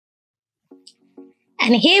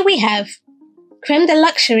And here we have Creme de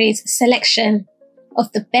Luxury's selection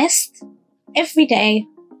of the best, everyday,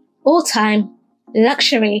 all-time,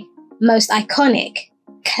 luxury, most iconic,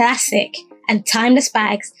 classic, and timeless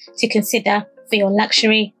bags to consider for your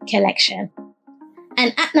luxury collection.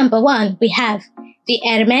 And at number 1, we have the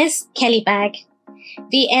Hermes Kelly bag.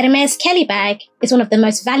 The Hermes Kelly bag is one of the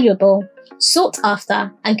most valuable, sought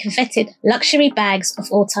after, and coveted luxury bags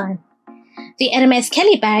of all time. The Hermes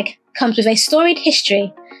Kelly bag comes with a storied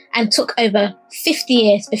history and took over 50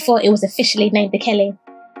 years before it was officially named the Kelly.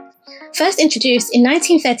 First introduced in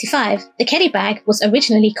 1935, the Kelly bag was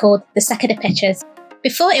originally called the Sac de Pêcheurs,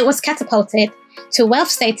 before it was catapulted to wealth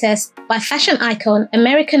status by fashion icon,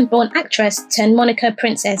 American-born actress turned Monaco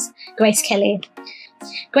princess, Grace Kelly.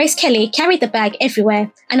 Grace Kelly carried the bag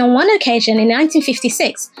everywhere, and on one occasion in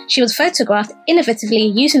 1956, she was photographed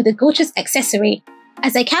innovatively using the gorgeous accessory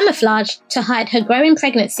as a camouflage to hide her growing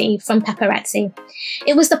pregnancy from paparazzi.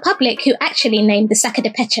 It was the public who actually named the Sac de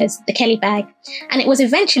Pêcheurs the Kelly bag, and it was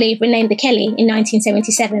eventually renamed the Kelly in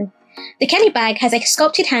 1977. The Kelly bag has a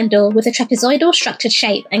sculpted handle with a trapezoidal structured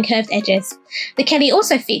shape and curved edges. The Kelly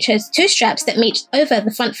also features 2 straps that meet over the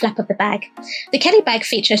front flap of the bag. The Kelly bag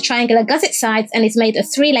features triangular gusset sides and is made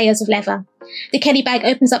of 3 layers of leather. The Kelly bag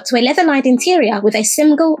opens up to a leather-lined interior with a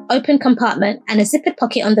single open compartment and a zippered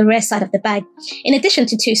pocket on the rear side of the bag, in addition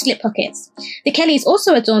to 2 slip pockets. The Kelly is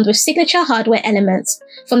also adorned with signature hardware elements,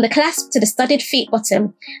 from the clasp to the studded feet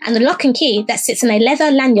bottom, and the lock and key that sits in a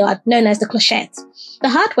leather lanyard known as the clochette. The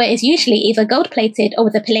hardware is usually either gold-plated or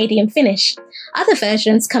with a palladium finish. Other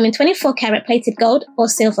versions come in 24-karat plated gold or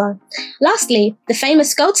silver. Lastly, the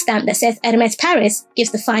famous gold stamp that says Hermes Paris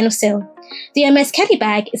gives the final seal. The Hermes Kelly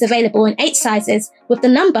bag is available in 8 sizes, with the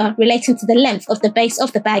number relating to the length of the base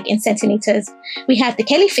of the bag in centimeters. We have the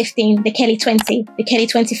Kelly 15, the Kelly 20, the Kelly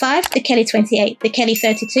 25, the Kelly 28, the Kelly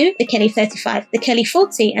 32, the Kelly 35, the Kelly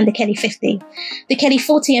 40, and the Kelly 50. The Kelly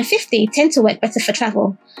 40 and 50 tend to work better for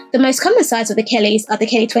travel. The most common size of the Kellys are the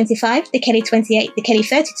Kelly 25, the Kelly 28, the Kelly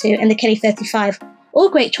 32, and the Kelly 35, all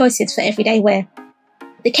great choices for everyday wear.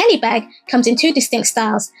 The Kelly bag comes in 2 distinct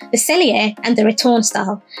styles, the Cellier and the Retourne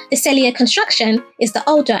style. The Cellier construction is the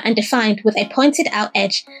older and defined with a pointed out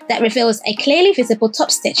edge that reveals a clearly visible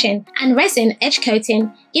top stitching and resin edge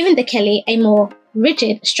coating, giving the Kelly a more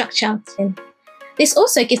rigid structure. This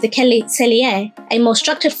also gives the Kelly Cellier a more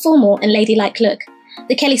structured, formal and ladylike look.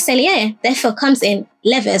 The Kelly Cellier therefore comes in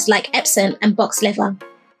leathers like Epsom and box leather.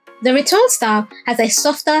 The Retourne style has a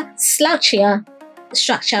softer, slouchier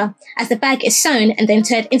structure as the bag is sewn and then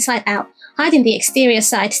turned inside out, hiding the exterior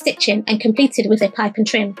side stitching and completed with a pipe and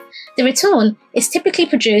trim. The Retourne is typically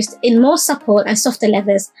produced in more supple and softer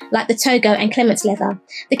leathers like the Togo and Clemence leather.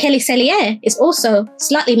 The Kelly Cellier is also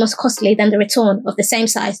slightly more costly than the Retourne of the same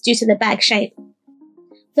size due to the bag shape.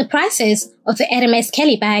 The prices of the Hermes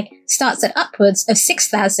Kelly bag starts at upwards of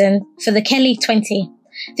 $6,000 for the Kelly 20.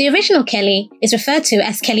 The original Kelly is referred to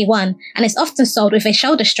as Kelly 1 and is often sold with a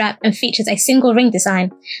shoulder strap and features a single ring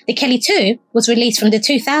design. The Kelly 2 was released from the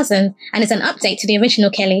 2000 and is an update to the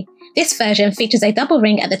original Kelly. This version features a double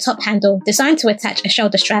ring at the top handle designed to attach a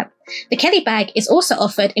shoulder strap. The Kelly bag is also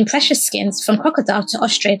offered in precious skins from crocodile to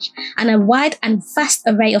ostrich and a wide and vast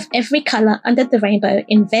array of every colour under the rainbow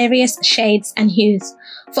in various shades and hues.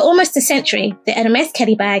 For almost a century, the Hermes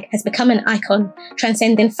Kelly bag has become an icon,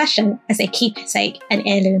 transcending fashion as a keepsake and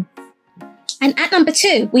heirloom. And at number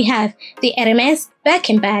 2, we have the Hermes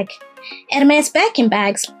Birkin bag. Hermes Birkin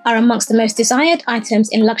bags are amongst the most desired items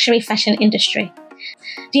in luxury fashion industry.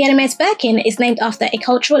 The Hermes Birkin is named after a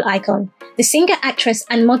cultural icon, the singer, actress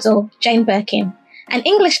and model Jane Birkin, an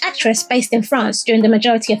English actress based in France during the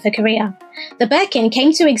majority of her career. The Birkin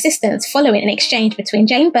came to existence following an exchange between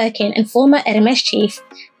Jane Birkin and former Hermes chief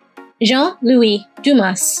Jean-Louis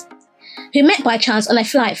Dumas, who met by chance on a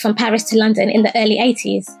flight from Paris to London in the early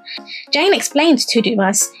 80s. Jane explained to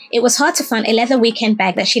Dumas it was hard to find a leather weekend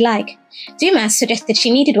bag that she liked. Dumas suggested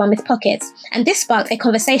she needed one with pockets, and this sparked a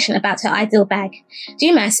conversation about her ideal bag.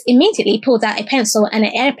 Dumas immediately pulled out a pencil and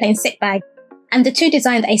an airplane sick bag, and the two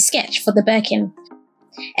designed a sketch for the Birkin.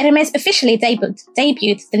 Hermes officially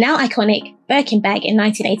debuted the now iconic Birkin bag in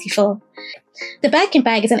 1984. The Birkin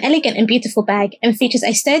bag is an elegant and beautiful bag and features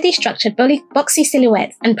a sturdy, structured, boxy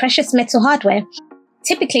silhouette and precious metal hardware,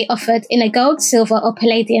 typically offered in a gold, silver or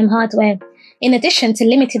palladium hardware, in addition to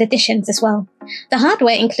limited editions as well. The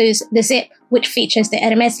hardware includes the zip, which features the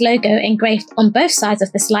Hermes logo engraved on both sides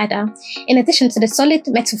of the slider, in addition to the solid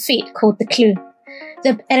metal feet called the clou.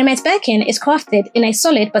 The Hermes Birkin is crafted in a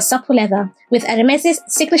solid but supple leather with Hermes's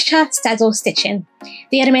signature stazzle stitching.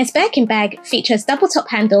 The Hermes Birkin bag features double top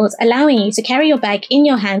handles allowing you to carry your bag in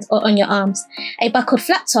your hand or on your arms, a buckled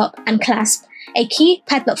flat top and clasp, a key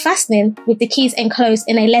padlock fastening with the keys enclosed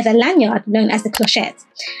in a leather lanyard known as the clochette,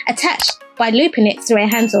 attached by looping it through a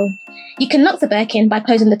handle. You can lock the Birkin by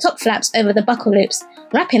closing the top flaps over the buckle loops,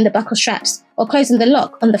 wrapping the buckle straps, or closing the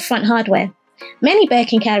lock on the front hardware. Many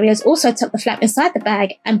Birkin carriers also tuck the flap inside the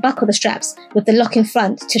bag and buckle the straps with the lock in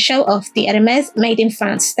front to show off the Hermes Made in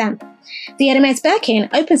France stamp. The Hermes Birkin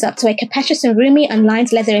opens up to a capacious and roomy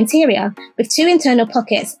unlined leather interior with 2 internal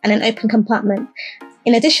pockets and an open compartment,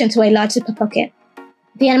 in addition to a large zipper pocket.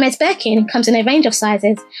 The Hermes Birkin comes in a range of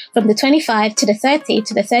sizes from the 25 to the 30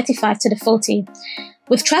 to the 35 to the 40,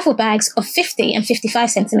 with travel bags of 50 and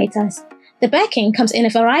 55 centimeters. The Birkin comes in a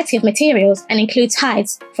variety of materials and includes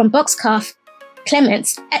hides from box calf,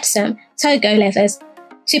 Clements, Epsom, Togo leathers,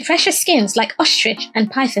 to precious skins like ostrich and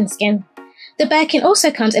python skin. The Birkin also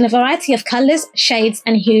comes in a variety of colours, shades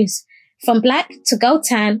and hues, from black to gold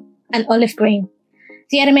tan and olive green.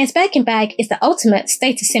 The Hermes Birkin bag is the ultimate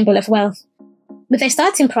status symbol of wealth, with a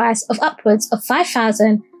starting price of upwards of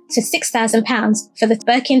 £5,000 to £6,000 for the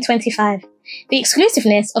Birkin 25. The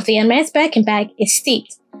exclusiveness of the Hermes Birkin bag is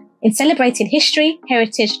steeped in celebrated history,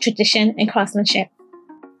 heritage, tradition and craftsmanship.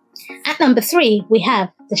 At number 3, we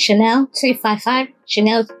have the Chanel 255,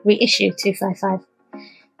 Chanel Reissue 255.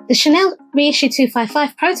 The Chanel Reissue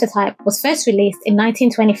 255 prototype was first released in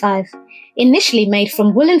 1925. Initially made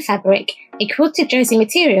from woolen fabric, a quilted jersey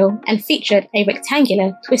material, and featured a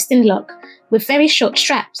rectangular twisting lock with very short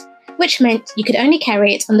straps, which meant you could only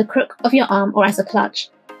carry it on the crook of your arm or as a clutch.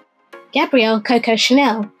 Gabrielle Coco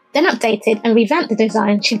Chanel then updated and revamped the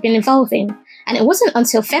design she'd been involved in, and it wasn't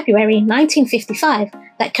until February 1955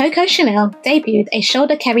 that Coco Chanel debuted a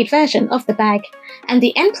shoulder-carried version of the bag, and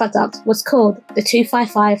the end product was called the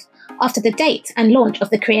 255 after the date and launch of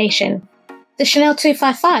the creation. The Chanel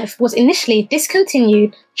 255 was initially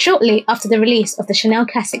discontinued shortly after the release of the Chanel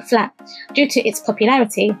Classic Flap due to its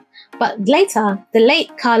popularity, but later the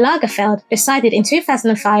late Karl Lagerfeld decided in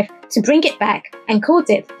 2005 to bring it back and called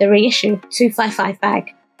it the Reissue 255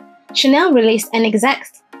 bag. Chanel released an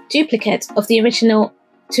exact duplicate of the original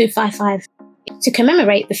 255 to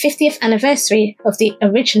commemorate the 50th anniversary of the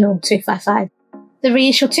original 255. The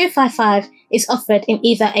Reissue 255 is offered in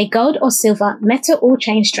either a gold or silver metal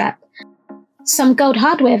all-chain strap. Some gold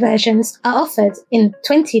hardware versions are offered in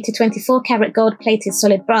 20 to 24 karat gold plated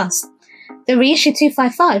solid brass. The Reissue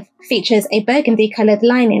 255 features a burgundy-coloured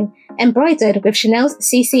lining embroidered with Chanel's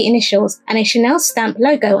CC initials and a Chanel stamp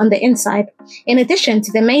logo on the inside, in addition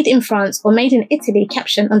to the Made in France or Made in Italy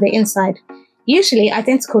caption on the inside, usually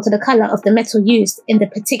identical to the colour of the metal used in the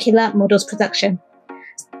particular model's production.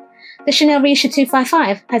 The Chanel Reissue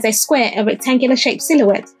 255 has a square or rectangular shaped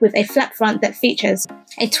silhouette with a flap front that features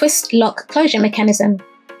a twist lock closure mechanism.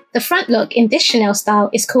 The front lock in this Chanel style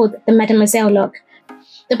is called the Mademoiselle lock.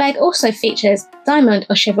 The bag also features diamond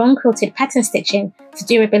or chevron quilted pattern stitching for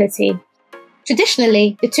durability.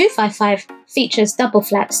 Traditionally, the 255 features double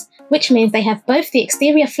flaps, which means they have both the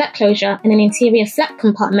exterior flap closure and an interior flap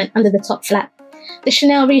compartment under the top flap. The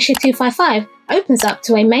Chanel Reissue 255 opens up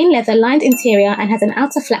to a main leather lined interior and has an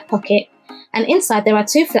outer flap pocket, and inside there are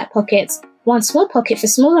 2 flap pockets, one small pocket for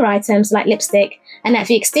smaller items like lipstick, and at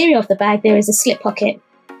the exterior of the bag there is a slip pocket,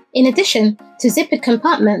 in addition to zippered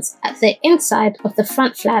compartments at the inside of the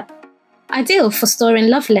front flap, ideal for storing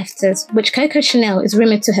love letters, which Coco Chanel is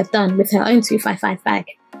rumoured to have done with her own 255 bag.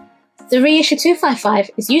 The Reissue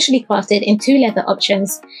 255 is usually crafted in 2 leather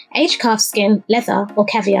options, aged calfskin leather or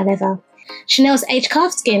caviar leather. Chanel's aged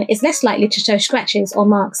calfskin is less likely to show scratches or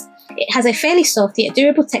marks. It has a fairly soft yet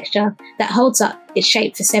durable texture that holds up its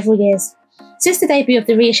shape for several years. Since the debut of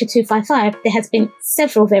the Reissue 255, there has been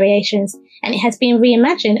several variations, and it has been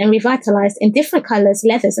reimagined and revitalised in different colours,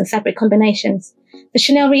 leathers and fabric combinations. The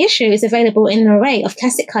Chanel Reissue is available in an array of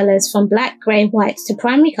classic colours from black, grey, white to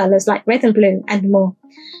primary colours like red and blue and more.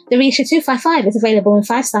 The Reissue 255 is available in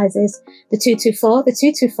 5 sizes, the 224, the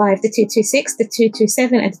 225, the 226, the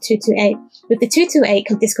 227 and the 228, with the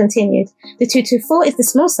 228 discontinued. The 224 is the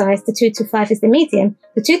small size, the 225 is the medium,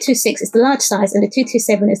 the 226 is the large size and the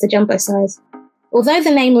 227 is the jumbo size. Although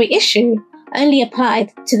the name Reissue only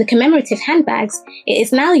applied to the commemorative handbags, it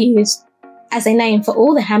is now used as a name for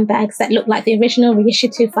all the handbags that look like the original Reissue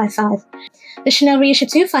 255. The Chanel Reissue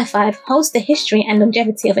 255 holds the history and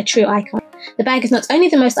longevity of a true icon. The bag is not only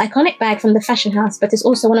the most iconic bag from the fashion house, but is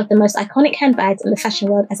also one of the most iconic handbags in the fashion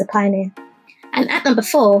world as a pioneer. And at number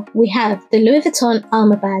 4, we have the Louis Vuitton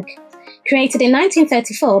Alma bag. Created in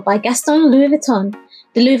 1934 by Gaston Louis Vuitton,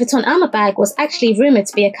 the Louis Vuitton Alma bag was actually rumoured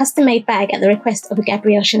to be a custom-made bag at the request of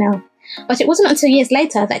Gabrielle Chanel. But it wasn't until years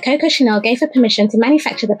later that Coco Chanel gave her permission to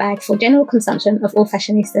manufacture the bag for general consumption of all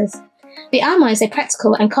fashionistas. The Alma is a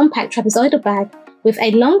practical and compact trapezoidal bag with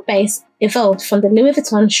a long base evolved from the Louis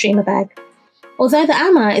Vuitton streamer bag. Although the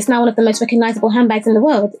Alma is now one of the most recognisable handbags in the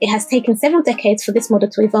world, it has taken several decades for this model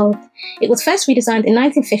to evolve. It was first redesigned in the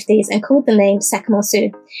 1950s and called the name Sac Marceau.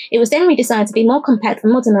 It was then redesigned to be more compact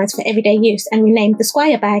and modernised for everyday use and renamed the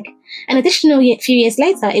Squire bag. An additional few years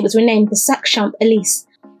later, it was renamed the Sac Champ Elise.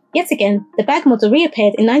 Yet again, the bag model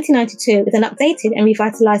reappeared in 1992 with an updated and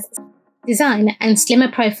revitalised design and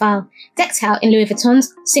slimmer profile, decked out in Louis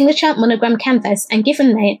Vuitton's signature monogram canvas and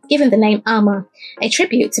given the name Alma, a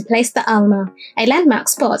tribute to Place de Alma, a landmark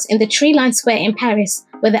spot in the tree-lined square in Paris,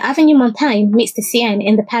 where the Avenue Montaigne meets the Seine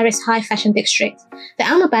in the Paris high fashion district. The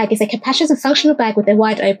Alma bag is a capacious and functional bag with a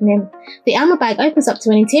wide opening. The Alma bag opens up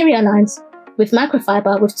to an interior lined with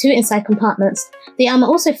microfiber with 2 inside compartments. The Alma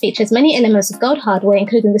also features many elements of gold hardware,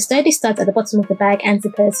 including the sturdy studs at the bottom of the bag and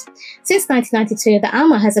zippers. Since 1992, the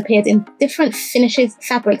Alma has appeared in different finishes,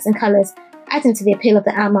 fabrics and colours, adding to the appeal of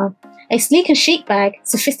the Alma. A sleek and chic bag,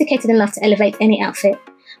 sophisticated enough to elevate any outfit.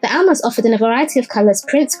 The Alma is offered in a variety of colours,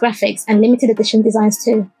 prints, graphics and limited edition designs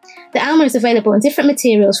too. The Alma is available in different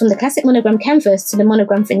materials, from the classic monogram canvas to the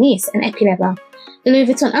monogram Venice and epileather. The Louis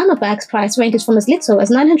Vuitton Alma bag's price ranges from as little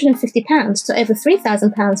as £950 to over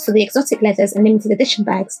 £3,000 for the exotic leathers and limited edition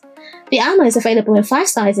bags. The Alma is available in 5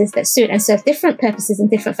 sizes that suit and serve different purposes in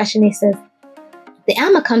different fashionistas. The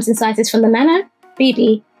Alma comes in sizes from the Nano,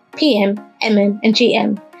 BB, PM, MM and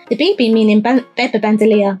GM. The BB meaning Bebe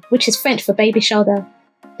Bandolier, which is French for baby shoulder.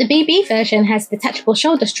 The BB version has a detachable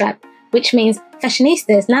shoulder strap, which means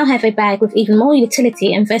fashionistas now have a bag with even more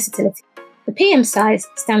utility and versatility. The PM size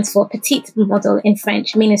stands for Petite Model in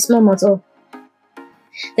French, meaning small model.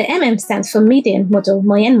 The MM stands for Medium Model,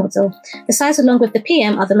 Moyenne Model. The size along with the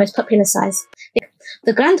PM are the most popular size.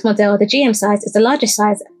 The Grand Model, the GM size, is the largest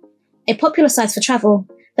size, a popular size for travel.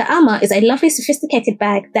 The Alma is a lovely, sophisticated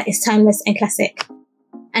bag that is timeless and classic.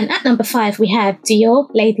 And at number 5, we have Dior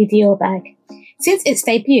Lady Dior bag. Since its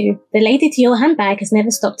debut, the Lady Dior handbag has never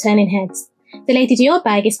stopped turning heads. The Lady Dior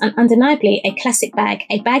bag is undeniably a classic bag,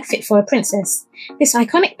 a bag fit for a princess. This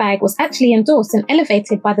iconic bag was actually endorsed and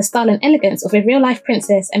elevated by the style and elegance of a real-life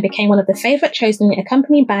princess and became one of the favourite chosen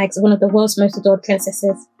accompanying bags of one of the world's most adored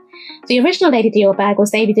princesses. The original Lady Dior bag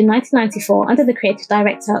was debuted in 1994 under the creative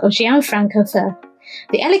director of Gianfranco Fur.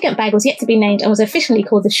 The elegant bag was yet to be named and was officially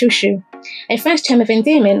called the chouchou, a French term of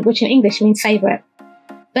endearment which in English means favourite.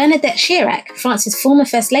 Bernadette Chirac, France's former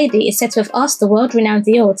First Lady, is said to have asked the world-renowned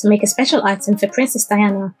Dior to make a special item for Princess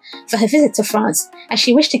Diana for her visit to France, as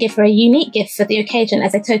she wished to give her a unique gift for the occasion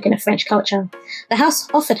as a token of French culture. The house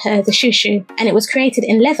offered her the chouchou, and it was created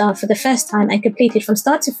in leather for the first time and completed from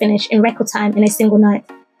start to finish in record time in a single night.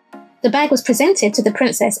 The bag was presented to the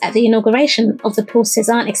princess at the inauguration of the Paul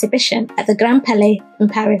Cézanne exhibition at the Grand Palais in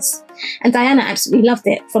Paris, and Diana absolutely loved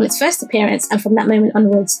it from its first appearance, and from that moment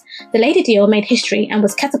onwards, the Lady Dior made history and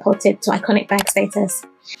was catapulted to iconic bag status.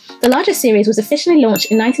 The larger series was officially launched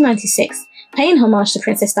in 1996, paying homage to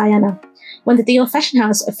Princess Diana, when the Dior fashion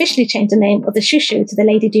house officially changed the name of the chouchou to the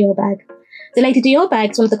Lady Dior bag. The Lady Dior bag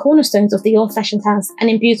is one of the cornerstones of the Dior fashion house and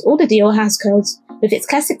imbues all the Dior house codes with its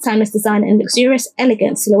classic timeless design and luxurious,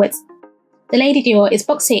 elegant silhouettes. The Lady Dior is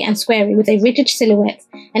boxy and squarey with a rigid silhouette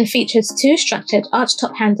and features 2 structured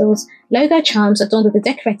arch-top handles, logo charms adorned with a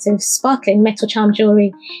decorative, sparkling metal charm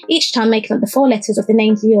jewellery, each charm making up the 4 letters of the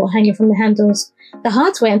name Dior hanging from the handles. The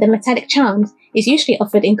hardware and the metallic charms is usually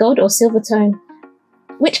offered in gold or silver tone,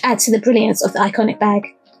 which adds to the brilliance of the iconic bag.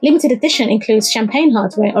 Limited edition includes champagne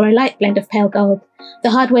hardware or a light blend of pale gold.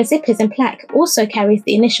 The hardware zippers and plaque also carries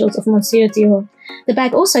the initials of Monsieur Dior. The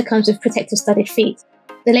bag also comes with protective studded feet.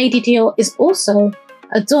 The Lady Dior is also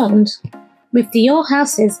adorned with Dior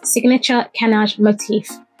House's signature canage motif.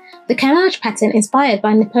 The canage pattern, inspired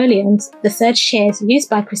by Napoleon's the third chaise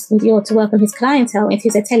used by Christian Dior to welcome his clientele into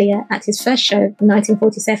his atelier at his first show in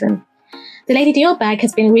 1947. The Lady Dior bag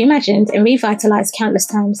has been reimagined and revitalised countless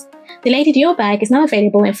times. The Lady Dior bag is now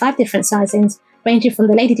available in 5 different sizes, ranging from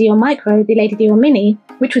the Lady Dior Micro, the Lady Dior Mini,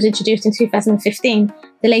 which was introduced in 2015,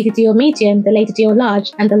 the Lady Dior Medium, the Lady Dior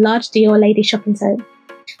Large, and the Large Dior Lady Shopping Tote.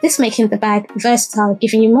 This making the bag versatile,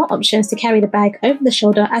 giving you more options to carry the bag over the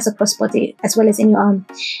shoulder as a crossbody, as well as in your arm.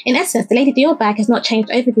 In essence, the Lady Dior bag has not changed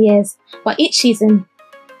over the years, but each season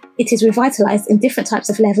it is revitalised in different types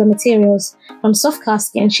of leather materials, from soft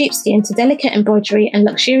calfskin, sheepskin to delicate embroidery and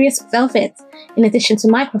luxurious velvet, in addition to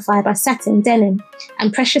microfiber, satin, denim,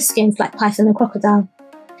 and precious skins like python and crocodile.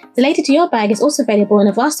 The Lady Dior bag is also available in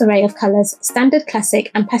a vast array of colours, standard,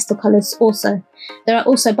 classic and pastel colours also. There are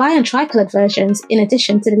also bi- and tri-coloured versions in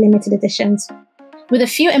addition to the limited editions. With a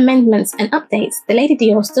few amendments and updates, the Lady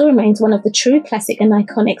Dior still remains one of the true classic and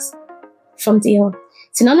iconics from Dior.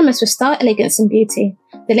 Synonymous with style, elegance and beauty,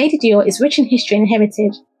 the Lady Dior is rich in history and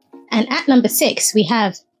heritage. And at number 6, we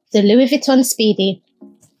have the Louis Vuitton Speedy.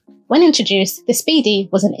 When introduced, the Speedy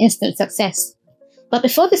was an instant success. But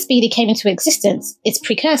before the Speedy came into existence, its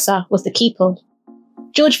precursor was the Keepall.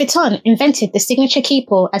 George Vuitton invented the signature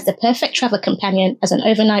Keepall as the perfect travel companion as an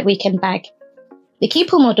overnight weekend bag. The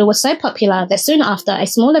Keepall model was so popular that soon after a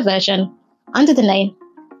smaller version, under the name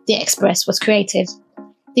the Express, was created.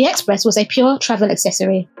 The Express was a pure travel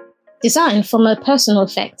accessory, designed for more personal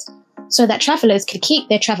effect, so that travellers could keep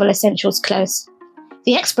their travel essentials close.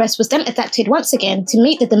 The Express was then adapted once again to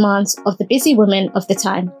meet the demands of the busy women of the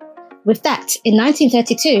time. With that, in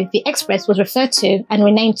 1932, the Express was referred to and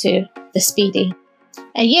renamed to the Speedy.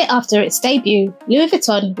 A year after its debut, Louis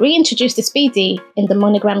Vuitton reintroduced the Speedy in the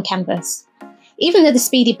monogram canvas. Even though the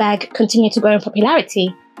Speedy bag continued to grow in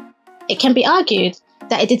popularity, it can be argued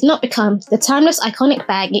that it did not become the timeless iconic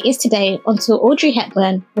bag it is today until Audrey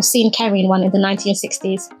Hepburn was seen carrying one in the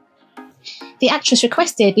 1960s. The actress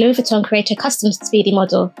requested Louis Vuitton create a custom Speedy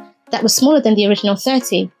model that was smaller than the original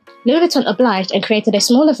 30. Louis Vuitton obliged and created a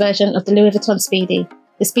smaller version of the Louis Vuitton Speedy,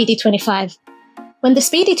 the Speedy 25. When the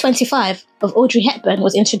Speedy 25 of Audrey Hepburn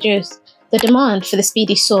was introduced, the demand for the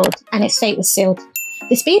Speedy soared and its fate was sealed.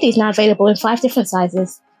 The Speedy is now available in 5 different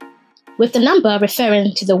sizes, with the number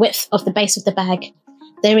referring to the width of the base of the bag.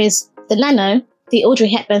 There is the Nano, the Audrey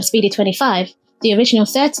Hepburn Speedy 25, the original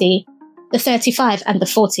 30, the 35 and the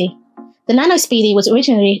 40. The Nano Speedy was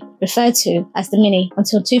originally referred to as the Mini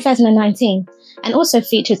until 2019 and also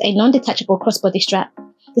features a non-detachable crossbody strap.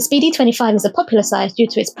 The Speedy 25 is a popular size due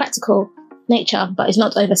to its practical nature but is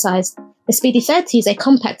not oversized. The Speedy 30 is a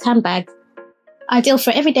compact handbag, ideal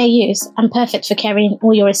for everyday use and perfect for carrying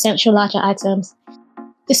all your essential larger items.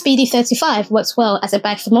 The Speedy 35 works well as a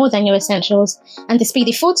bag for more than your essentials, and the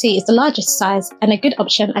Speedy 40 is the largest size and a good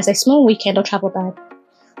option as a small weekend or travel bag.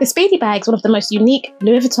 The Speedy bag is one of the most unique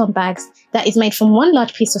Louis Vuitton bags that is made from one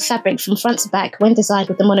large piece of fabric from front to back when designed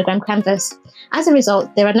with the monogram canvas. As a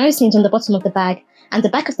result, there are no seams on the bottom of the bag, and the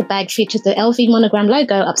back of the bag features the LV monogram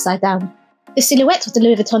logo upside down. The silhouette of the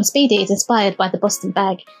Louis Vuitton Speedy is inspired by the Boston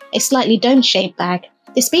bag, a slightly dome-shaped bag.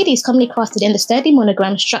 The Speedy is commonly crafted in the sturdy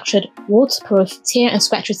monogram structured, waterproof, tear and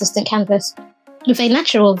scratch-resistant canvas, with a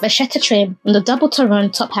natural vachetta trim on the double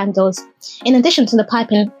Toron top handles, in addition to the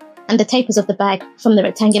piping and the tapers of the bag from the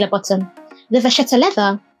rectangular bottom. The vachetta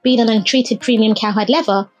leather, being an untreated premium cowhide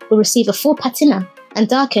leather, will receive a full patina and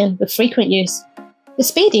darken with frequent use. The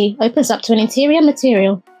Speedy opens up to an interior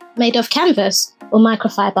material made of canvas or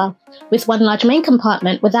microfiber, with one large main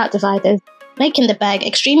compartment without dividers, making the bag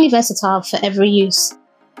extremely versatile for every use.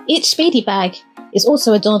 Each Speedy bag is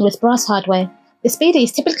also adorned with brass hardware. The Speedy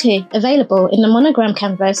is typically available in the monogram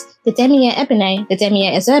canvas, the demier ebony, the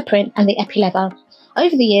demier azure print and the epi leather.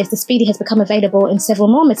 Over the years, the Speedy has become available in several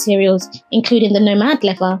more materials, including the nomad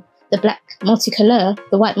leather, the black multicolor,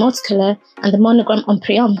 the white multicolor and the monogram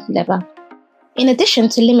emprunt leather. In addition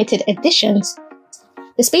to limited editions,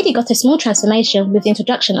 the Speedy got a small transformation with the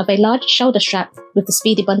introduction of a large shoulder strap with the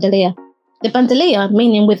Speedy bandolier. The bandolier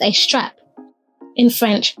meaning with a strap in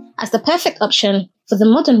French, as the perfect option for the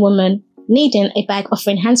modern woman needing a bag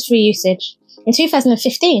offering hands-free usage. In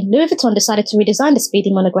 2015, Louis Vuitton decided to redesign the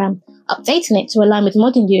Speedy monogram, updating it to align with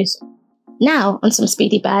modern use. Now, on some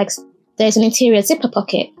Speedy bags, there is an interior zipper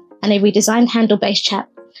pocket and a redesigned handle-based chap.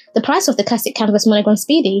 The price of the classic canvas monogram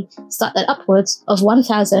Speedy starts at upwards of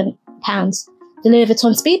 £1,000. The Louis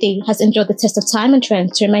Vuitton Speedy has endured the test of time and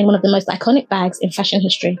trend to remain one of the most iconic bags in fashion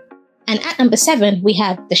history. And at number 7, we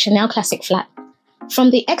have the Chanel Classic Flap.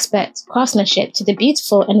 From the expert craftsmanship to the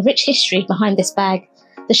beautiful and rich history behind this bag,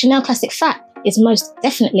 the Chanel Classic Flap is most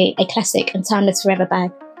definitely a classic and timeless forever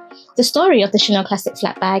bag. The story of the Chanel Classic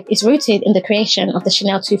Flap bag is rooted in the creation of the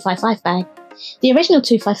Chanel 255 bag. The original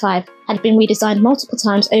 255 had been redesigned multiple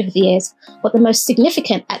times over the years, but the most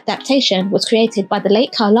significant adaptation was created by the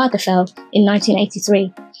late Karl Lagerfeld in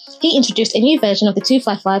 1983. He introduced a new version of the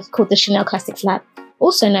 255 called the Chanel Classic Flap,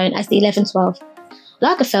 also known as the 1112.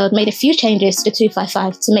 Lagerfeld made a few changes to the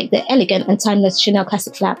 255 to make the elegant and timeless Chanel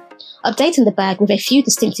Classic Flap, updating the bag with a few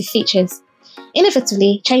distinctive features.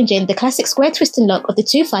 Innovatively changing the classic square twisting lock of the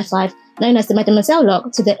 255, known as the Mademoiselle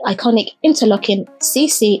lock, to the iconic interlocking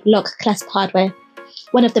CC lock clasp hardware,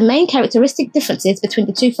 one of the main characteristic differences between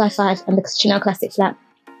the 255 and the Chanel Classic Flap.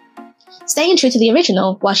 Staying true to the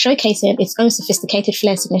original while showcasing its own sophisticated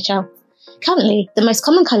flair signature. Currently, the most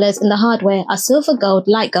common colours in the hardware are silver gold,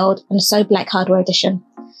 light gold and so black hardware edition.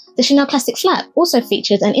 The Chanel Classic Flap also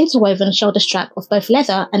features an interwoven shoulder strap of both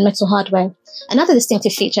leather and metal hardware, another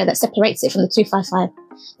distinctive feature that separates it from the 255.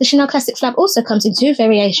 The Chanel Classic flap also comes in two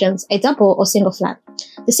variations, a double or single flap.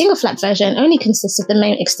 The single flap version only consists of the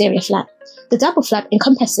main exterior flap. The double flap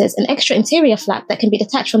encompasses an extra interior flap that can be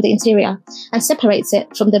detached from the interior and separates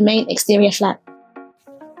it from the main exterior flap.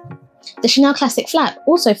 The Chanel Classic flap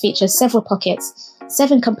also features several pockets,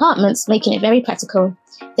 7 compartments, making it very practical.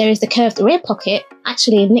 There is the curved rear pocket,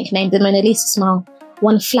 actually nicknamed the Mona Lisa smile,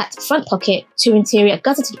 1 flat front pocket, 2 interior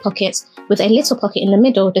gusseted pockets with a little pocket in the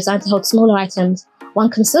middle designed to hold smaller items, 1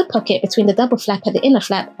 concealed pocket between the double flap at the inner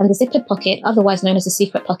flap and the zippered pocket, otherwise known as the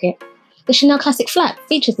secret pocket. The Chanel Classic flap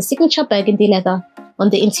features the signature burgundy leather on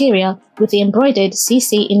the interior with the embroidered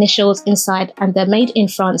CC initials inside and the Made in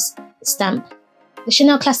France stamp. The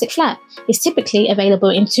Chanel Classic flap is typically available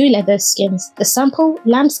in 2 leather skins, the sample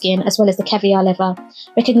lambskin as well as the caviar leather,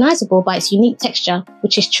 recognisable by its unique texture,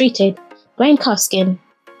 which is treated grain calf skin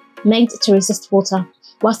made to resist water,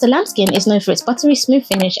 whilst the lambskin is known for its buttery smooth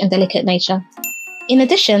finish and delicate nature. In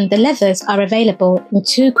addition, the leathers are available in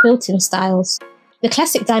 2 quilting styles, the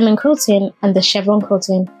classic diamond quilting and the chevron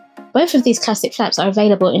quilting. Both of these classic flaps are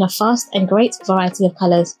available in a vast and great variety of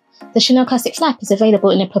colours. The Chanel Classic flap is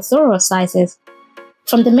available in a plethora of sizes,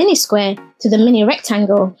 from the mini square to the mini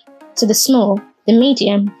rectangle to the small, the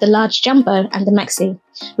medium, the large jumbo and the maxi,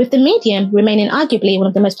 with the medium remaining arguably one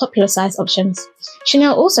of the most popular size options.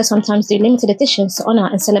 Chanel also sometimes do limited editions to honour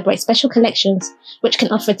and celebrate special collections, which can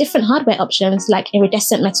offer different hardware options like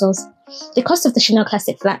iridescent metals. The cost of the Chanel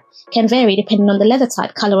Classic flap can vary depending on the leather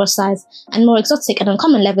type, colour or size, and more exotic and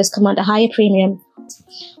uncommon leathers command a higher premium.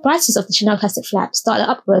 Prices of the Chanel Classic flap start at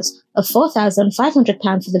upwards of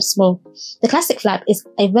 £4,500 for the small. The Classic flap is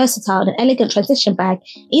a versatile and elegant transition bag,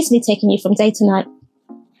 easily taking you from day to night,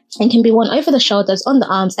 and can be worn over the shoulders, on the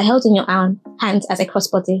arms, or held in your hands as a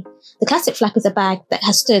crossbody. The Classic flap is a bag that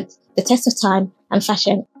has stood the test of time and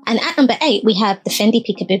fashion. And at number 8, we have the Fendi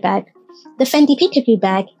Peekaboo bag. The Fendi Peekaboo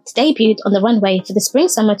bag debuted on the runway for the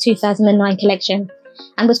Spring-Summer 2009 collection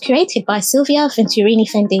and was created by Silvia Venturini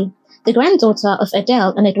Fendi, the granddaughter of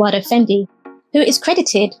Adele and Eduardo Fendi, who is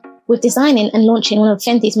credited with designing and launching one of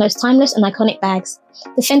Fendi's most timeless and iconic bags.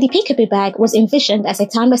 The Fendi Peekaboo bag was envisioned as a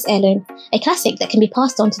timeless heirloom, a classic that can be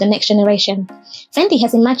passed on to the next generation. Fendi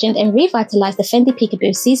has imagined and revitalized the Fendi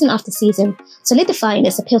Peekaboo season after season, solidifying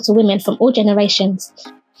its appeal to women from all generations.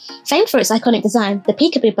 Famed for its iconic design, the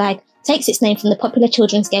Peekaboo bag takes its name from the popular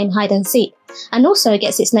children's game hide and seek, and also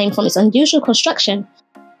gets its name from its unusual construction,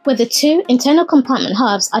 where the 2 internal compartment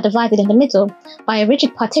halves are divided in the middle by a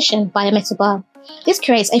rigid partition by a metal bar. This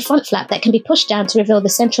creates a front flap that can be pushed down to reveal the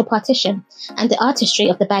central partition and the artistry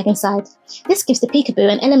of the bag inside. This gives the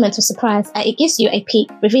Peekaboo an element of surprise as it gives you a peek,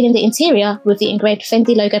 revealing the interior with the engraved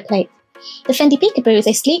Fendi logo plate. The Fendi Peekaboo is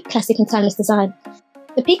a sleek, classic and timeless design.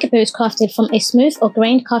 The Peekaboo is crafted from a smooth or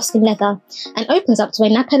grained calfskin leather and opens up to a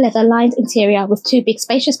nappa leather lined interior with 2 big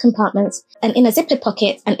spacious compartments, an inner zippered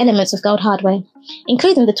pocket and elements of gold hardware,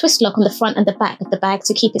 including the twist lock on the front and the back of the bag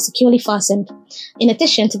to keep it securely fastened, in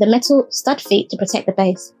addition to the metal stud feet to protect the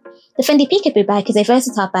base. The Fendi Peekaboo bag is a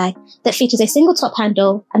versatile bag that features a single top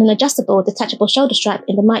handle and an adjustable, detachable shoulder strap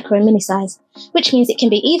in the micro and mini size, which means it can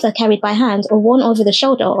be either carried by hand or worn over the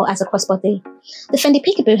shoulder or as a crossbody. The Fendi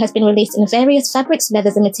Peekaboo has been released in various fabrics,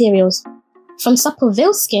 leathers and materials, from supple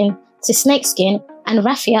veal skin to snakeskin and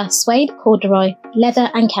raffia, suede, corduroy, leather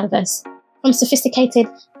and canvas. From sophisticated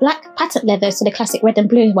black patent leathers to the classic red and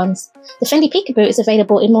blue ones, the Fendi Peekaboo is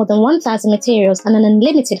available in more than 1,000 materials and an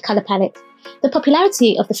unlimited colour palette. The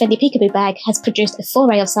popularity of the Fendi Peekaboo bag has produced a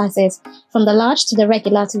foray of sizes, from the large to the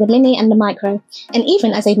regular to the mini and the micro, and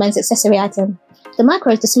even as a men's accessory item. The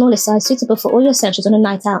micro is the smallest size, suitable for all your essentials on a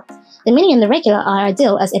night out. The mini and the regular are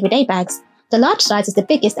ideal as everyday bags. The large size is the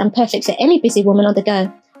biggest and perfect for any busy woman on the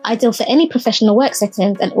go, ideal for any professional work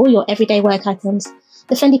settings and all your everyday work items.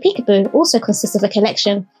 The Fendi Peekaboo also consists of a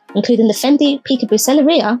collection, including the Fendi Peekaboo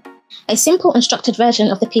Celleria, a simple and structured version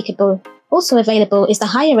of the Peekaboo. Also available is the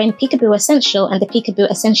higher-end Peekaboo Essential and the Peekaboo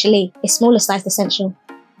Essentially, a smaller sized essential.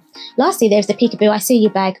 Lastly, there is the Peekaboo I See You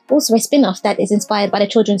bag, also a spin-off that is inspired by the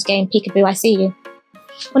children's game Peekaboo I See You.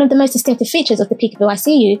 One of the most distinctive features of the Peekaboo I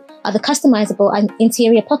See You are the customizable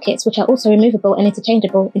interior pockets, which are also removable and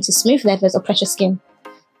interchangeable into smooth leathers or precious skin.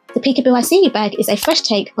 The Peekaboo I See You bag is a fresh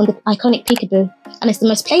take on the iconic Peekaboo, and is the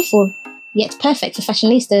most playful, yet perfect for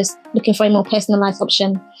fashionistas looking for a more personalised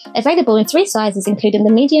option. Available in 3 sizes, including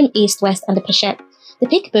the medium, east, west and the pochette. The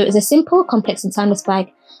Peekaboo is a simple, complex and timeless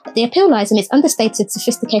bag. The appeal lies in its understated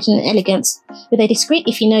sophistication and elegance, with a discreet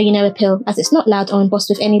if you know appeal, as it's not loud or embossed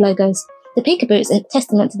with any logos. The Peekaboo is a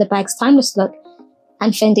testament to the bag's timeless look,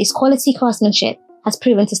 and Fendi's quality craftsmanship has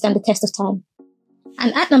proven to stand the test of time.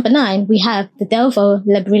 And at number 9, we have the Delvaux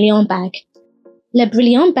Brillant bag. Le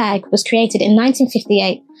Brillant bag was created in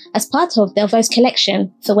 1958 as part of Delvaux'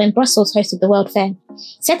 collection for when Brussels hosted the World Fair,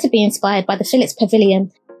 said to be inspired by the Philips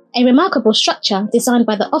Pavilion, a remarkable structure designed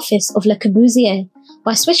by the Office of Le Corbusier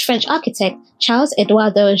by Swiss-French architect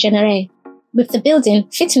Charles-Édouard Généré, with the building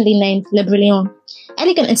fittingly named Le Brillant.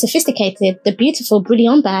 Elegant and sophisticated, the beautiful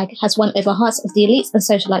Brillant bag has won over hearts of the elites and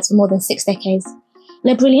socialites for more than 6 decades.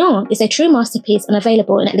 Le Brillant is a true masterpiece and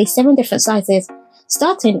available in at least 7 different sizes,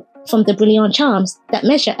 starting from the Brillant charms that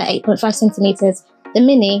measure at 8.5 centimeters, the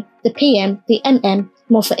mini, the PM, the MM,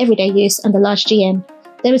 more for everyday use, and the large GM.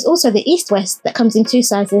 There is also the East-West that comes in 2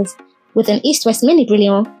 sizes, with an East-West mini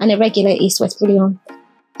Brillant and a regular East-West Brillant,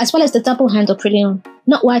 as well as the double-handle Brillant,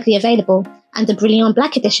 not widely available, and the Brillant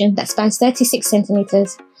Black edition that spans 36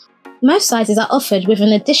 centimeters. Most sizes are offered with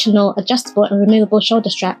an additional adjustable and removable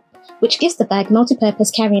shoulder strap, which gives the bag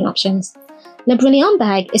multi-purpose carrying options. Le Brillant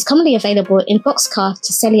bag is commonly available in boxcar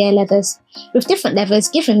to Cellier leathers, with different leathers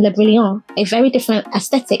giving Le Brillant a very different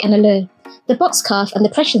aesthetic and allure. The box calf and the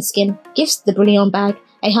Prussian skin gives the Brillant bag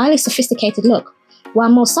a highly sophisticated look,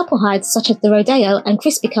 while more supple hides such as the Rodeo and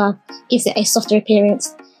Crispy calf gives it a softer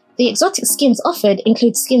appearance. The exotic skins offered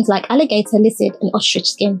include skins like alligator, lizard and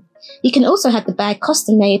ostrich skin. You can also have the bag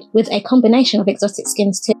custom made with a combination of exotic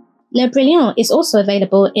skins too. Le Brillant is also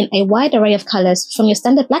available in a wide array of colours, from your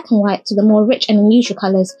standard black and white to the more rich and unusual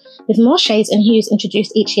colours, with more shades and hues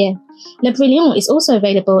introduced each year. Le Brillant is also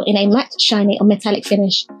available in a matte, shiny or metallic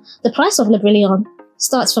finish. The price of Le Brillant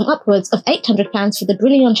starts from upwards of £800 for the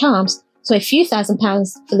Brillant charms to a few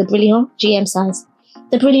 £1,000s for the Brillant GM size.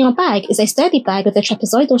 The Brillant bag is a sturdy bag with a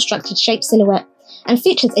trapezoidal structured shaped silhouette and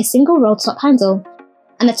features a single roll top handle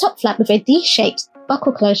and a top flap with a D-shaped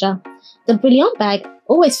buckle closure. The Brillant bag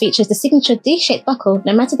always features the signature D-shaped buckle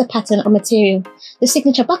no matter the pattern or material. The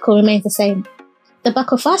signature buckle remains the same. The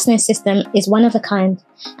buckle fastening system is one of a kind,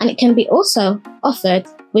 and it can be also offered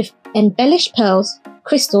with embellished pearls,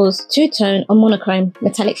 crystals, two-tone or monochrome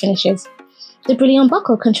metallic finishes. The Brillant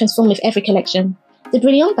buckle can transform with every collection. The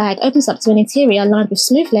Brillant bag opens up to an interior lined with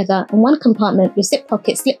smooth leather and one compartment with zip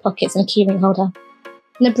pockets, slip pockets and keyring holder.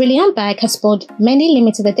 The Brillant bag has spawned many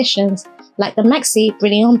limited editions, like the Maxi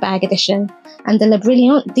Brillant bag edition and the Le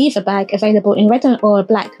Brillant Diva bag, available in red or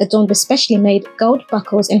black, adorned with specially made gold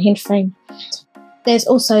buckles and hinge frame. There's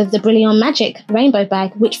also the Brillant Magic Rainbow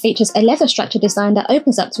bag, which features a leather structure design that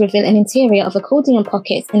opens up to reveal an interior of accordion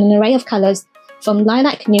pockets in an array of colours from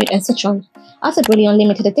lilac, nude and citron. Other Brillant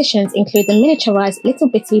limited editions include the miniaturized Little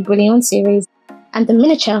Bitty Brillant series and the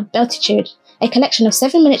Miniature Beltitude, a collection of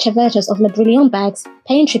 7 miniature versions of Le Brillant bags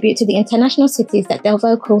paying tribute to the international cities that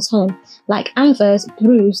Delvaux calls home, like Anvers,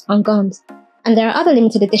 Bruges and Gand. And there are other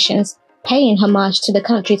limited editions paying homage to the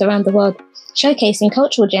countries around the world, showcasing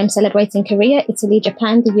cultural gems celebrating Korea, Italy,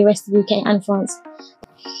 Japan, the US, the UK and France.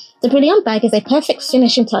 The Brillant bag is a perfect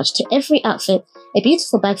finishing touch to every outfit, a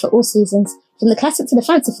beautiful bag for all seasons. From the classic to the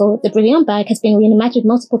fanciful, the Brillant bag has been reimagined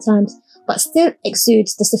multiple times, but still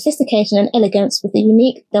exudes the sophistication and elegance with the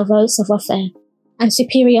unique Delvaux savoir-faire and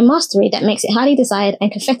superior mastery that makes it highly desired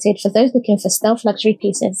and coveted for those looking for stealth luxury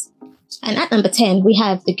pieces. And at number 10, we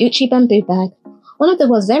have the Gucci Bamboo bag. One of the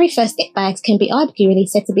world's very first it bags can be arguably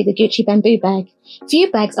said to be the Gucci Bamboo bag.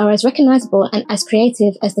 Few bags are as recognizable and as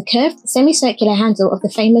creative as the curved, semicircular handle of the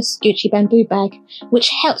famous Gucci Bamboo bag,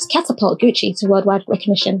 which helps catapult Gucci to worldwide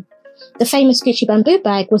recognition. The famous Gucci Bamboo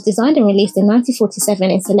bag was designed and released in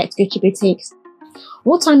 1947 in select Gucci boutiques.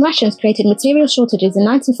 Wartime rations created material shortages in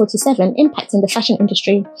 1947, impacting the fashion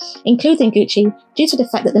industry, including Gucci, due to the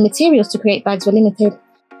fact that the materials to create bags were limited.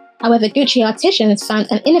 However, Gucci artisans found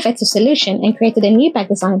an innovative solution and created a new bag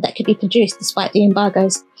design that could be produced despite the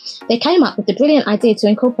embargoes. They came up with the brilliant idea to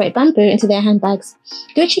incorporate bamboo into their handbags.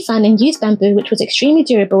 Gucci found and used bamboo, which was extremely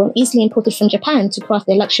durable and easily imported from Japan, to craft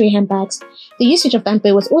their luxury handbags. The usage of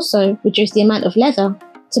bamboo was also reduced the amount of leather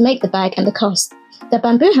to make the bag and the cost. The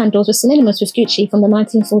bamboo handles were synonymous with Gucci from the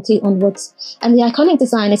 1940s onwards, and the iconic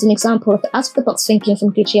design is an example of the out-of-the-box thinking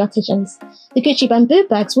from Gucci artisans. The Gucci Bamboo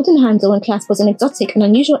bag's wooden handle and clasp was an exotic and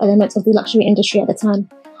unusual element of the luxury industry at the time.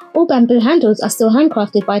 All bamboo handles are still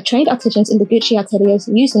handcrafted by trained artisans in the Gucci ateliers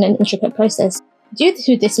using an intricate process. Due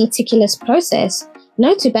to this meticulous process,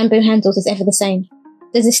 no two bamboo handles is ever the same.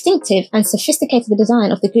 The distinctive and sophisticated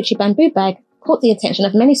design of the Gucci Bamboo bag caught the attention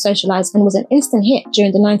of many socialites and was an instant hit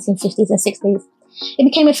during the 1950s and 60s. It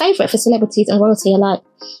became a favourite for celebrities and royalty alike.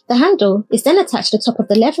 The handle is then attached to the top of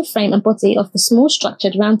the leather frame and body of the small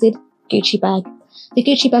structured rounded Gucci bag. The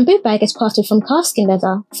Gucci Bamboo bag is crafted from calfskin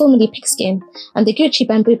leather, formerly pigskin, and the Gucci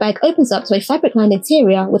Bamboo bag opens up to a fabric-lined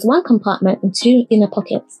interior with one compartment and 2 inner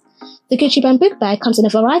pockets. The Gucci Bamboo bag comes in a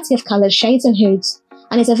variety of colours, shades and hues,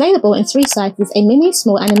 and is available in 3 sizes, a mini,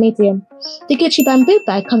 small and a medium. The Gucci Bamboo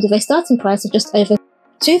bag comes with a starting price of just over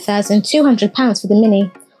 £2,200 for the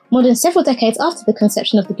mini. More than several decades after the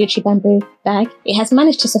conception of the Gucci Bamboo bag, it has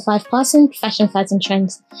managed to survive passing fashion fads and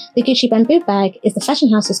trends. The Gucci Bamboo bag is the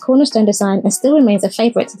fashion house's cornerstone design and still remains a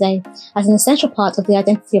favourite today as an essential part of the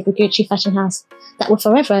identity of the Gucci fashion house that will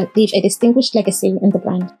forever leave a distinguished legacy in the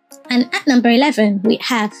brand. And at number 11, we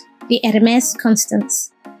have the Hermes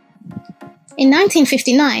Constance. In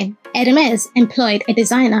 1959, Hermes employed a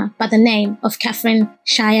designer by the name of Catherine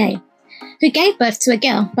Chaillet, who gave birth to a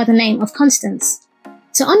girl by the name of Constance.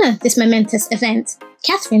 To honour this momentous event,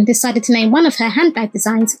 Catherine decided to name one of her handbag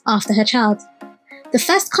designs after her child. The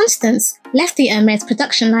first Constance left the Hermes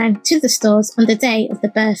production line to the stores on the day of the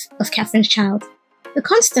birth of Catherine's child. The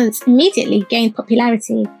Constance immediately gained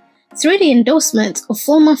popularity through the endorsement of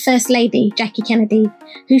former First Lady Jackie Kennedy,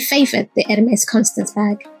 who favoured the Hermes Constance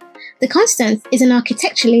bag. The Constance is an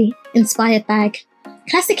architecturally inspired bag,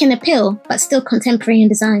 classic in appeal but still contemporary in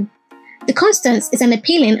design. The Constance is an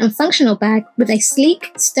appealing and functional bag with a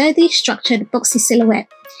sleek, sturdy, structured, boxy silhouette,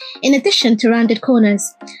 in addition to rounded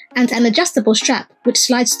corners, and an adjustable strap which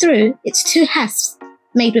slides through its 2 hasps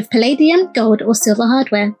made with palladium, gold or silver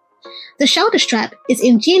hardware. The shoulder strap is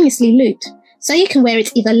ingeniously looped, so you can wear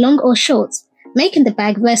it either long or short, making the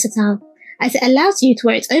bag versatile, as it allows you to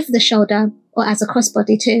wear it over the shoulder or as a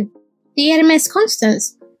crossbody too. The Hermes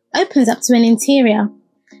Constance opens up to an interior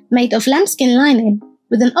made of lambskin lining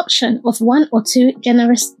with an option of 1 or 2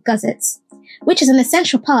 generous gussets, which is an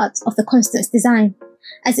essential part of the Constance design,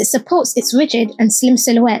 as it supports its rigid and slim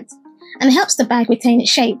silhouette and helps the bag retain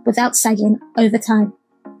its shape without sagging over time.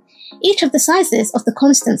 Each of the sizes of the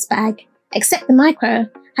Constance bag, except the micro,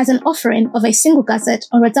 has an offering of a single gusset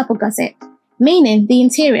or a double gusset, meaning the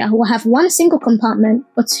interior will have 1 single compartment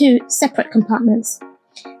or 2 separate compartments.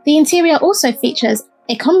 The interior also features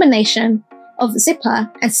a combination of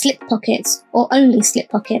zipper and slip pockets or only slip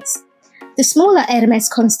pockets. The smaller Hermes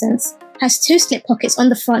Constance has 2 slip pockets on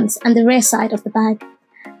the front and the rear side of the bag.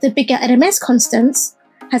 The bigger Hermes Constance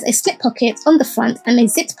has a slip pocket on the front and a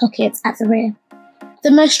zipped pocket at the rear.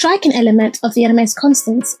 The most striking element of the Hermes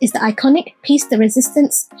Constance is the iconic piece de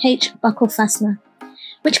resistance H buckle fastener,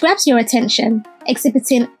 which grabs your attention,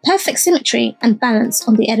 exhibiting perfect symmetry and balance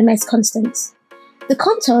on the Hermes Constance. The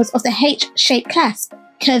contours of the H-shaped clasp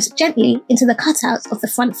curves gently into the cutouts of the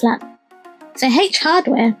front flap. The H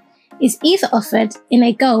hardware is either offered in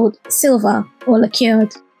a gold, silver or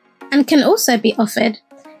lacquered, and can also be offered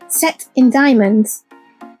set in diamonds,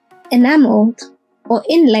 enamelled or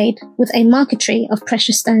inlaid with a marquetry of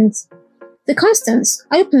precious stones. The Constance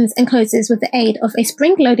opens and closes with the aid of a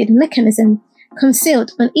spring-loaded mechanism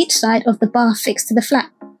concealed on each side of the bar fixed to the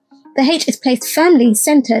flap. The H is placed firmly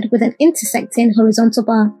centred with an intersecting horizontal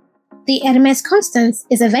bar. The Hermes Constance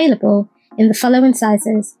is available in the following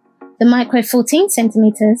sizes: the micro 14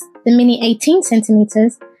 cm, the mini 18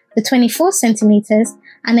 cm, the 24 cm,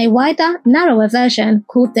 and a wider, narrower version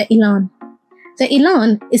called the Elan. The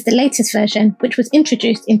Elan is the latest version, which was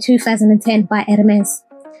introduced in 2010 by Hermes.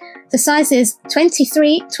 The sizes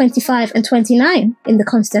 23, 25 and 29 in the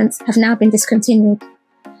Constance have now been discontinued.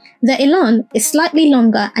 The Elan is slightly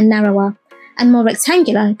longer and narrower, and more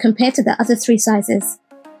rectangular compared to the other 3 sizes.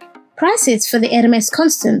 Prices for the Hermes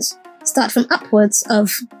Constance start from upwards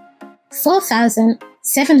of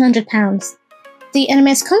 £4,700. The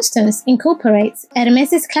Hermes Constance incorporates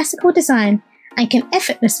Hermes's classical design and can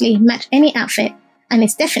effortlessly match any outfit, and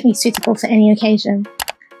is definitely suitable for any occasion.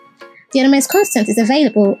 The Hermes Constance is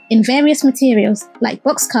available in various materials like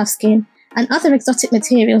boxcar skin and other exotic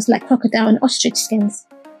materials like crocodile and ostrich skins.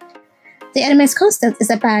 The Hermes Constance is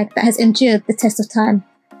a bag that has endured the test of time.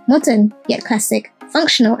 Modern yet classic,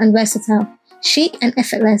 functional and versatile, chic and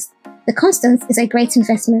effortless, the Constance is a great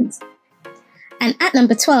investment. And at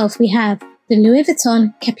number 12 we have the Louis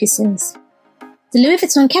Vuitton Capucines. The Louis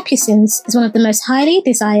Vuitton Capucines is one of the most highly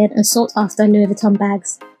desired and sought after Louis Vuitton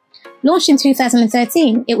bags. Launched in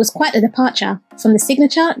 2013, it was quite a departure from the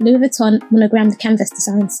signature Louis Vuitton monogrammed canvas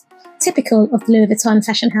designs, typical of the Louis Vuitton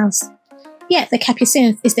fashion house. Yet the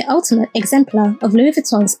Capucines is the ultimate exemplar of Louis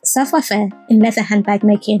Vuitton's savoir-faire in leather handbag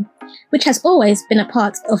making, which has always been a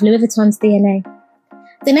part of Louis Vuitton's DNA.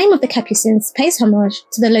 The name of the Capucines pays homage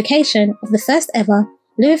to the location of the first ever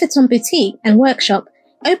Louis Vuitton boutique and workshop,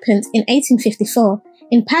 opened in 1854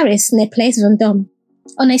 in Paris near Place Vendôme,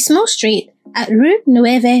 on a small street at Rue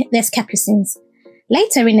Neuve des Capucines,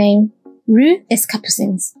 later renamed Rue des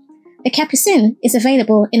Capucines. The Capucine is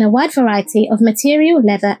available in a wide variety of material,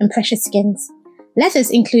 leather and precious skins.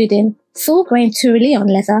 Leathers including full-grain Tourbillon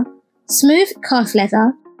leather, smooth calf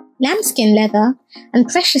leather, lambskin leather and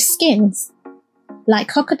precious skins like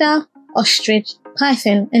crocodile, ostrich,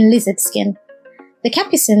 python and lizard skin. The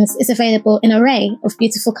Capucines is available in an array of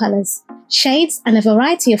beautiful colours, shades and a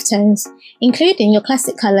variety of tones, including your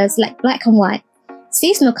classic colours like black and white,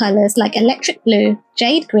 seasonal colours like electric blue,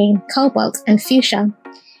 jade green, cobalt and fuchsia,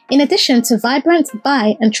 in addition to vibrant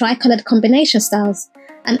bi- and tri-coloured combination styles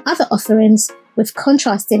and other offerings with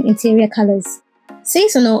contrasting interior colours.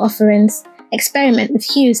 Seasonal offerings experiment with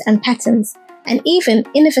hues and patterns, and even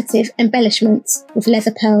innovative embellishments with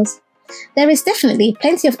leather pearls. There is definitely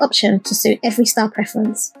plenty of option to suit every style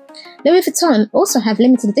preference. Louis Vuitton also have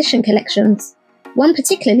limited edition collections, one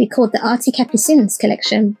particularly called the Arty Capucines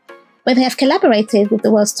collection, where they have collaborated with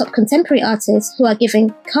the world's top contemporary artists who are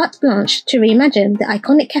giving carte blanche to reimagine the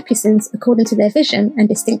iconic Capucines according to their vision and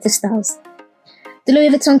distinctive styles. The Louis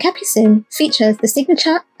Vuitton Capucine features the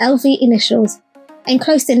signature LV initials,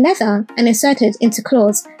 enclosed in leather and inserted into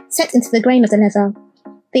claws set into the grain of the leather.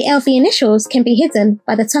 The LV initials can be hidden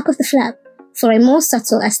by the tuck of the flap for a more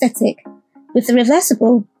subtle aesthetic, with the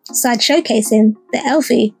reversible side showcasing the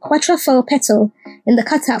LV quatrefoil petal in the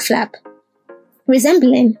cutout flap,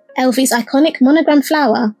 resembling LV's iconic monogram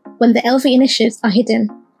flower when the LV initials are hidden.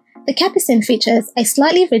 The Capucine features a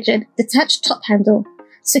slightly rigid, detached top handle,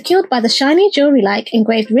 secured by the shiny jewellery-like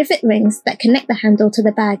engraved rivet rings that connect the handle to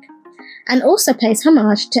the bag, and also pays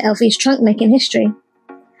homage to LV's trunk-making history.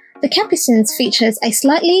 The Capucines features a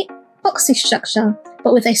slightly boxy structure,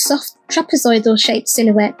 but with a soft trapezoidal-shaped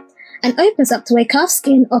silhouette, and opens up to a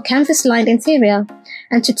calfskin or canvas-lined interior,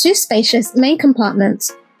 and to two spacious main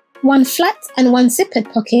compartments, one flat and one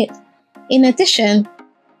zippered pocket, in addition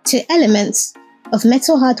to elements of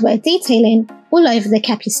metal hardware detailing all over the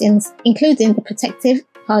Capucines, including the protective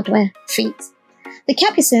hardware feet. The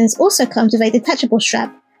Capucines also comes with a detachable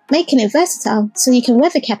strap, making it versatile so you can wear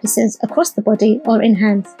the Capucines across the body or in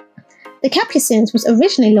hand. The Capucines was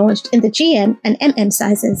originally launched in the GM and MM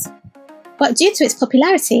sizes, but due to its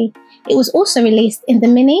popularity, it was also released in the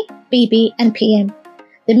Mini, BB and PM.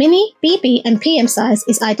 The Mini, BB and PM size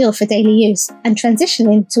is ideal for daily use and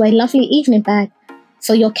transitioning to a lovely evening bag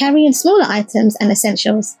for your carrying smaller items and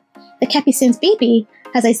essentials. The Capucines BB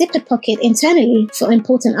has a zippered pocket internally for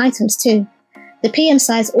important items too. The PM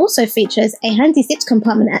size also features a handy zipped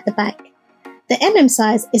compartment at the back. The MM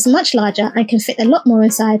size is much larger and can fit a lot more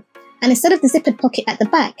inside, and instead of the zippered pocket at the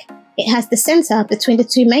back, it has the centre between the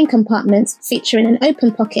two main compartments featuring an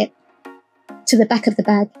open pocket to the back of the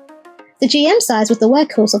bag. The GM size was the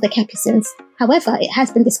workhorse of the Capucines, however it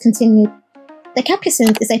has been discontinued. The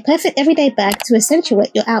Capucines is a perfect everyday bag to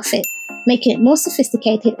accentuate your outfit, making it more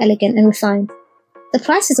sophisticated, elegant and refined. The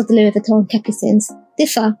prices of the Louis Vuitton Capucines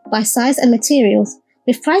differ by size and materials,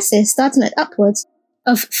 with prices starting at upwards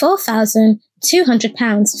of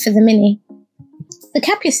 £4,200 for the Mini. The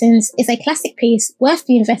Capucines is a classic piece worth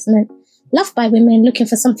the investment, loved by women looking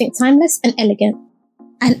for something timeless and elegant.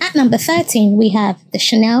 And at number 13 we have the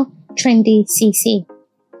Chanel Trendy CC.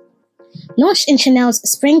 Launched in Chanel's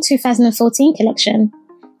Spring 2014 collection,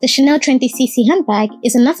 the Chanel Trendy CC handbag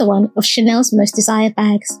is another one of Chanel's most desired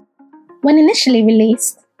bags. When initially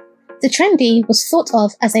released, the Trendy was thought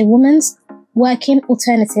of as a woman's working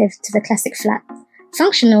alternative to the classic flap,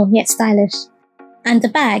 functional yet stylish, and the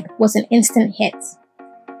bag was an instant hit.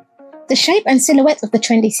 The shape and silhouette of the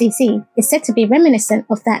Trendy CC is said to be reminiscent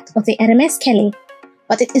of that of the Hermes Kelly,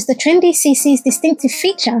 but it is the Trendy CC's distinctive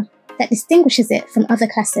feature that distinguishes it from other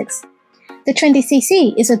classics. The Trendy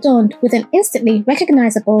CC is adorned with an instantly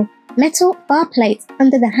recognisable metal bar plate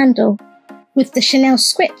under the handle, with the Chanel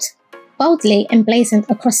script boldly emblazoned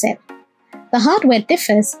across it. The hardware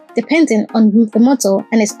differs depending on the model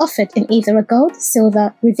and is offered in either a gold,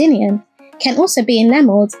 silver, ruthenium, can also be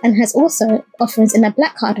enamelled and has also offerings in a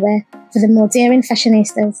black hardware for the more daring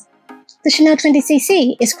fashionistas. The Chanel Trendy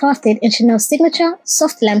CC is crafted in Chanel's signature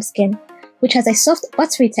soft lambskin, which has a soft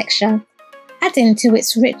buttery texture, adding to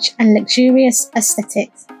its rich and luxurious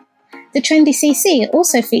aesthetics. The Trendy CC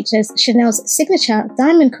also features Chanel's signature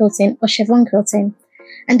diamond quilting or chevron quilting,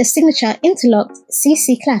 and the signature interlocked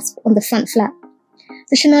CC clasp on the front flap.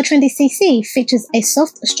 The Chanel Trendy CC features a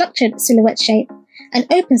soft structured silhouette shape and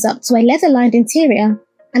opens up to a leather-lined interior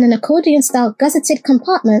and an accordion-style gusseted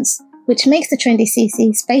compartments, which makes the Trendy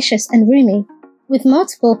CC spacious and roomy, with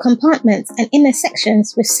multiple compartments and inner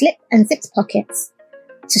sections with slip and zipped pockets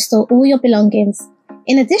to store all your belongings,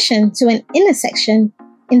 in addition to an inner section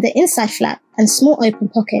in the inside flap and small open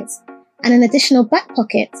pockets, and an additional back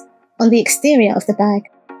pocket on the exterior of the bag.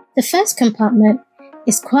 The first compartment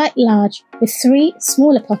is quite large with 3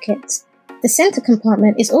 smaller pockets. The centre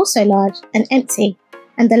compartment is also large and empty,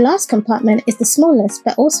 and the last compartment is the smallest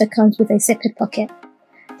but also comes with a zippered pocket.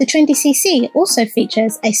 The Trendy CC also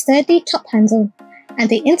features a sturdy top handle and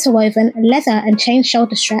the interwoven leather and chain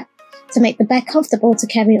shoulder strap to make the bag comfortable to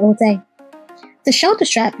carry all day. The shoulder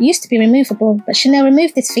strap used to be removable, but Chanel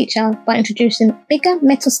removed this feature by introducing bigger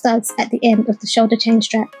metal studs at the end of the shoulder chain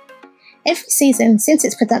strap. Every season since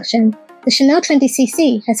its production, the Chanel Trendy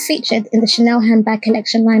CC has featured in the Chanel handbag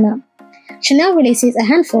collection lineup. Chanel releases a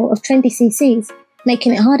handful of Trendy CCs,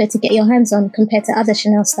 making it harder to get your hands on compared to other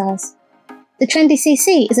Chanel styles. The Trendy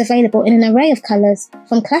CC is available in an array of colours,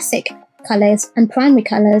 from classic colours and primary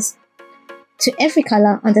colours to every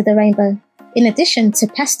colour under the rainbow, in addition to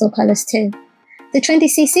pastel colours too. The Trendy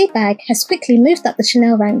CC bag has quickly moved up the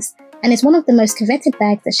Chanel ranks and is one of the most coveted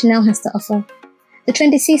bags that Chanel has to offer. The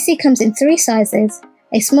Trendy CC comes in 3 sizes,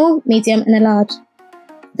 a small, medium and a large.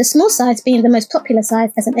 The small size being the most popular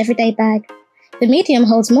size as an everyday bag. The medium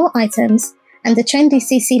holds more items, and the Trendy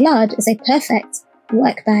CC large is a perfect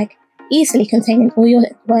work bag, easily containing all your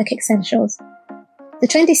work essentials. The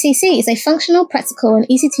Trendy CC is a functional, practical and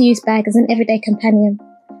easy to use bag as an everyday companion.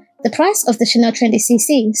 The price of the Chanel Trendy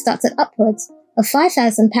CC starts at upwards of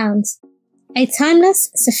 £5,000. A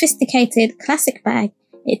timeless, sophisticated, classic bag,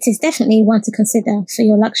 it is definitely one to consider for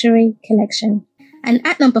your luxury collection. And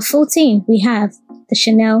at number 14, we have the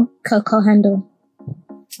Chanel Coco handle.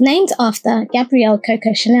 Named after Gabrielle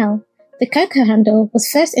Coco Chanel, the Coco handle was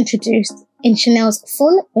first introduced in Chanel's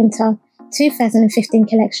Fall-Winter 2015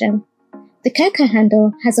 collection. The Coco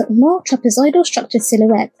handle has a more trapezoidal structured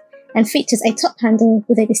silhouette and features a top handle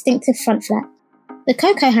with a distinctive front flap. The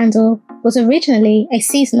Coco handle was originally a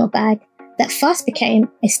seasonal bag that fast became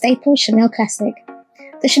a staple Chanel classic.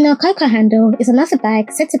 The Chanel Coco handle is another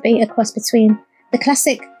bag said to be a cross between the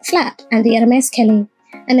classic flap and the Hermes Kelly,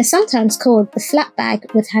 and is sometimes called the flap bag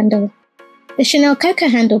with handle. The Chanel Coco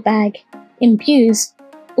handle bag imbues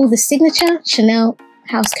all the signature Chanel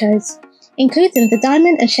house codes, including the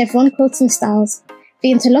diamond and chevron quilting styles,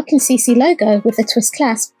 the interlocking CC logo with the twist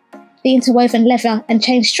clasp, the interwoven leather and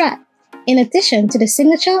chain strap, in addition to the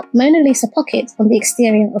signature Mona Lisa pocket on the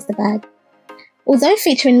exterior of the bag. Although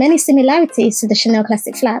featuring many similarities to the Chanel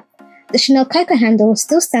classic flap, the Chanel Coco handle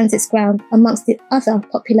still stands its ground amongst the other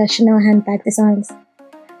popular Chanel handbag designs.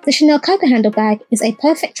 The Chanel Coco handle bag is a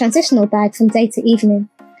perfect transitional bag from day to evening.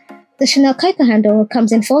 The Chanel Coco handle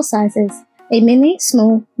comes in 4 sizes, a mini,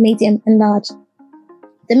 small, medium and large.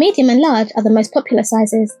 The medium and large are the most popular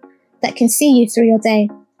sizes that can see you through your day.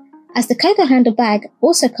 As the Coco handle bag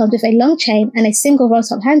also comes with a long chain and a single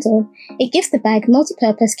roll-top handle, it gives the bag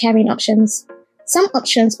multi-purpose carrying options. Some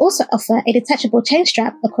options also offer a detachable chain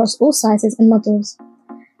strap across all sizes and models.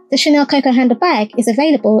 The Chanel Coco handle bag is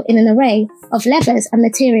available in an array of leathers and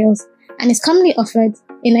materials and is commonly offered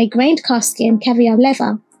in a grained calfskin caviar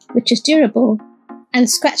leather, which is durable and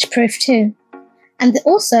scratch-proof too, and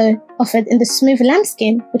also offered in the smooth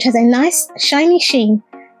lambskin, which has a nice shiny sheen,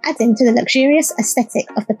 adding to the luxurious aesthetic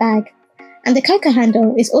of the bag. And the Coco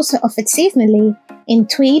handle is also offered seasonally in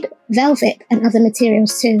tweed, velvet and other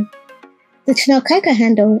materials too. The Chanel Coco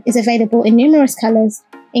handle is available in numerous colours,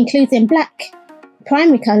 including black,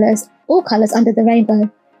 primary colours, all colours under the rainbow,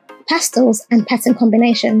 pastels and pattern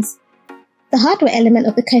combinations. The hardware element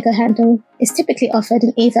of the Coco handle is typically offered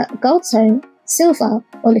in either gold tone, silver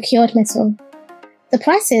or liqueured metal. The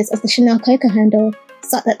prices of the Chanel Coco handle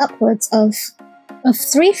start at upwards of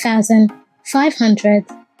 £3,500,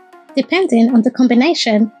 depending on the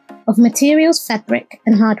combination of materials, fabric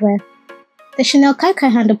and hardware. The Chanel Coco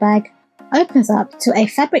handle bag opens up to a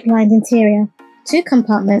fabric-lined interior, 2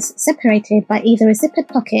 compartments separated by either a zippered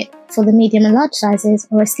pocket for the medium and large sizes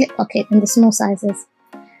or a slip pocket in the small sizes.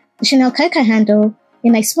 The Chanel Coco handle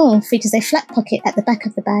in a small features a flat pocket at the back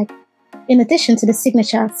of the bag, in addition to the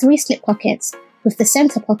signature 3 slip pockets with the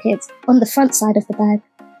centre pocket on the front side of the bag.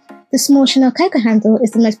 The small Chanel Coco handle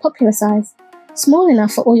is the most popular size, small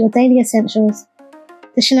enough for all your daily essentials.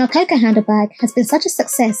 The Chanel Coco handle bag has been such a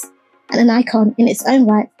success and an icon in its own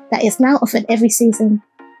right that is now offered every season.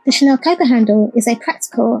 The Chanel Coco handle is a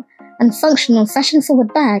practical and functional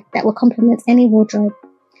fashion-forward bag that will complement any wardrobe.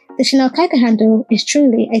 The Chanel Coco handle is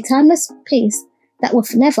truly a timeless piece that will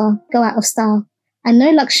never go out of style, and no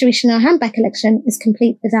luxury Chanel handbag collection is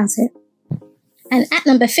complete without it. And at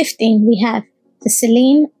number 15 we have the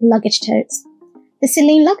Celine Luggage Tote. The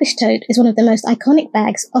Celine Luggage Tote is one of the most iconic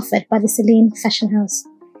bags offered by the Celine fashion house.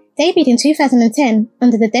 Debuted in 2010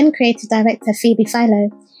 under the then creative director Phoebe Philo,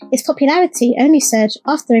 its popularity only surged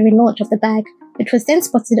after a relaunch of the bag, which was then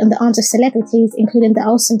spotted on the arms of celebrities including the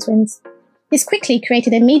Olsen twins. This quickly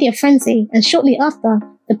created a media frenzy, and shortly after,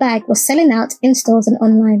 the bag was selling out in stores and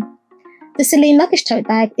online. The Celine Luggage Tote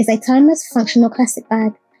bag is a timeless, functional classic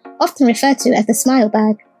bag, often referred to as the smile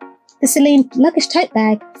bag. The Celine Luggage Tote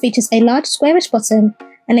bag features a large squarish bottom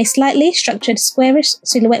and a slightly structured squarish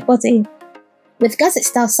silhouette body, with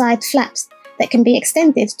gusset-style side flaps that can be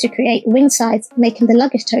extended to create wing sides, making the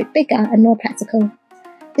luggage tote bigger and more practical.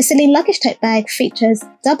 The Celine Luggage Tote bag features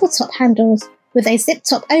double top handles with a zip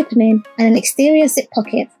top opening and an exterior zip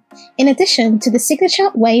pocket, in addition to the signature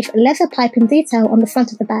wave leather piping detail on the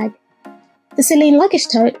front of the bag. The Celine Luggage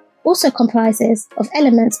Tote also comprises of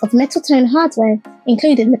elements of metal tone hardware,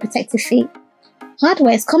 including the protective feet.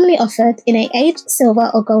 Hardware is commonly offered in a aged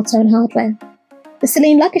silver or gold tone hardware. The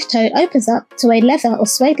Celine Luggage Tote opens up to a leather or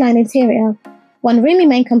suede lined interior, one roomy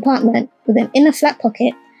main compartment with an inner flat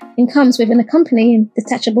pocket, and comes with an accompanying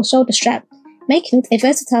detachable shoulder strap, making it a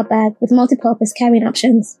versatile bag with multi-purpose carrying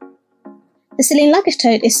options. The Celine Luggage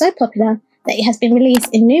Tote is so popular that it has been released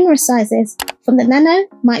in numerous sizes, from the nano,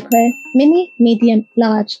 micro, mini, medium,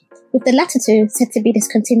 large, with the latter two said to be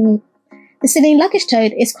discontinued. The Celine Luggage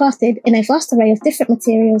Tote is crafted in a vast array of different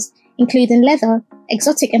materials, including leather,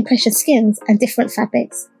 exotic and precious skins, and different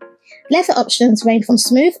fabrics. Leather options range from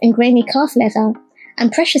smooth and grainy calf leather,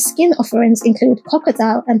 and precious skin offerings include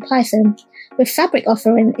crocodile and python, with fabric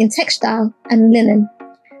offering in textile and linen.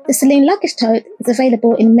 The Celine Luggage Tote is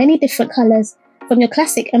available in many different colours, from your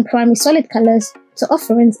classic and primary solid colours to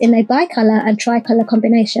offerings in a bicolour and tricolour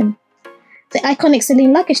combination. The iconic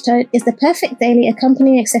Celine Luggage Tote is the perfect daily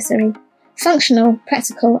accompanying accessory, functional,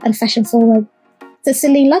 practical and fashion-forward. The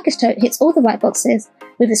Celine Luggage Tote hits all the right boxes,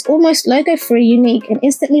 with its almost logo-free, unique and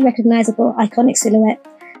instantly recognisable iconic silhouette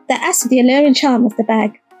that adds to the alluring charm of the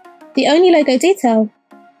bag. The only logo detail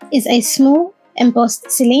is a small,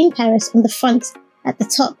 embossed Celine Paris on the front at the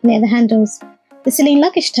top near the handles. The Celine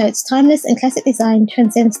Luggage Tote's timeless and classic design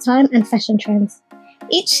transcends time and fashion trends.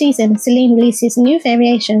 Each season, Celine releases new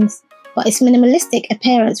variations, but its minimalistic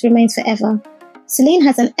appearance remains forever. Celine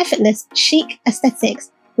has an effortless, chic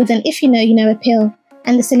aesthetics with an if you know appeal,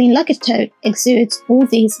 and the Celine Luggage Tote exudes all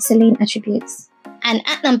these Celine attributes. And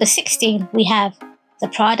at number 16, we have the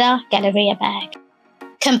Prada Galleria bag.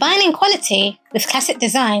 Combining quality with classic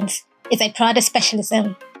designs is a Prada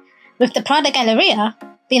specialism, with the Prada Galleria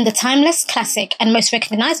being the timeless, classic and most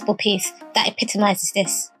recognisable piece that epitomises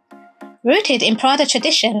this. Rooted in Prada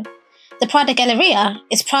tradition, the Prada Galleria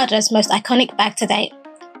is Prada's most iconic bag to date.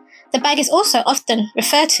 The bag is also often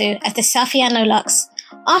referred to as the Saffiano Luxe,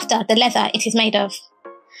 after the leather it is made of.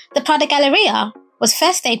 The Prada Galleria was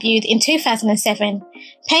first debuted in 2007,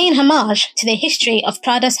 paying homage to the history of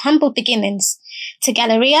Prada's humble beginnings to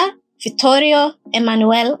Galleria Vittorio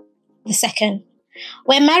Emanuele II,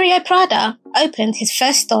 where Mario Prada opened his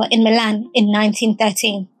first store in Milan in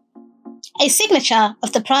 1913. A signature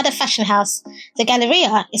of the Prada fashion house, the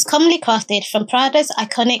Galleria is commonly crafted from Prada's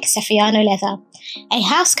iconic Saffiano leather, a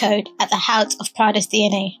house code at the heart of Prada's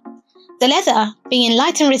DNA. The leather, being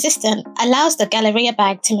light and resistant, allows the Galleria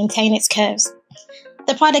bag to maintain its curves.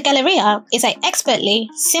 The Prada Galleria is an expertly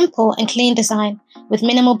simple and clean design with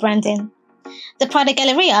minimal branding. The Prada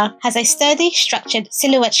Galleria has a sturdy, structured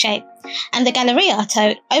silhouette shape, and the Galleria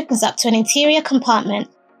tote opens up to an interior compartment,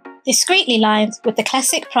 discreetly lined with the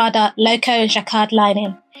classic Prada Loco jacquard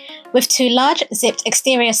lining, with two large zipped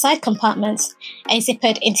exterior side compartments, a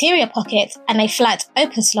zippered interior pocket, and a flat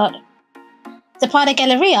open slot. The Prada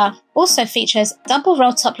Galleria also features double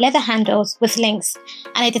roll-top leather handles with links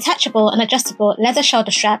and a detachable and adjustable leather shoulder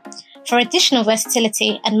strap for additional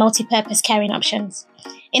versatility and multi-purpose carrying options,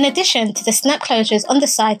 in addition to the snap closures on the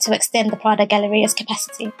side to extend the Prada Galleria's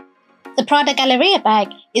capacity. The Prada Galleria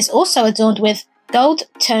bag is also adorned with gold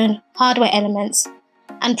tone hardware elements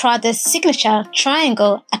and Prada's signature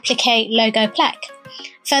triangle applique logo plaque.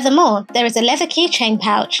 Furthermore, there is a leather keychain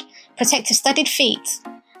pouch, protective studded feet,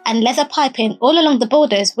 and leather piping all along the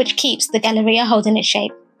borders, which keeps the Galleria holding its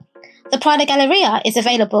shape. The Prada Galleria is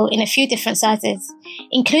available in a few different sizes,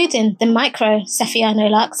 including the micro Saffiano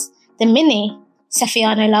Luxe, the mini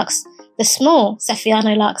Saffiano Luxe, the small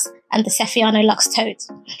Saffiano Luxe, and the Saffiano Luxe tote,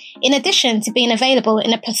 in addition to being available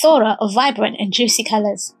in a plethora of vibrant and juicy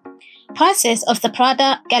colours. Prices of the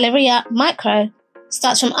Prada Galleria Micro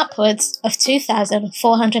starts from upwards of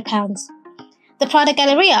 £2,400. The Prada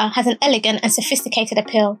Galleria has an elegant and sophisticated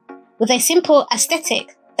appeal, with a simple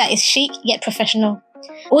aesthetic that is chic yet professional.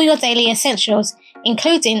 All your daily essentials,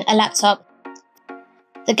 including a laptop.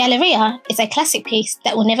 The Galleria is a classic piece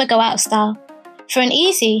that will never go out of style. For an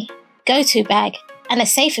easy go-to bag and a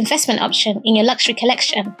safe investment option in your luxury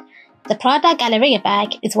collection, the Prada Galleria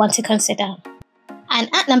bag is one to consider. And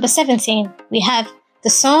at number 17, we have the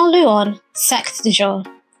Saint Laurent Sac de Jour.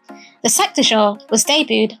 The Sac de Jour was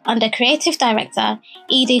debuted under creative director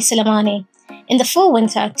Edie Soleimani in the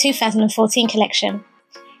Fall-Winter 2014 collection.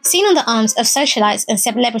 Seen on the arms of socialites and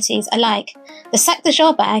celebrities alike, the Sac de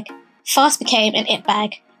Jour bag fast became an it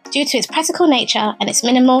bag due to its practical nature and its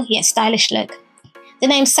minimal yet stylish look. The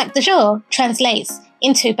name Sac de Jour translates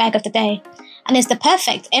into bag of the day and is the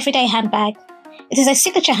perfect everyday handbag. It is a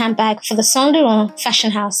signature handbag for the Saint Laurent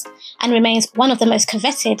fashion house and remains one of the most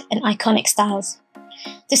coveted and iconic styles.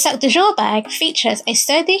 The Sac de Jour bag features a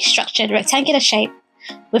sturdy, structured rectangular shape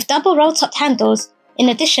with double roll-topped handles in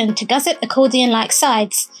addition to gusset accordion-like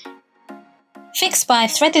sides, fixed by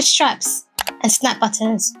threaded straps and snap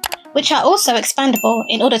buttons, which are also expandable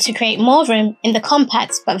in order to create more room in the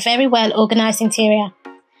compact but very well organised interior.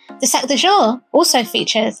 The Sac de Jour also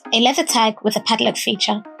features a leather tag with a padlock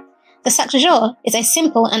feature. The Sac de Jour is a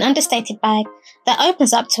simple and understated bag that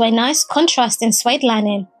opens up to a nice contrasting suede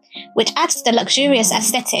lining, which adds to the luxurious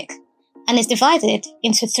aesthetic, and is divided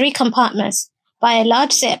into 3 compartments by a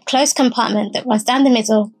large zip closed compartment that runs down the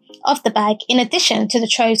middle of the bag, in addition to the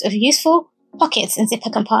troves of useful pockets and zipper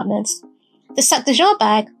compartments. The Sac de Jour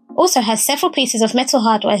bag also has several pieces of metal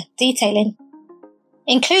hardware detailing,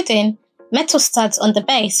 including metal studs on the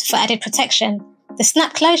base for added protection, the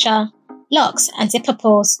snap closure, locks and zipper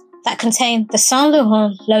pulls that contain the Saint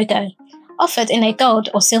Laurent logo, offered in a gold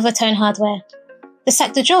or silver tone hardware. The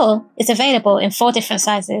Sac de Jour is available in 4 different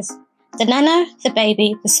sizes: the nano, the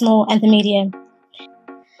baby, the small and the medium.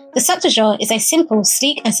 The Sac de Jour is a simple,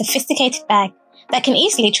 sleek and sophisticated bag that can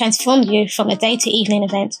easily transform you from a day to evening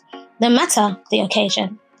event, no matter the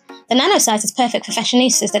occasion. The nano size is perfect for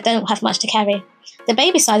fashionistas that don't have much to carry. The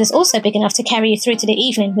baby size is also big enough to carry you through to the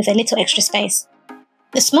evening with a little extra space.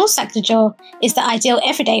 The small Sac de Jour is the ideal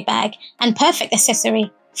everyday bag and perfect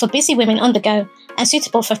accessory for busy women on the go and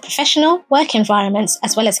suitable for professional work environments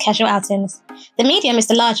as well as casual outings. The medium is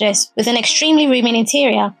the largest, with an extremely roomy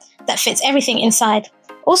interior that fits everything inside,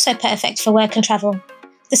 also perfect for work and travel.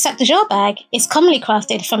 The Sac de Jour bag is commonly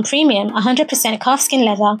crafted from premium 100% calfskin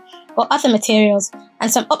leather or other materials,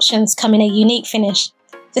 and some options come in a unique finish.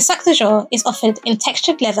 The Sac de Jour is offered in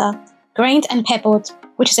textured leather, grained and pebbled,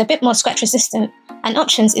 which is a bit more scratch resistant, and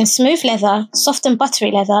options in smooth leather, soft and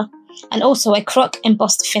buttery leather, and also a croc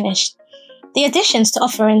embossed finish. The additions to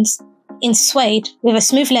offerings in suede with a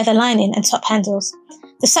smooth leather lining and top handles.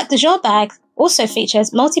 The Sac de Jour bag also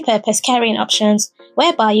features multi-purpose carrying options,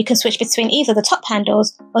 whereby you can switch between either the top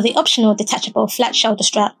handles or the optional detachable flat shoulder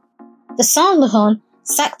strap. The Saint Laurent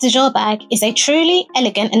Sac de Jour bag is a truly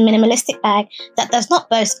elegant and minimalistic bag that does not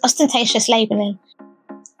boast ostentatious labelling,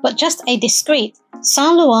 but just a discreet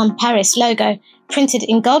Saint Laurent Paris logo printed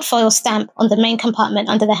in gold foil stamp on the main compartment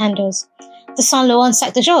under the handles. The Saint Laurent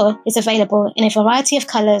Sac de Jour is available in a variety of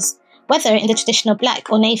colours, whether in the traditional black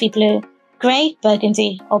or navy blue, grey,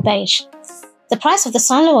 burgundy or beige. The price of the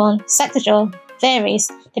Saint Laurent Sac de Jour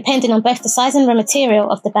varies depending on both the size and raw material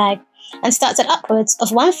of the bag, and starts at upwards of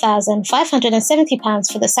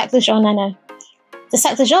 £1,570 for the Sac de Jour Nano. The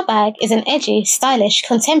Sac de Jour bag is an edgy, stylish,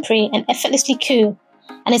 contemporary and effortlessly cool,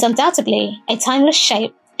 and is undoubtedly a timeless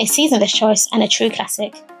shape, a seasonless choice and a true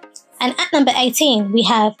classic. And at number 18 we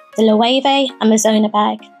have the Loewe Amazona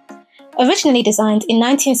bag. Originally designed in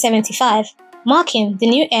 1975, marking the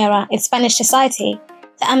new era in Spanish society,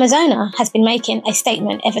 the Amazona has been making a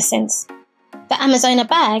statement ever since. The Amazona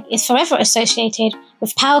bag is forever associated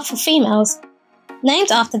with powerful females, named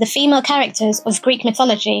after the female characters of Greek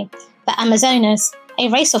mythology, the Amazonas, a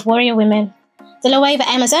race of warrior women. The Loewe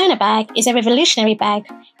Amazona bag is a revolutionary bag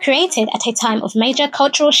created at a time of major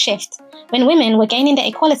cultural shift when women were gaining their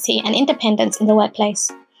equality and independence in the workplace.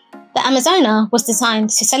 The Amazona was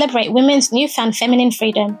designed to celebrate women's newfound feminine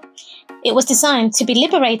freedom. It was designed to be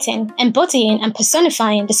liberating, embodying and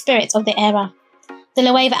personifying the spirit of the era. The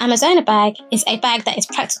Loewe Amazona bag is a bag that is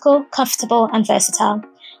practical, comfortable and versatile,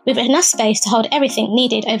 with enough space to hold everything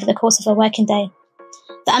needed over the course of a working day.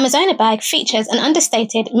 The Amazona bag features an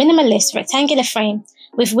understated, minimalist rectangular frame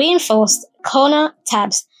with reinforced corner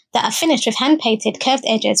tabs that are finished with hand-painted curved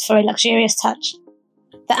edges for a luxurious touch.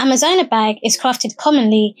 The Amazona bag is crafted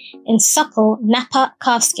commonly in supple Napa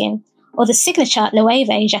calfskin or the signature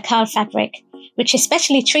Loewe jacquard fabric, which is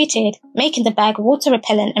specially treated, making the bag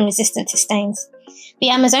water-repellent and resistant to stains. The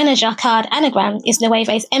Amazona jacquard anagram is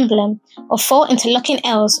Loewe's emblem of 4 interlocking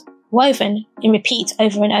L's woven in repeat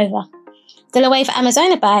over and over. The Loewe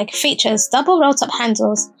Amazona bag features double roll-top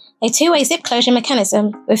handles, a 2-way zip closure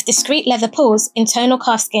mechanism with discrete leather pulls in tonal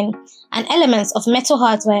calfskin, and elements of metal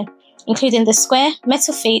hardware, including the square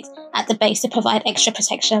metal feet at the base to provide extra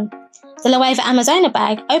protection. The Loewe Amazona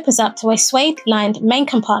bag opens up to a suede-lined main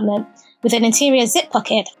compartment with an interior zip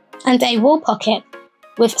pocket and a wall pocket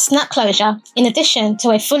with snap closure, in addition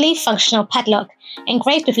to a fully functional padlock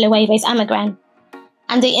engraved with Loewe's anagram,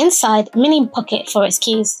 and the inside mini pocket for its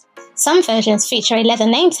keys. Some versions feature a leather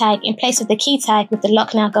name tag in place of the key tag with the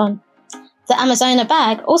lock now gone. The Amazona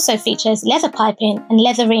bag also features leather piping and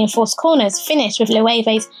leather-reinforced corners finished with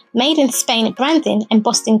Loewe's Made in Spain branding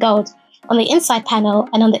embossed in gold on the inside panel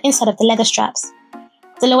and on the inside of the leather straps.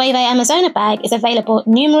 The Loewe Amazona bag is available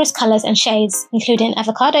in numerous colours and shades, including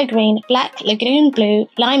avocado green, black, lagoon blue,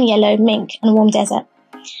 lime yellow, mink and warm desert.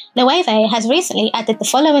 Loewe has recently added the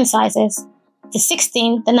following sizes: the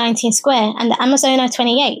 16, the 19 square and the Amazona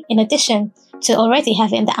 28, in addition to already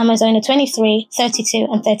having the Amazona 23, 32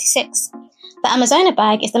 and 36. The Amazona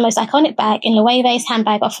bag is the most iconic bag in Loewe's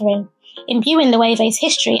handbag offering, imbuing Loewe's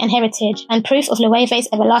history and heritage and proof of Loewe's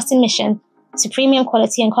everlasting mission to premium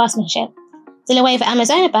quality and craftsmanship. The Loewe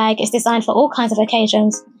Amazona bag is designed for all kinds of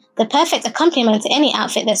occasions, the perfect accompaniment to any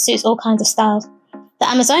outfit that suits all kinds of styles. The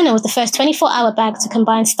Amazona was the first 24-hour bag to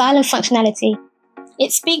combine style and functionality.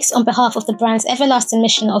 It speaks on behalf of the brand's everlasting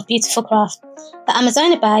mission of beautiful craft. The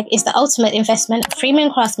Amazona bag is the ultimate investment of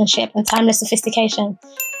premium craftsmanship and timeless sophistication.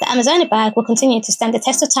 The Amazona bag will continue to stand the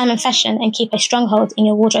test of time and fashion and keep a stronghold in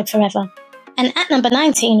your wardrobe forever. And at number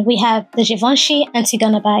 19, we have the Givenchy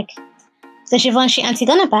Antigona bag. The Givenchy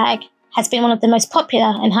Antigona bag has been one of the most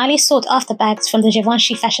popular and highly sought-after bags from the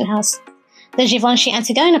Givenchy fashion house. The Givenchy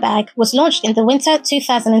Antigona bag was launched in the Winter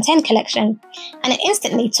 2010 collection, and it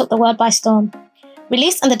instantly took the world by storm.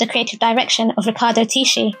 Released under the creative direction of Riccardo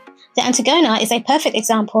Tisci, the Antigona is a perfect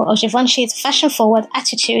example of Givenchy's fashion-forward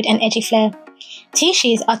attitude and edgy flair.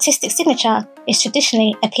 Tisci's artistic signature is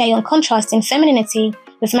traditionally a play on contrasting femininity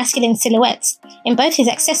with masculine silhouettes in both his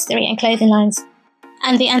accessory and clothing lines,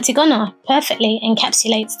 and the Antigona perfectly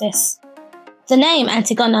encapsulates this. The name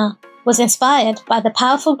Antigona was inspired by the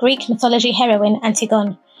powerful Greek mythology heroine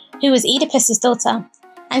Antigone, who was Oedipus's daughter.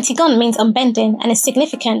 Antigone means unbending and is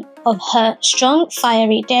significant of her strong,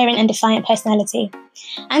 fiery, daring and defiant personality.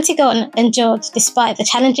 Antigone endured despite the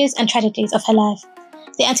challenges and tragedies of her life.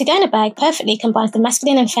 The Antigona bag perfectly combines the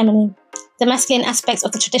masculine and feminine. The masculine aspects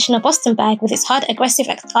of the traditional Boston bag with its hard, aggressive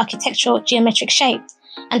architectural geometric shape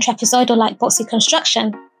and trapezoidal-like boxy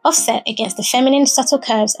construction, offset against the feminine subtle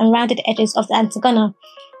curves and rounded edges of the Antigona,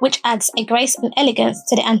 which adds a grace and elegance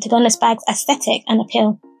to the Antigona's bag's aesthetic and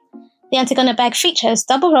appeal. The Antigona bag features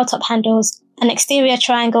double roll-top handles, an exterior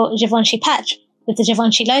triangle Givenchy patch with the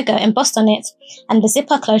Givenchy logo embossed on it, and the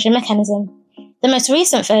zipper closure mechanism. The most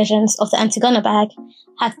recent versions of the Antigona bag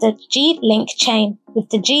have the G-link chain with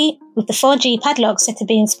the 4G padlock said to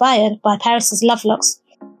be inspired by Paris's Love Locks,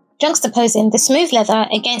 juxtaposing the smooth leather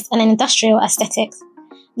against an industrial aesthetic.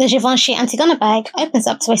 The Givenchy Antigona bag opens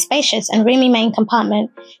up to a spacious and roomy main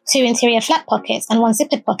compartment, 2 interior flap pockets and 1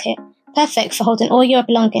 zippered pocket, perfect for holding all your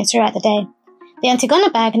belongings throughout the day. The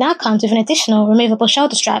Antigona bag now comes with an additional removable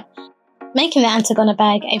shoulder strap, making the Antigona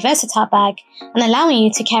bag a versatile bag and allowing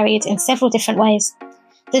you to carry it in several different ways.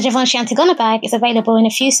 The Givenchy Antigona bag is available in a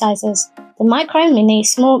few sizes: the micro, mini,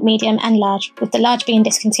 small, medium and large, with the large being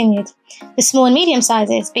discontinued. The small and medium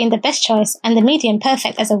sizes being the best choice and the medium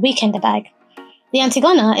perfect as a weekender bag. The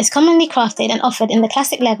Antigona is commonly crafted and offered in the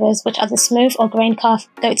classic leathers, which are the smooth or grain calf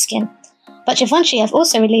goatskin. But Givenchy have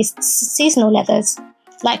also released seasonal leathers,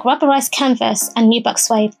 like rubberized canvas and nubuck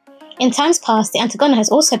suede. In times past, the Antigona has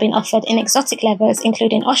also been offered in exotic leathers,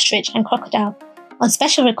 including ostrich and crocodile, on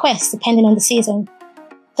special requests depending on the season.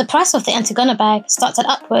 The price of the Antigona bag starts at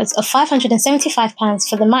upwards of £575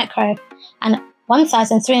 for the micro and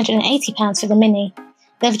 £1,380 for the mini.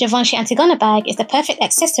 The Givenchy Antigona bag is the perfect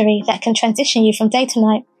accessory that can transition you from day to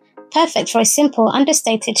night, perfect for a simple,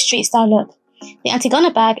 understated street-style look. The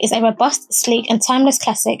Antigona bag is a robust, sleek and timeless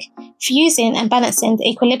classic, fusing and balancing the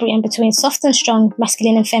equilibrium between soft and strong,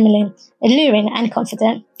 masculine and feminine, alluring and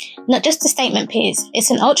confident. Not just a statement piece,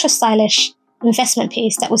 it's an ultra-stylish investment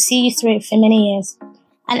piece that will see you through for many years.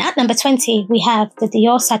 And at number 20, we have the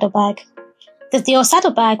Dior saddlebag. The Dior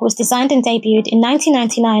saddlebag was designed and debuted in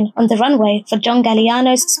 1999 on the runway for John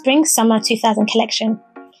Galliano's Spring-Summer 2000 collection.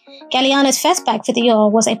 Galliano's first bag for Dior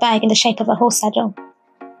was a bag in the shape of a horse saddle.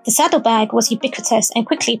 The saddlebag was ubiquitous and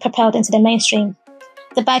quickly propelled into the mainstream.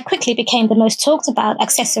 The bag quickly became the most talked about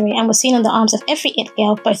accessory and was seen on the arms of every it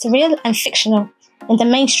girl, both real and fictional, in the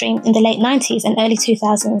mainstream in the late 90s and early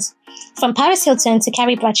 2000s. From Paris Hilton to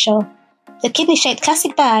Carrie Bradshaw, the kidney-shaped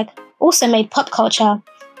classic bag also made pop culture,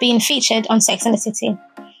 being featured on Sex and the City.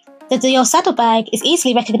 The Dior saddlebag is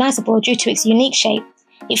easily recognizable due to its unique shape.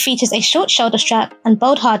 It features a short shoulder strap and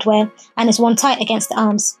bold hardware and is worn tight against the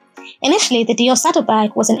arms. Initially, the Dior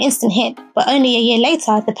saddlebag was an instant hit, but only a year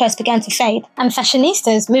later the purse began to fade and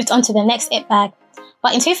fashionistas moved on to the next it bag.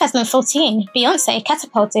 But in 2014, Beyoncé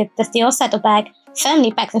catapulted the Dior saddlebag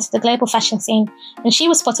firmly back into the global fashion scene, and she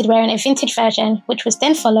was spotted wearing a vintage version, which was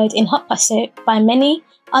then followed in hot pursuit by many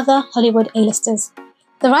other Hollywood A-listers.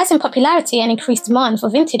 The rise in popularity and increased demand for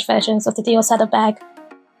vintage versions of the Dior saddlebag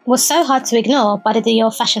was so hard to ignore by the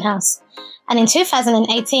Dior fashion house, and in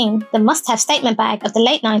 2018, the must-have statement bag of the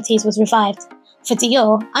late 90s was revived for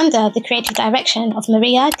Dior under the creative direction of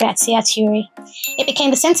Maria Grazia Chiuri. It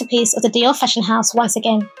became the centerpiece of the Dior fashion house once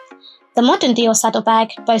again. The modern Dior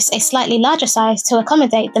saddlebag boasts a slightly larger size to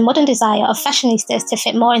accommodate the modern desire of fashionistas to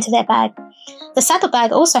fit more into their bag. The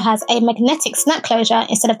saddlebag also has a magnetic snap closure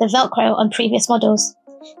instead of the Velcro on previous models.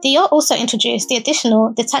 Dior also introduced the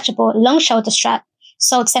additional detachable long shoulder strap,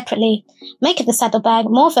 sold separately, making the saddlebag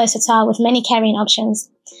more versatile with many carrying options.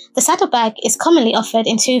 The saddlebag is commonly offered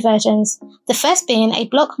in two versions, the first being a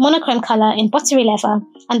block monochrome colour in buttery leather,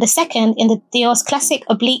 and the second in the Dior's classic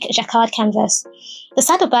oblique jacquard canvas. The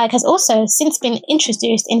saddlebag has also since been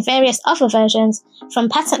introduced in various other versions, from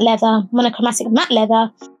patent leather, monochromatic matte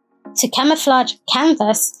leather, to camouflage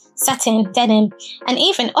canvas, satin, denim, and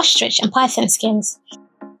even ostrich and python skins.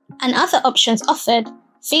 And other options offered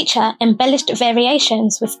feature embellished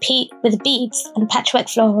variations with beads and patchwork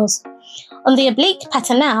florals. On the oblique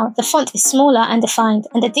pattern now, the font is smaller and defined,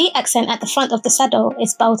 and the D accent at the front of the saddle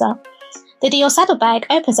is bolder. The Dior saddlebag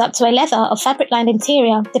opens up to a leather or fabric-lined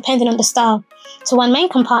interior, depending on the style, to one main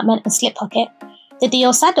compartment and slip pocket. The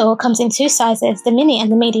Dior saddle comes in two sizes, the mini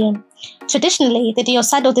and the medium. Traditionally, the Dior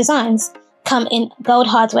saddle designs come in gold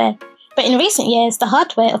hardware, but in recent years, the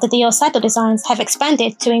hardware of the Dior saddle designs have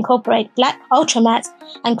expanded to incorporate black, ultramatte,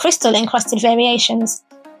 and crystal-encrusted variations.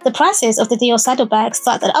 The prices of the Dior saddlebag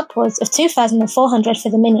start at upwards of $2,400 for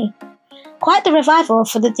the mini. Quite the revival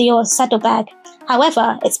for the Dior saddlebag.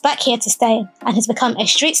 However, it's back here to stay and has become a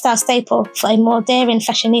street-style staple for a more daring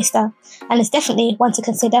fashionista, and is definitely one to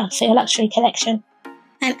consider for your luxury collection.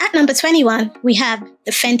 And at number 21, we have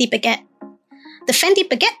the Fendi Baguette. The Fendi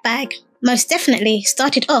Baguette bag most definitely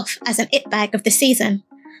started off as an it bag of the season,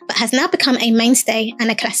 but has now become a mainstay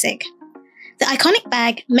and a classic. The iconic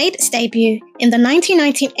bag made its debut in the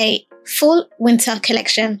 1998 Fall-Winter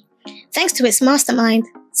collection, thanks to its mastermind,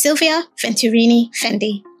 Silvia Venturini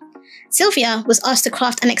Fendi. Silvia was asked to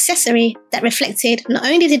craft an accessory that reflected not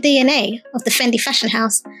only the DNA of the Fendi fashion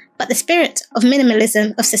house, but the spirit of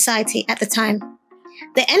minimalism of society at the time.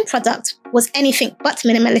 The end product was anything but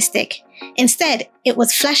minimalistic. Instead, it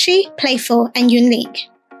was flashy, playful, and unique,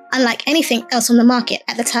 unlike anything else on the market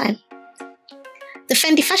at the time. The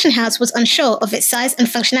Fendi fashion house was unsure of its size and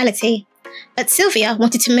functionality, but Silvia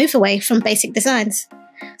wanted to move away from basic designs.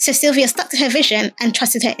 So Silvia stuck to her vision and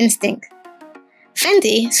trusted her instinct.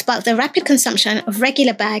 Fendi sparked the rapid consumption of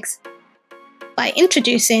regular bags by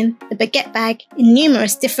introducing the baguette bag in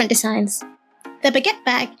numerous different designs. The baguette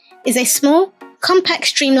bag is a small, compact,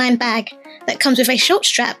 streamlined bag that comes with a short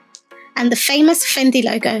strap and the famous Fendi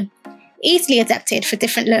logo, easily adapted for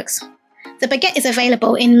different looks. The baguette is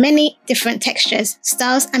available in many different textures,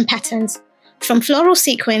 styles and patterns, from floral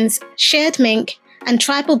sequins, shirred mink and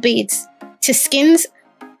tribal beads, to skins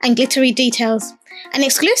and glittery details, and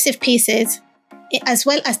exclusive pieces, as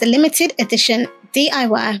well as the limited edition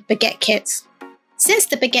DIY baguette kits. Since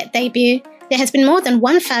the baguette debut, there has been more than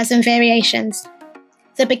 1,000 variations.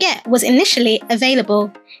 The baguette was initially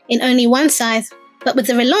available in only one size, but with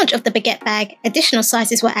the relaunch of the baguette bag, additional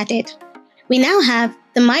sizes were added. We now have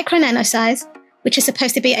the micro nano size, which is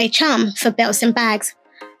supposed to be a charm for belts and bags.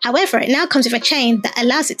 However, it now comes with a chain that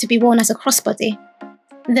allows it to be worn as a crossbody.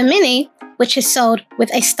 The mini, which is sold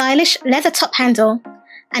with a stylish leather top handle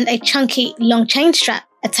and a chunky long chain strap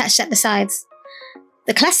attached at the sides.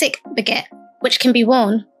 The classic baguette, which can be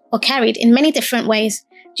worn or carried in many different ways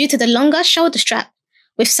due to the longer shoulder strap,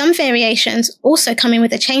 with some variations also coming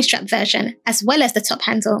with a chain strap version as well as the top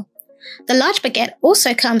handle. The large baguette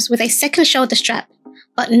also comes with a second shoulder strap,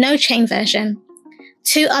 but no chain version.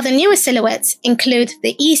 Two other newer silhouettes include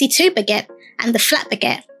the Easy 2 baguette and the flat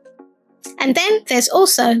baguette. And then there's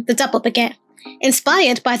also the double baguette,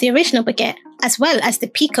 inspired by the original baguette, as well as the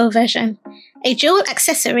Pico version, a dual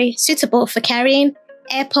accessory suitable for carrying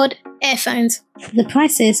AirPod earphones. The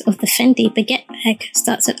prices of the Fendi baguette bag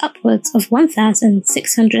starts at upwards of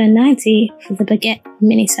 $1,690 for the baguette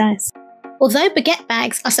mini size. Although baguette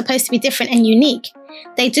bags are supposed to be different and unique,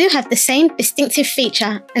 they do have the same distinctive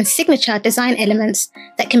feature and signature design elements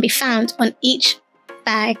that can be found on each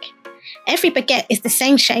bag. Every baguette is the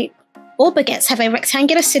same shape. All baguettes have a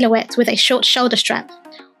rectangular silhouette with a short shoulder strap.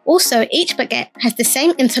 Also, each baguette has the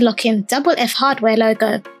same interlocking double F hardware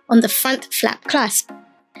logo on the front flap clasp,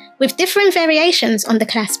 with different variations on the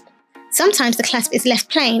clasp. Sometimes the clasp is left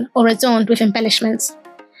plain or adorned with embellishments.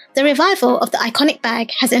 The revival of the iconic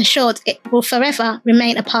bag has ensured it will forever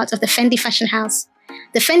remain a part of the Fendi fashion house.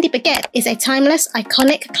 The Fendi baguette is a timeless,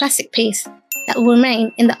 iconic, classic piece that will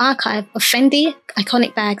remain in the archive of Fendi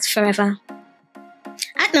iconic bags forever.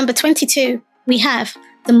 At number 22, we have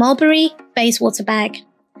the Mulberry Bayswater bag.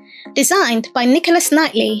 Designed by Nicholas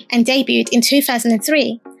Knightley and debuted in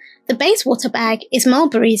 2003, the Bayswater bag is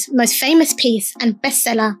Mulberry's most famous piece and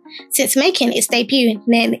bestseller since making its debut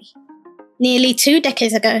nearly 2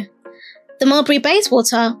 decades ago. The Mulberry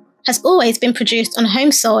Bayswater has always been produced on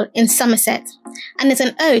home soil in Somerset and is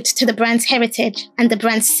an ode to the brand's heritage and the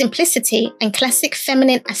brand's simplicity and classic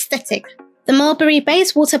feminine aesthetic. The Mulberry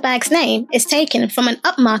Bayswater bag's name is taken from an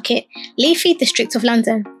upmarket, leafy district of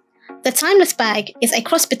London. The timeless bag is a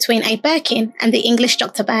cross between a Birkin and the English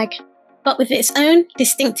doctor bag, but with its own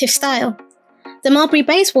distinctive style. The Mulberry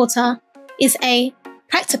Bayswater is a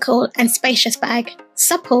practical and spacious bag,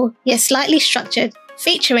 supple yet slightly structured,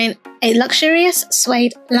 featuring a luxurious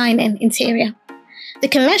suede lining interior. The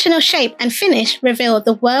conventional shape and finish reveal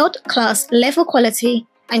the world-class level quality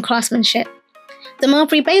and craftsmanship. The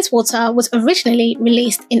Mulberry Bayswater was originally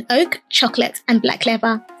released in oak, chocolate and black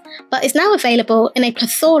leather, but is now available in a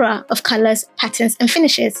plethora of colours, patterns and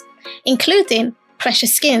finishes, including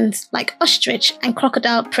precious skins like ostrich and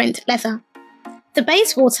crocodile print leather. The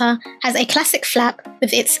Bayswater has a classic flap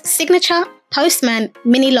with its signature Postman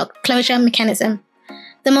mini lock closure mechanism.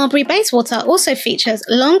 The Mulberry Bayswater also features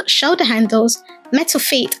long shoulder handles, metal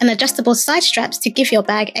feet and adjustable side straps to give your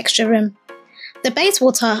bag extra room. The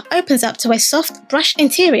Bayswater opens up to a soft brushed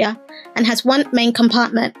interior and has one main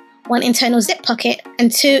compartment, one internal zip pocket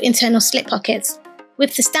and 2 internal slip pockets,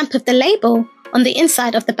 with the stamp of the label on the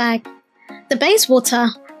inside of the bag. The Bayswater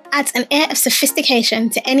adds an air of sophistication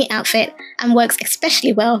to any outfit and works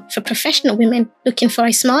especially well for professional women looking for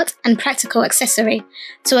a smart and practical accessory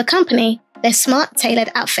to accompany their smart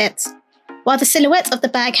tailored outfits. While the silhouette of the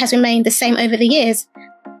bag has remained the same over the years,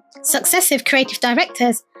 successive creative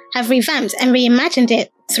directors have revamped and reimagined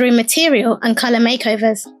it through material and colour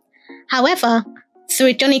makeovers. However,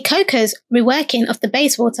 through Johnny Coco's reworking of the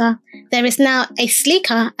Bayswater, there is now a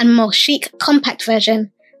sleeker and more chic compact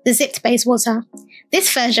version, the zipped Bayswater.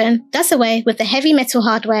 This version does away with the heavy metal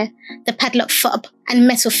hardware, the padlock fob and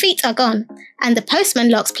metal feet are gone, and the postman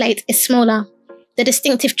locks plate is smaller. The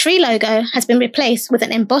distinctive tree logo has been replaced with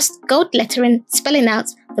an embossed gold lettering spelling out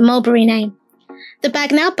the Mulberry name. The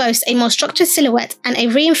bag now boasts a more structured silhouette and a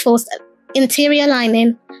reinforced interior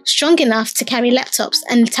lining strong enough to carry laptops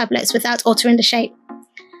and tablets without altering the shape.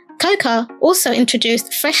 Coco also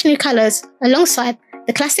introduced fresh new colours alongside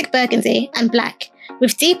the classic burgundy and black,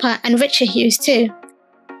 with deeper and richer hues too.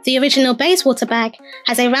 The original Bayswater bag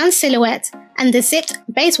has a round silhouette and the zipped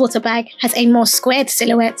Bayswater bag has a more squared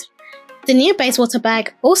silhouette. The new Bayswater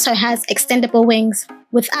bag also has extendable wings,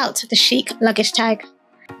 without the chic luggage tag.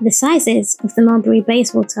 The sizes of the Mulberry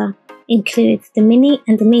Bayswater include the mini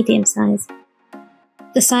and the medium size.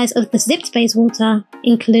 The size of the zipped Bayswater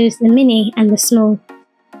includes the mini and the small.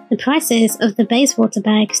 The prices of the Bayswater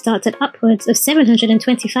bag start at upwards of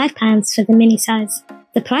 £725 for the mini size.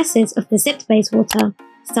 The prices of the zipped Bayswater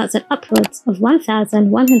starts at upwards of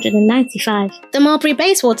 £1,195. The Mulberry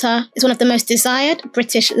Bayswater is one of the most desired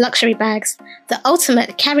British luxury bags, the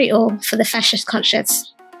ultimate carry-all for the fashion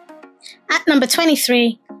conscious. At number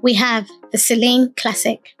 23, we have the Celine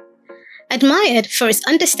Classic. Admired for its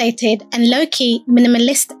understated and low-key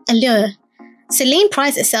minimalist allure, Celine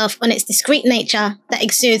prides itself on its discreet nature that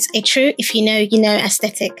exudes a true if you know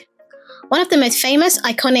aesthetic. One of the most famous,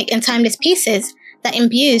 iconic and timeless pieces that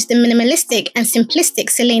imbues the minimalistic and simplistic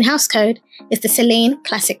Celine house code is the Celine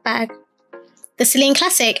Classic bag. The Celine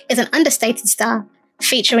Classic is an understated style,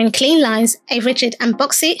 featuring clean lines, a rigid and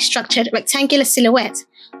boxy structured rectangular silhouette,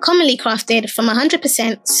 commonly crafted from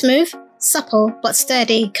 100% smooth, supple but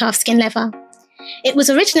sturdy calfskin leather. It was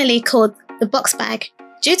originally called the box bag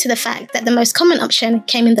due to the fact that the most common option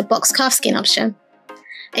came in the box calfskin option,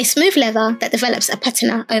 a smooth leather that develops a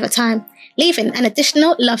patina over time, leaving an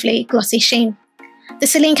additional lovely glossy sheen. The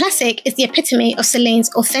Celine Classic is the epitome of Celine's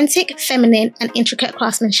authentic, feminine and intricate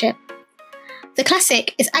craftsmanship. The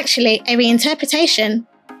Classic is actually a reinterpretation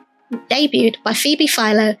debuted by Phoebe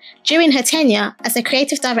Philo during her tenure as the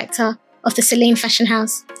creative director of the Celine fashion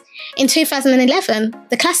house. In 2011,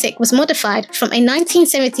 the Classic was modified from a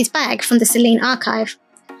 1970s bag from the Celine archive.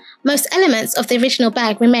 Most elements of the original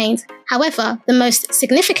bag remained, however, the most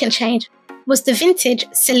significant change was the vintage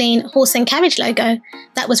Celine horse and carriage logo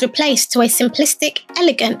that was replaced to a simplistic,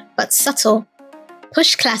 elegant but subtle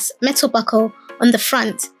push-clasp metal buckle on the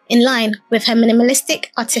front in line with her minimalistic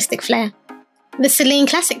artistic flair. The Celine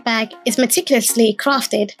Classic bag is meticulously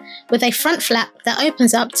crafted with a front flap that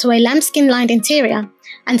opens up to a lambskin-lined interior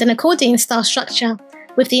and an accordion-style structure,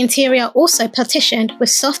 with the interior also partitioned with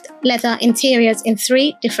soft leather interiors in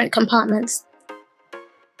 3 different compartments.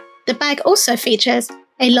 The bag also features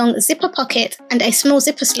a long zipper pocket and a small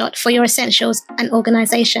zipper slot for your essentials and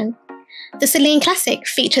organisation. The Celine Classic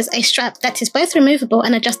features a strap that is both removable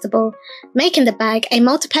and adjustable, making the bag a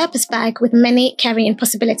multi-purpose bag with many carrying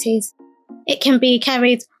possibilities. It can be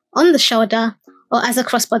carried on the shoulder or as a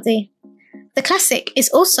crossbody. The Classic is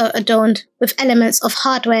also adorned with elements of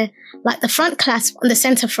hardware like the front clasp on the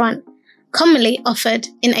centre front, commonly offered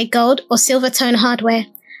in a gold or silver tone hardware,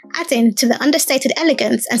 adding to the understated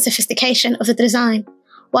elegance and sophistication of the design,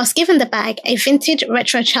 whilst giving the bag a vintage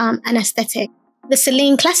retro charm and aesthetic. The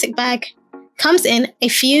Celine Classic bag comes in a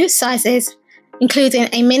few sizes, including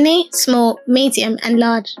a mini, small, medium and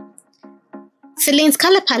large. Celine's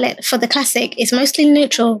colour palette for the Classic is mostly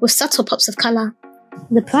neutral with subtle pops of colour.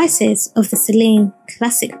 The prices of the Celine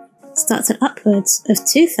Classic start at upwards of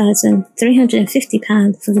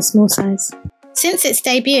 £2,350 for the small size. Since its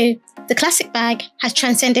debut, the Classic bag has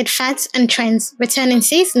transcended fads and trends, returning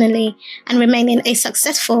seasonally and remaining a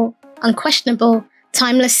successful, unquestionable,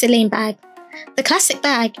 timeless Celine bag. The Classic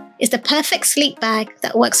bag is the perfect sleek bag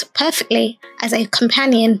that works perfectly as a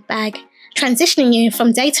companion bag, transitioning you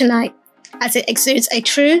from day to night as it exudes a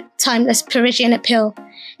true, timeless Parisian appeal.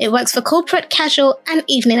 It works for corporate, casual and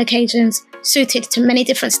evening occasions, suited to many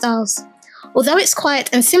different styles. Although it's quiet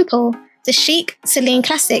and simple, the chic Celine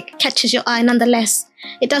Classic catches your eye nonetheless.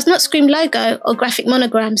 It does not scream logo or graphic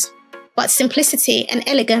monograms, but simplicity and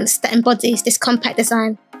elegance that embodies this compact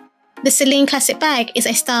design. The Celine Classic bag is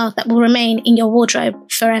a style that will remain in your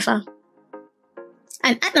wardrobe forever.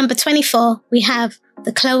 And at number 24, we have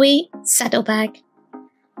the Chloe Saddlebag.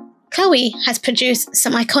 Chloe has produced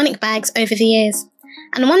some iconic bags over the years,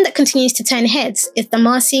 and one that continues to turn heads is the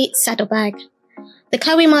Marcy Saddlebag. The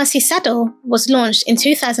Chloe Marcy Saddle was launched in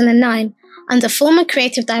 2009 under former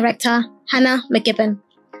creative director Hannah McGibbon.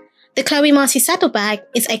 The Chloe Marcy Saddlebag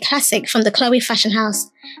is a classic from the Chloe fashion house,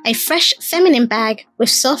 a fresh feminine bag with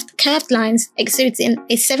soft curved lines exuding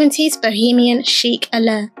a 70s bohemian chic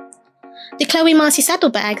allure. The Chloe Marcy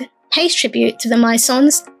Saddlebag pays tribute to the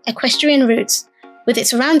Maison's equestrian roots, with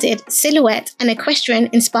its rounded silhouette and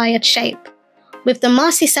equestrian-inspired shape, with the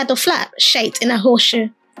Marcy saddle flap shaped in a horseshoe.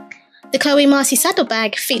 The Chloe Marcy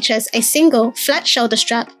Saddlebag features a single flat shoulder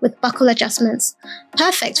strap with buckle adjustments,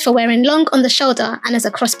 perfect for wearing long on the shoulder and as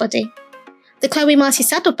a crossbody. The Chloe Marcy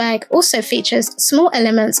Saddlebag also features small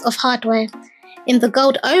elements of hardware in the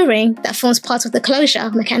gold O-ring that forms part of the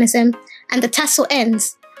closure mechanism and the tassel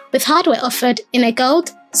ends, with hardware offered in a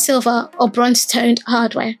gold, silver or bronze-toned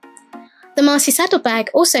hardware. The Marcy Saddlebag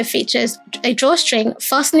also features a drawstring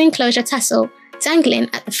fastening closure tassel dangling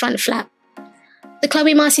at the front flap. The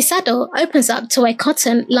Chloe Marcy saddle opens up to a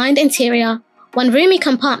cotton-lined interior, one roomy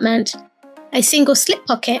compartment, a single slip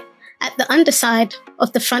pocket at the underside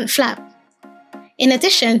of the front flap, in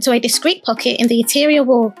addition to a discreet pocket in the interior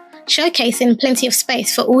wall, showcasing plenty of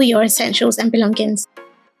space for all your essentials and belongings.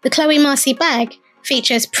 The Chloe Marcy bag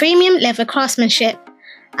features premium leather craftsmanship,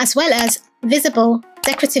 as well as visible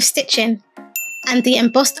decorative stitching and the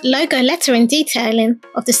embossed logo lettering detailing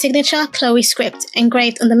of the signature Chloe script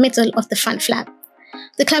engraved on the middle of the front flap.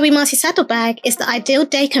 The Chloe Marcy Saddlebag is the ideal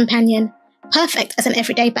day companion, perfect as an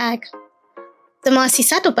everyday bag. The Marcy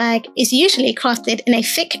Saddlebag is usually crafted in a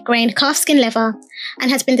thick-grained calfskin leather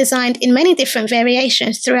and has been designed in many different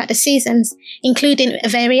variations throughout the seasons, including a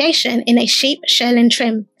variation in a sheep shearling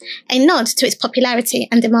trim, a nod to its popularity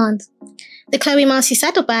and demand. The Chloe Marcy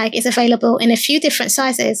Saddlebag is available in a few different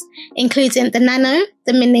sizes, including the nano,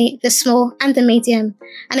 the mini, the small and the medium,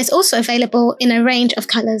 and is also available in a range of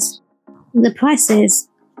colours. The prices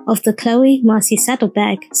of the Chloe Marcy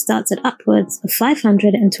Saddlebag starts at upwards of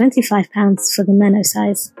 £525 for the nano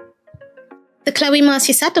size. The Chloe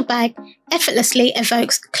Marcy Saddlebag effortlessly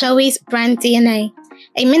evokes Chloe's brand DNA,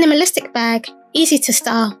 a minimalistic bag easy to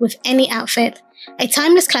style with any outfit, a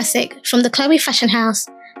timeless classic from the Chloe fashion house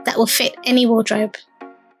that will fit any wardrobe.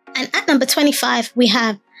 And at number 25, we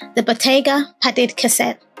have the Bottega Padded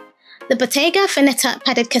Cassette. The Bottega Veneta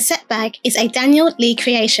Padded Cassette bag is a Daniel Lee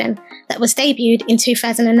creation that was debuted in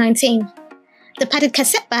 2019. The padded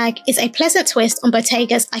cassette bag is a pleasant twist on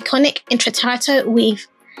Bottega's iconic intricate weave,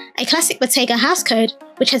 a classic Bottega house code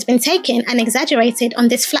which has been taken and exaggerated on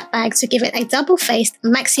this flat bag to give it a double-faced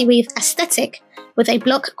maxi weave aesthetic with a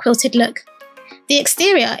block quilted look. The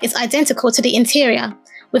exterior is identical to the interior,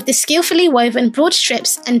 with the skillfully woven broad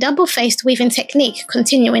strips and double-faced weaving technique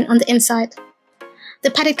continuing on the inside.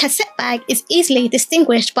 The padded cassette bag is easily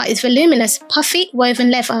distinguished by its voluminous, puffy woven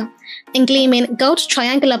leather and gleaming gold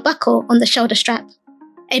triangular buckle on the shoulder strap,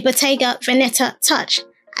 a Bottega Veneta touch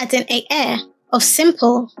adding an air of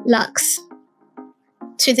simple luxe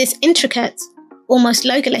to this intricate, almost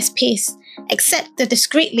logoless piece, except the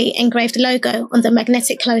discreetly engraved logo on the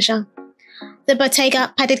magnetic closure. The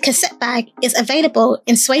Bottega padded cassette bag is available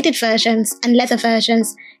in suede versions and leather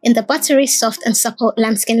versions in the buttery, soft and supple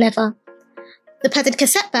lambskin leather. The padded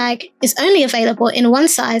cassette bag is only available in one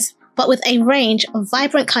size, but with a range of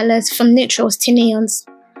vibrant colours from neutrals to neons.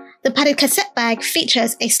 The padded cassette bag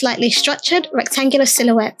features a slightly structured rectangular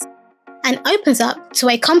silhouette and opens up to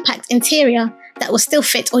a compact interior that will still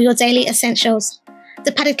fit all your daily essentials.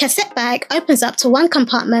 The padded cassette bag opens up to one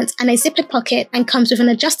compartment and a zippered pocket and comes with an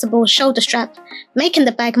adjustable shoulder strap, making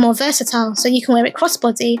the bag more versatile so you can wear it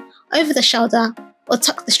crossbody, over the shoulder, or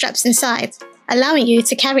tuck the straps inside, allowing you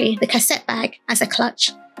to carry the cassette bag as a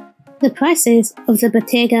clutch. The prices of the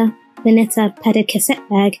Bottega Veneta padded cassette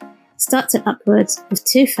bag start at upwards of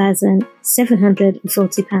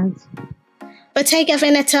 £2,740. Bottega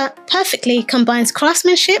Veneta perfectly combines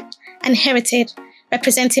craftsmanship and heritage,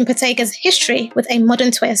 representing Bottega's history with a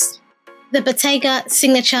modern twist. The Bottega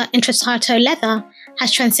signature Intrecciato leather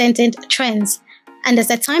has transcended trends and is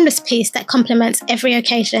a timeless piece that complements every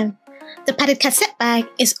occasion. The padded cassette bag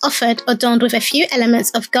is offered adorned with a few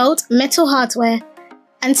elements of gold metal hardware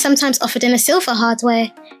and sometimes offered in a silver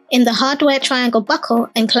hardware in the hardware triangle buckle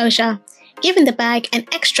and closure, giving the bag an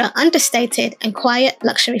extra understated and quiet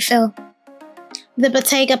luxury feel. The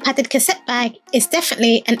Bottega padded cassette bag is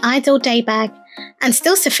definitely an ideal day bag and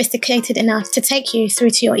still sophisticated enough to take you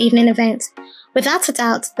through to your evening event. Without a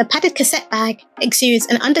doubt, the padded cassette bag exudes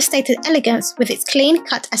an understated elegance with its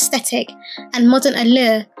clean-cut aesthetic and modern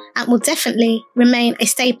allure and will definitely remain a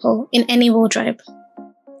staple in any wardrobe.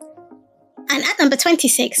 And at number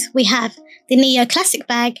 26, we have the Neo Classic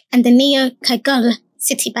bag and the Neo Cagole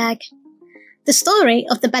City bag. The story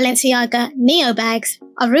of the Balenciaga Neo bags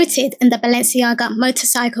are rooted in the Balenciaga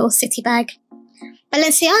Motorcycle City bag.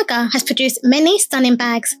 Balenciaga has produced many stunning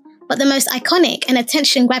bags, but the most iconic and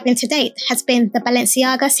attention-grabbing to date has been the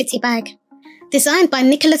Balenciaga City bag. Designed by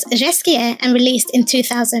Nicolas Ghesquière and released in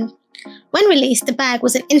 2000. When released, the bag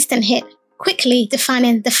was an instant hit, quickly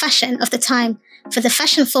defining the fashion of the time for the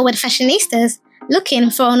fashion-forward fashionistas looking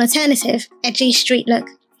for an alternative, edgy street look.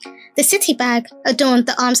 The City bag adorned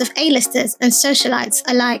the arms of A-listers and socialites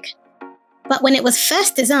alike. But when it was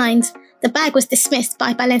first designed, the bag was dismissed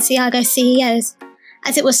by Balenciaga CEOs,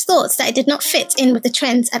 as it was thought that it did not fit in with the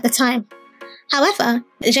trends at the time. However,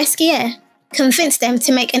 Ghesquière convinced them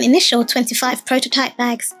to make an initial 25 prototype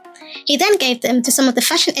bags. He then gave them to some of the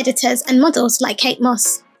fashion editors and models like Kate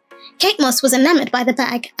Moss. Kate Moss was enamoured by the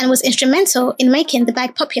bag and was instrumental in making the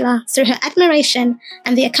bag popular through her admiration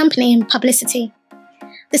and the accompanying publicity.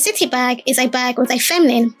 The City bag is a bag with a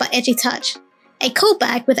feminine but edgy touch, a cool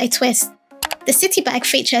bag with a twist. The City bag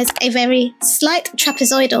features a very slight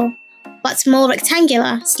trapezoidal but more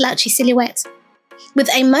rectangular slouchy silhouette, with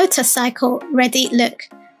a motorcycle-ready look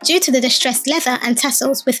due to the distressed leather and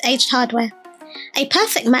tassels with aged hardware. A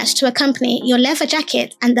perfect match to accompany your leather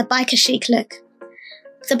jacket and the biker chic look.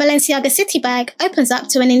 The Balenciaga City bag opens up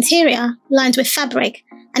to an interior lined with fabric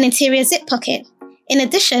and interior zip pocket, in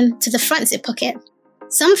addition to the front zip pocket.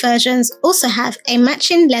 Some versions also have a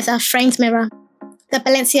matching leather framed mirror. The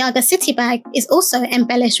Balenciaga City bag is also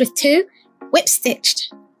embellished with two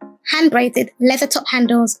whip-stitched, hand-braided leather top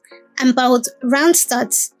handles and bold round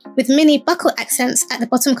studs with mini buckle accents at the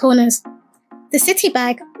bottom corners. The City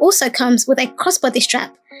bag also comes with a crossbody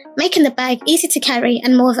strap, making the bag easy to carry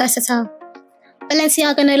and more versatile.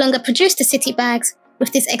 Balenciaga no longer produce the City bags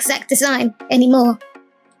with this exact design anymore,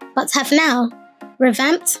 but have now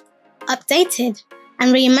revamped, updated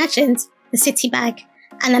and reimagined the City bag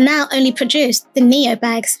and are now only produced the Neo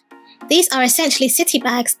bags. These are essentially City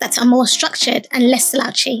bags that are more structured and less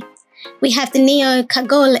slouchy. We have the Neo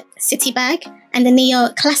Cagole City bag and the Neo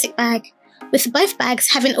Classic bag, with both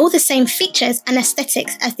bags having all the same features and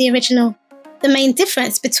aesthetics as the original. The main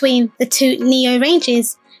difference between the two Neo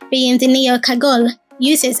ranges being the Neo Cagole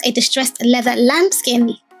uses a distressed leather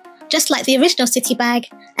lambskin, just like the original City bag,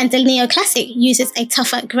 and the Neo Classic uses a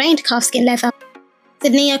tougher grained calfskin leather. The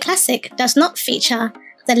Neo Classic does not feature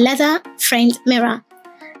the leather framed mirror.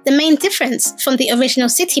 The main difference from the original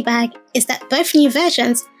City bag is that both new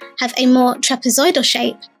versions have a more trapezoidal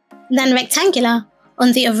shape than rectangular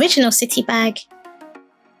on the original City bag,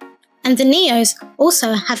 and the Neos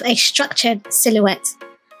also have a structured silhouette.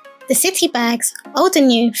 The City bags, old and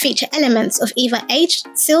new, feature elements of either aged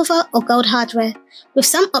silver or gold hardware, with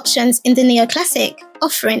some options in the Neo Classic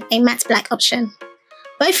offering a matte black option.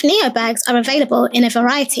 Both Neo bags are available in a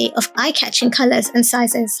variety of eye-catching colours and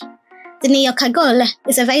sizes. The Neo Cagole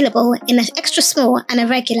is available in an extra small and a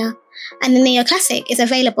regular, and the Neo Classic is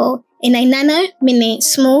available in a nano, mini,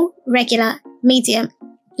 small, regular, medium,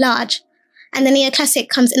 large, and the neoclassic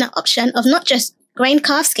comes in an option of not just grained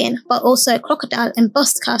calfskin, but also crocodile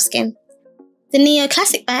embossed calfskin. The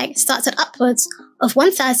neoclassic bag starts at upwards of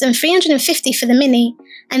 $1,350 for the mini,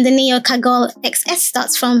 and the Neo Cagole XS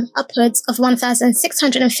starts from upwards of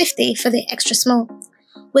 $1,650 for the extra small.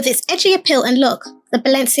 With its edgy appeal and look, the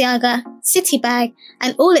Balenciaga City bag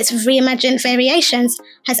and all its reimagined variations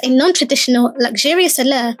has a non-traditional, luxurious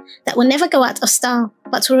allure that will never go out of style,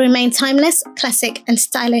 but will remain timeless, classic and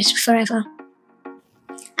stylish forever.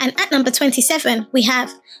 And at number 27, we have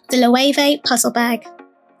the Loewe Puzzle Bag.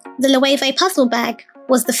 The Loewe Puzzle Bag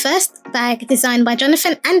was the first bag designed by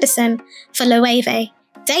Jonathan Anderson for Loewe,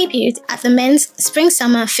 debuted at the men's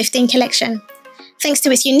Spring-Summer 15 collection. Thanks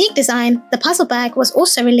to its unique design, the puzzle bag was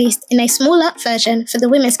also released in a smaller version for the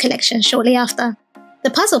women's collection shortly after.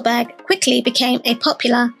 The puzzle bag quickly became a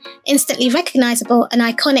popular, instantly recognizable and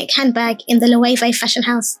iconic handbag in the Loewe fashion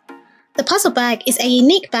house. The puzzle bag is a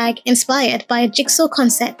unique bag inspired by a jigsaw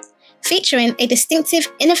concept, featuring a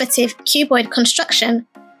distinctive, innovative cuboid construction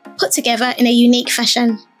put together in a unique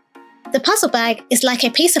fashion. The puzzle bag is like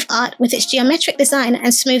a piece of art with its geometric design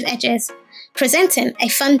and smooth edges, presenting a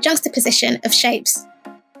fun juxtaposition of shapes.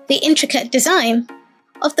 The intricate design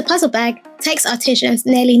of the puzzle bag takes artisans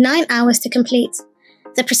nearly 9 hours to complete.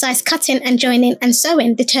 The precise cutting and joining and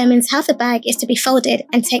sewing determines how the bag is to be folded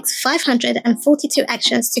and takes 542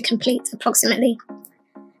 actions to complete approximately.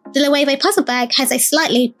 The Loewe puzzle bag has a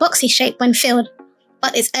slightly boxy shape when filled,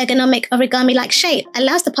 but its ergonomic origami-like shape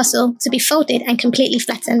allows the puzzle to be folded and completely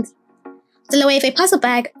flattened. The Loewe puzzle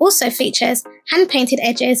bag also features hand-painted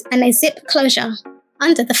edges and a zip closure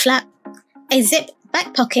under the flap, a zip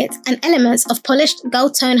back pocket and elements of polished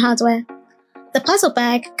gold tone hardware. The puzzle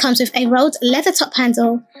bag comes with a rolled leather top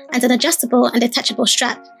handle and an adjustable and detachable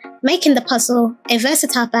strap, making the puzzle a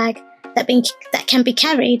versatile bag that can be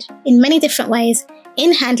carried in many different ways,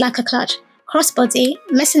 in hand like a clutch, crossbody,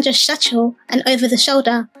 messenger satchel and over the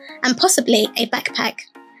shoulder, and possibly a backpack.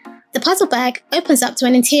 The puzzle bag opens up to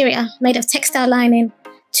an interior made of textile lining,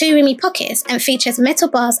 2 roomy pockets and features metal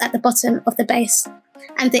bars at the bottom of the base,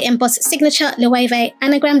 and the embossed signature Loewe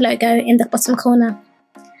anagram logo in the bottom corner.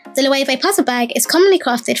 The Loewe puzzle bag is commonly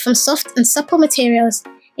crafted from soft and supple materials,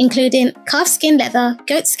 including calfskin leather,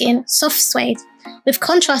 goatskin, soft suede, with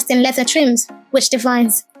contrasting leather trims, which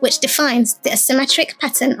defines the asymmetric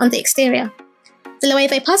pattern on the exterior. The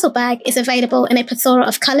Loewe puzzle bag is available in a plethora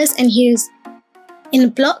of colours and hues, in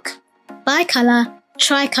block, bicolour,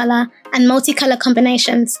 tricolour and multicolour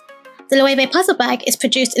combinations. The Loewe puzzle bag is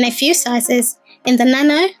produced in a few sizes, in the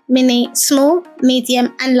nano, mini, small,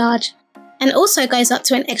 medium and large, and also goes up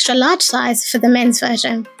to an extra large size for the men's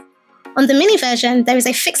version. On the mini version, there is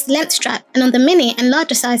a fixed length strap, and on the mini and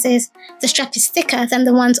larger sizes, the strap is thicker than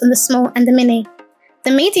the ones on the small and the mini.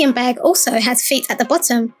 The medium bag also has feet at the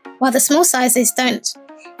bottom, while the small sizes don't.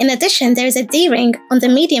 In addition, there is a D-ring on the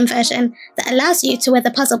medium version that allows you to wear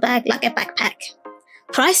the puzzle bag like a backpack.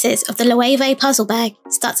 Prices of the Loewe puzzle bag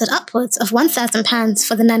starts at upwards of £1,000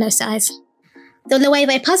 for the nano size. The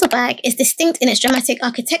Loewe puzzle bag is distinct in its dramatic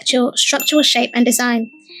architectural, structural shape and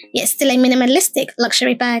design, yet still a minimalistic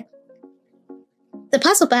luxury bag. The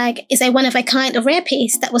puzzle bag is a one-of-a-kind rare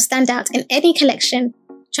piece that will stand out in any collection.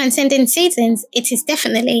 Transcending seasons, it is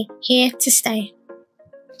definitely here to stay.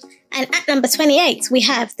 And at number 28, we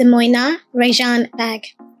have the Moynat Réjean bag.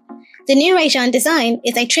 The new Réjean design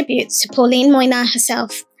is a tribute to Pauline Moynat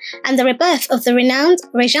herself, and the rebirth of the renowned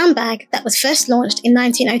Réjean bag that was first launched in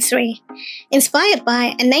 1903, inspired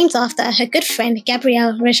by and named after her good friend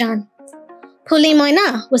Gabrielle Réjean. Pauline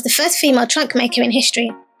Moynat was the first female trunk maker in history.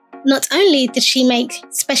 Not only did she make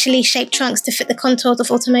specially shaped trunks to fit the contours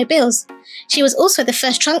of automobiles, she was also the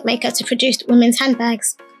first trunk maker to produce women's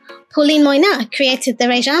handbags. Pauline Moynat created the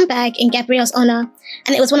Réjean bag in Gabrielle's honour,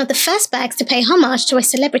 and it was one of the first bags to pay homage to a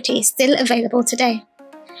celebrity still available today.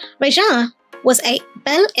 Réjean was a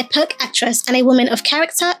Belle Epoque actress and a woman of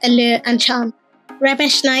character, allure and charm.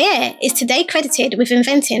 Ramesh Nair is today credited with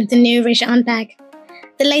inventing the new Réjean bag.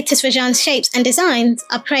 The latest Réjean shapes and designs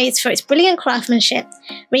are praised for its brilliant craftsmanship,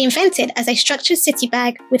 reinvented as a structured city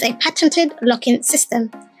bag with a patented lock-in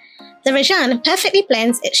system. The Réjean perfectly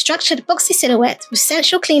blends its structured boxy silhouette with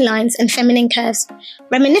sensual clean lines and feminine curves,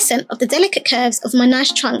 reminiscent of the delicate curves of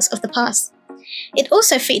Moynat's trunks of the past. It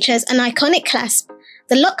also features an iconic clasp.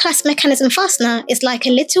 The lock clasp mechanism fastener is like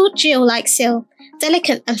a little jewel-like seal,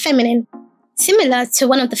 delicate and feminine, similar to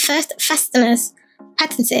one of the first fasteners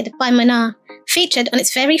patented by Moynat, featured on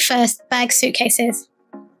its very first bag suitcases.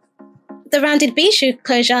 The rounded bijou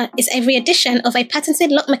closure is a re-edition of a patented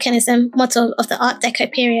lock mechanism model of the Art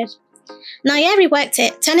Deco period. Nair reworked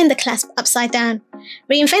it, turning the clasp upside down,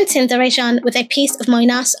 reinventing the Réjean with a piece of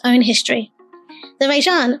Moynat's own history. The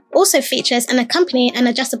Reggiane also features an accompanying and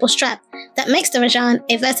adjustable strap that makes the Reggiane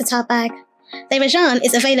a versatile bag. The Reggiane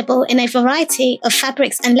is available in a variety of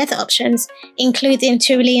fabrics and leather options, including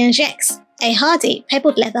Tyrolean Gex, a hardy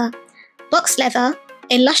pebbled leather, box leather,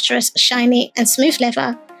 a lustrous, shiny and smooth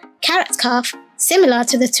leather, carrot calf, similar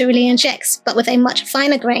to the Tyrolean Gex but with a much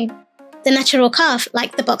finer grain, the natural calf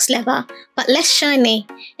like the box leather but less shiny,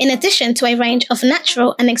 in addition to a range of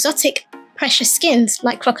natural and exotic precious skins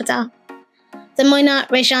like crocodile. The Moynard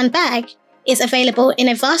Reggiane bag is available in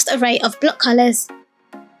a vast array of block colours,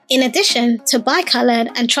 in addition to bicoloured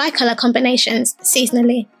and tricolour combinations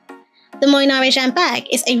seasonally. The Moynard Reggiane bag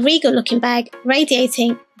is a regal-looking bag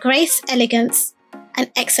radiating grace, elegance and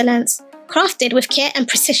excellence, crafted with care and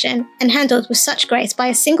precision and handled with such grace by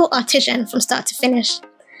a single artisan from start to finish.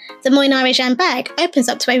 The Moynard Reggiane bag opens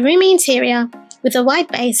up to a roomy interior with a wide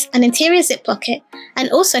base and interior zip pocket and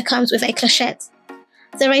also comes with a clochette.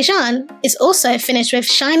 The Reggiane is also finished with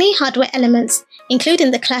shiny hardware elements,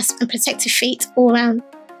 including the clasp and protective feet all round.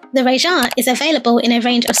 The Reggiane is available in a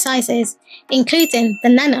range of sizes, including the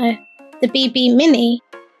Nano, the BB Mini,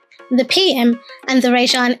 the PM and the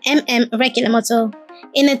Reggiane MM regular model,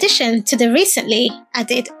 in addition to the recently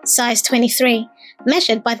added size 23,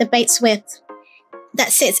 measured by the Bates width,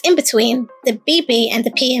 that sits in between the BB and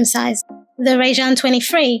the PM size. The Reggiane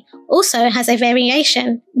 23 also has a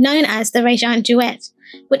variation known as the Reggiane Duet,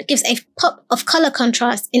 which gives a pop of colour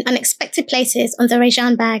contrast in unexpected places on the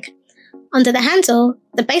Reggiane bag, under the handle,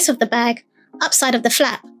 the base of the bag, upside of the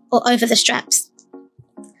flap, or over the straps.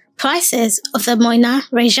 Prices of the Moynard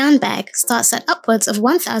Reggiane bag starts at upwards of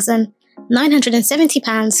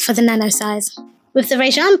 £1,970 for the nano size. With the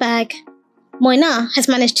Reggiane bag, Moynard has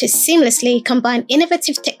managed to seamlessly combine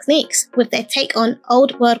innovative techniques with their take on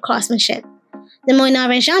old world craftsmanship. The Moynard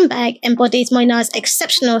Reggiane bag embodies Moynard's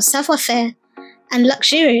exceptional savoir-faire and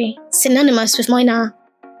luxury synonymous with Moynard,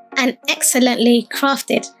 an excellently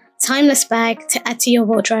crafted, timeless bag to add to your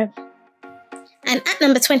wardrobe. And at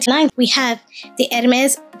number 29, we have the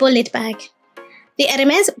Hermes Bolide bag. The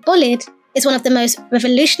Hermes Bolide is one of the most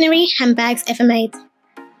revolutionary handbags ever made.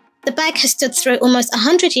 The bag has stood through almost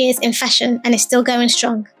 100 years in fashion and is still going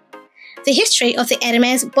strong. The history of the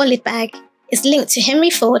Hermes Bolide bag is linked to Henry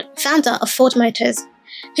Ford, founder of Ford Motors,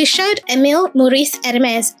 who showed Émile Maurice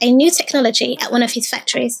Hermes a new technology at one of his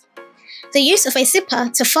factories: the use of a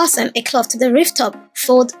zipper to fasten a cloth to the rooftop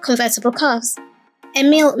Ford convertible cars.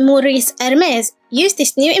 Émile Maurice Hermes used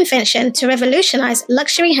this new invention to revolutionize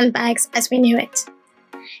luxury handbags as we knew it.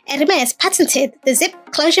 Hermes patented the zip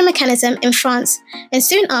closure mechanism in France, and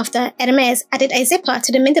soon after, Hermes added a zipper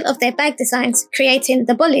to the middle of their bag designs, creating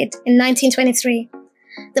the Bolide in 1923.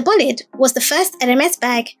 The Bolide was the first Hermes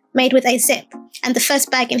bag made with a zip, and the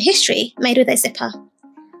first bag in history made with a zipper.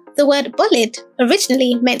 The word bolide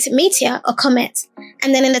originally meant meteor or comet,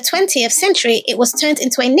 and then in the 20th century it was turned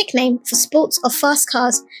into a nickname for sports or fast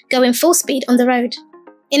cars going full speed on the road.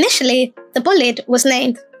 Initially, the bolide was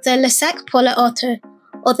named the Le Sac pour l'auto,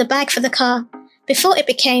 or the bag for the car, before it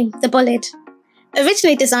became the bolide.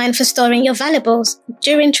 Originally designed for storing your valuables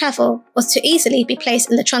during travel or to easily be placed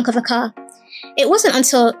in the trunk of a car, it wasn't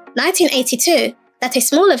until 1982 that a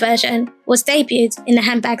smaller version was debuted in the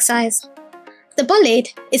handbag size. The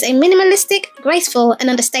bolide is a minimalistic, graceful and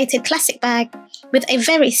understated classic bag with a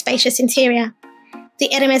very spacious interior. The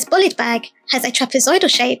Hermes bolide bag has a trapezoidal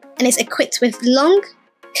shape and is equipped with long,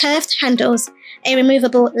 curved handles, a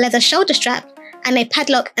removable leather shoulder strap and a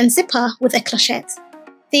padlock and zipper with a clochette.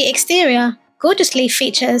 The exterior gorgeously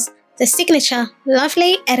features the signature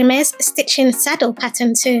lovely Hermes stitching saddle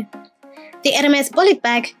pattern too. The Hermes bolide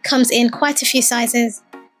bag comes in quite a few sizes,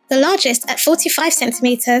 the largest at 45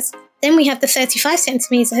 centimeters. Then we have the 35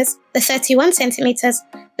 centimeters, the 31 centimeters,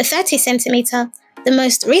 the 30 centimeter, the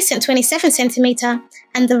most recent 27 centimeter,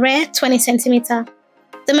 and the rare 20 centimeter.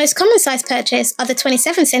 The most common size purchase are the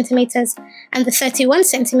 27 centimeters and the 31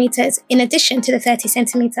 centimeters in addition to the 30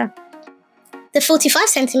 centimeter. The 45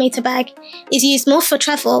 centimeter bag is used more for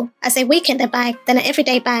travel as a weekender bag than an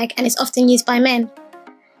everyday bag and is often used by men.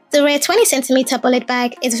 The rare 20 centimeter bolide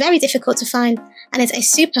bag is very difficult to find and is a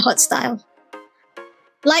super hot style.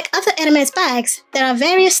 Like other Hermes bags, there are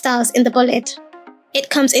various styles in the bolide. It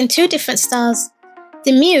comes in two different styles,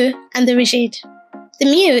 the Mieux and the Rigide. The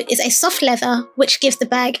Mieux is a soft leather which gives the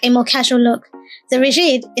bag a more casual look. The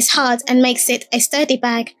Rigide is hard and makes it a sturdy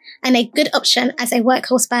bag and a good option as a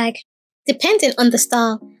workhorse bag. Depending on the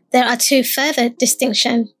style, there are two further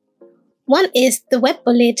distinctions. One is the web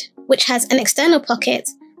bolide, which has an external pocket,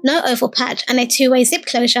 no oval patch and a two-way zip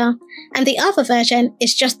closure, and the other version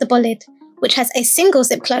is just the bolide, which has a single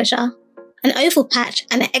zip closure, an oval patch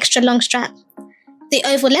and an extra long strap. The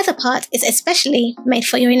oval leather part is especially made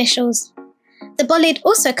for your initials. The bolide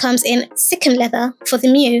also comes in Sikkim leather for the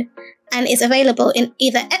Miu and is available in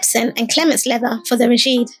either Epsom and Clements leather for the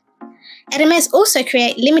Rigide. Hermes also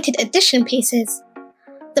create limited edition pieces.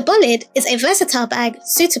 The bolide is a versatile bag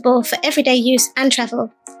suitable for everyday use and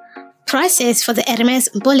travel. Prices for the Hermes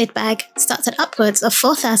bolide bag starts at upwards of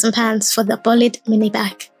 £4,000 for the bolide mini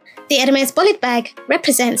bag. The Hermes bolide bag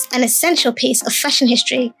represents an essential piece of fashion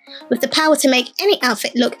history with the power to make any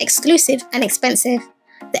outfit look exclusive and expensive.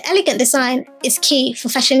 The elegant design is key for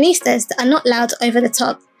fashionistas that are not loud over the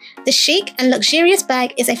top. The chic and luxurious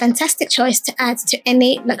bag is a fantastic choice to add to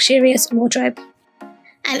any luxurious wardrobe.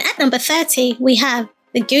 And at number 30, we have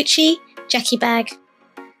the Gucci Jackie bag.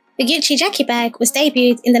 The Gucci Jackie bag was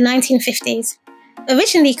debuted in the 1950s.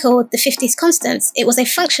 Originally called the 50s Constance, it was a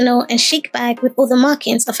functional and chic bag with all the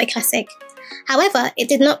markings of a classic. However, it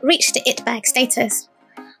did not reach the it bag status.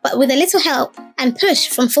 But with a little help and push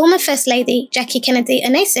from former First Lady Jackie Kennedy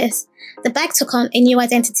Onassis, the bag took on a new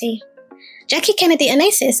identity. Jackie Kennedy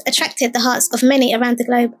Onassis attracted the hearts of many around the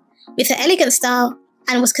globe with her elegant style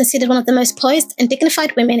and was considered one of the most poised and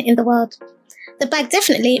dignified women in the world. The bag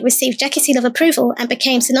definitely received Jackie's seal of approval and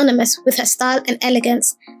became synonymous with her style and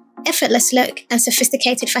elegance, effortless look and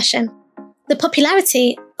sophisticated fashion. The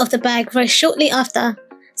popularity of the bag rose shortly after,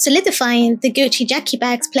 solidifying the Gucci Jackie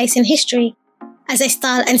bag's place in history as a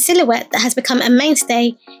style and silhouette that has become a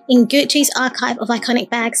mainstay in Gucci's archive of iconic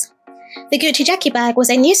bags. The Gucci Jackie bag was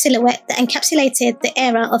a new silhouette that encapsulated the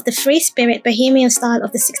era of the free-spirit bohemian style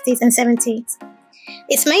of the 60s and 70s.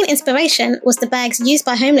 Its main inspiration was the bags used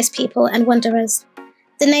by homeless people and wanderers.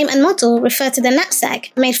 The name and model referred to the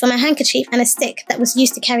knapsack made from a handkerchief and a stick that was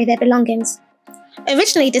used to carry their belongings.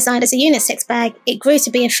 Originally designed as a unisex bag, it grew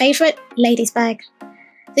to be a favourite ladies' bag.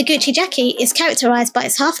 The Gucci Jackie is characterised by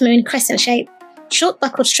its half-moon crescent shape, short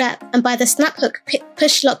buckled strap and by the snap hook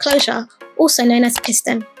push-lock closure, also known as a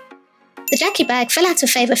piston. The Jackie bag fell out of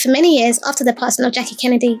favour for many years after the passing of Jackie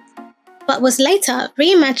Kennedy, but was later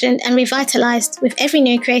reimagined and revitalised with every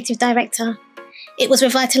new creative director. It was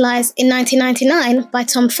revitalised in 1999 by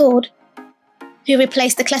Tom Ford, who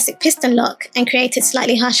replaced the classic piston lock and created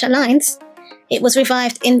slightly harsher lines. It was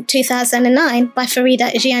revived in 2009 by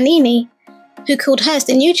Farida Giannini, who called hers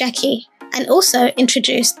the new Jackie, and also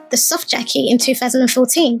introduced the soft Jackie in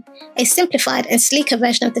 2014, a simplified and sleeker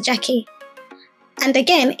version of the Jackie. And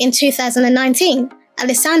again in 2019,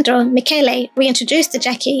 Alessandro Michele reintroduced the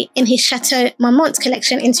Jackie in his Chateau Marmont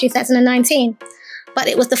collection in 2019, but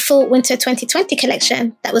it was the Fall-Winter 2020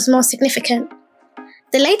 collection that was more significant.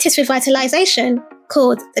 The latest revitalisation,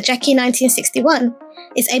 called the Jackie 1961,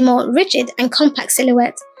 is a more rigid and compact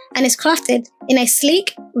silhouette and is crafted in a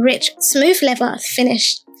sleek, rich, smooth leather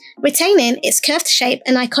finish, retaining its curved shape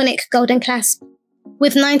and iconic golden clasp,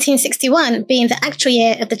 with 1961 being the actual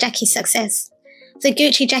year of the Jackie's success. The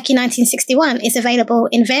Gucci Jackie 1961 is available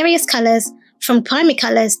in various colours, from primary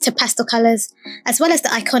colours to pastel colours, as well as the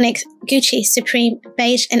iconic Gucci Supreme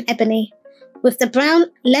Beige and Ebony, with the brown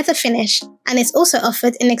leather finish, and is also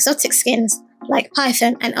offered in exotic skins like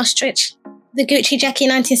python and ostrich. The Gucci Jackie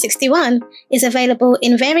 1961 is available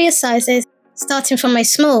in various sizes, starting from a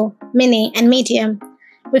small, mini and medium,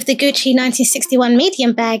 with the Gucci 1961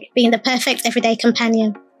 medium bag being the perfect everyday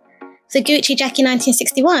companion. The Gucci Jackie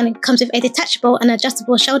 1961 comes with a detachable and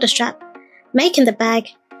adjustable shoulder strap, making the bag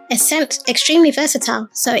extremely versatile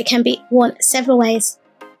so it can be worn several ways.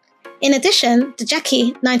 In addition, the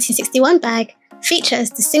Jackie 1961 bag features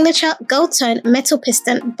the signature gold-tone metal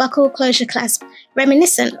piston buckle closure clasp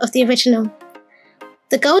reminiscent of the original.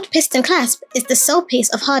 The gold piston clasp is the sole piece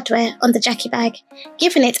of hardware on the Jackie bag,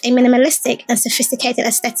 giving it a minimalistic and sophisticated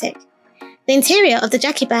aesthetic. The interior of the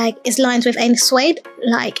Jackie bag is lined with a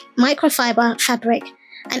suede-like microfiber fabric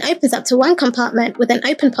and opens up to one compartment with an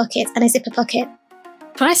open pocket and a zipper pocket.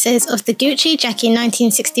 Prices of the Gucci Jackie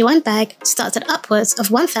 1961 bag start at upwards of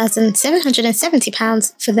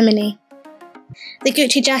 £1,770 for the mini. The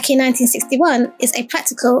Gucci Jackie 1961 is a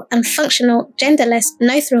practical and functional genderless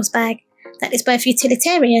no-frills bag that is both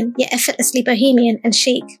utilitarian yet effortlessly bohemian and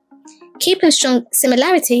chic. Keeping strong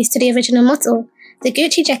similarities to the original model, the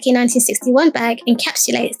Gucci Jackie 1961 bag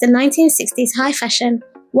encapsulates the 1960s high fashion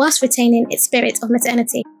whilst retaining its spirit of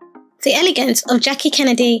modernity. The elegance of Jackie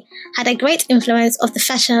Kennedy had a great influence of the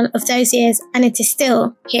fashion of those years, and it is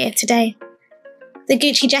still here today. The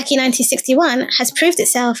Gucci Jackie 1961 has proved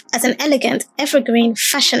itself as an elegant, evergreen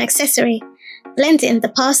fashion accessory, blending the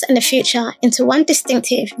past and the future into one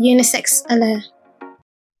distinctive unisex allure.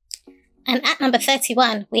 And at number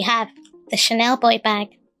 31, we have the Chanel Boy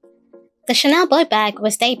bag. The Chanel Boy bag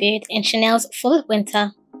was debuted in Chanel's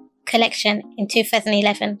Fall-Winter collection in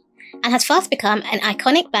 2011 and has fast become an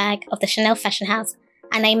iconic bag of the Chanel fashion house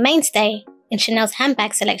and a mainstay in Chanel's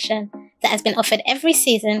handbag selection that has been offered every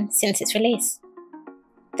season since its release.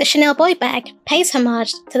 The Chanel Boy bag pays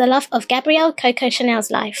homage to the love of Gabrielle Coco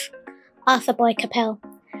Chanel's life, Arthur Boy Capel,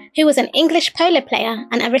 who was an English polo player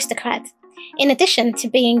and aristocrat, in addition to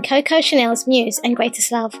being Coco Chanel's muse and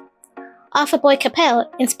greatest love. Arthur Boy Capel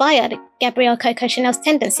inspired Gabrielle Coco Chanel's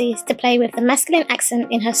tendencies to play with the masculine accent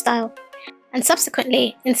in her style, and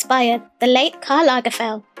subsequently inspired the late Karl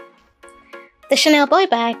Lagerfeld. The Chanel Boy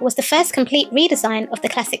bag was the first complete redesign of the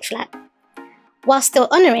classic flap. While still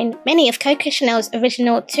honouring many of Coco Chanel's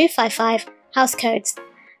original 255 house codes,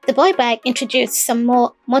 the Boy bag introduced some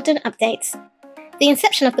more modern updates. The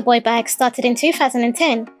inception of the Boy bag started in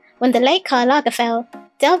 2010 when the late Karl Lagerfeld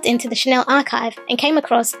delved into the Chanel archive and came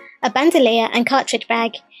across a bandolier and cartridge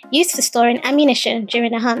bag used for storing ammunition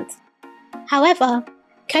during a hunt. However,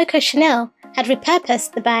 Coco Chanel had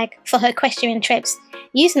repurposed the bag for her equestrian trips,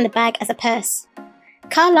 using the bag as a purse.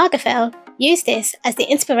 Karl Lagerfeld used this as the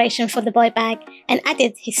inspiration for the Boy bag and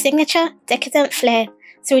added his signature decadent flair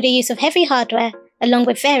through the use of heavy hardware along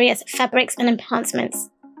with various fabrics and enhancements.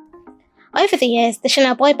 Over the years, the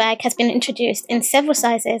Chanel Boy bag has been introduced in several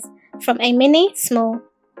sizes, from a mini, small,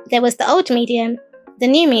 there was the old medium, the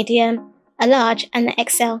new medium, a large and the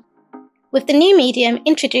XL. With the new medium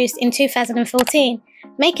introduced in 2014,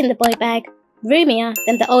 making the Boy bag roomier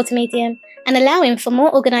than the old medium and allowing for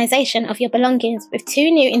more organisation of your belongings with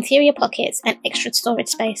 2 new interior pockets and extra storage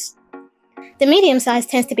space. The medium size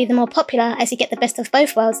tends to be the more popular as you get the best of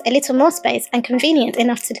both worlds, a little more space and convenient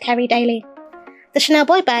enough to carry daily. The Chanel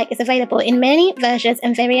Boy bag is available in many versions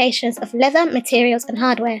and variations of leather, materials and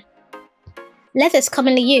hardware. Leathers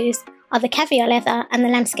commonly used are the caviar leather and the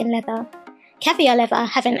lambskin leather. Caviar leather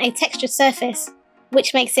having a textured surface,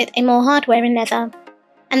 which makes it a more hard-wearing leather,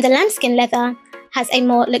 and the lambskin leather has a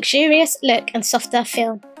more luxurious look and softer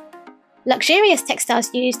feel. Luxurious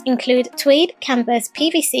textiles used include tweed, canvas,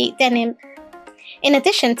 PVC, denim, in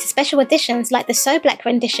addition to special editions like the So Black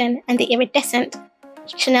rendition and the iridescent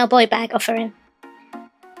Chanel Boy bag offering.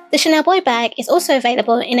 The Chanel Boy bag is also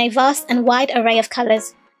available in a vast and wide array of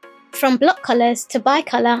colours, from block colours to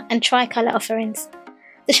bicolour and tricolour offerings.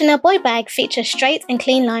 The Chanel Boy bag features straight and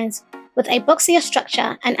clean lines with a boxier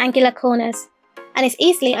structure and angular corners, and is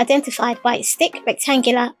easily identified by its thick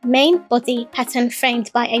rectangular main body pattern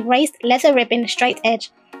framed by a raised leather ribbon straight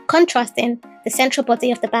edge, contrasting the central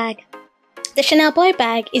body of the bag. The Chanel Boy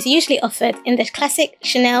bag is usually offered in the classic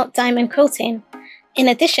Chanel diamond quilting, in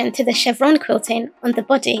addition to the chevron quilting on the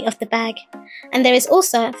body of the bag, and there is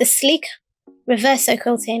also the sleek reverso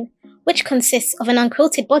quilting, which consists of an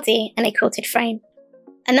unquilted body and a quilted frame.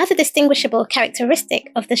 Another distinguishable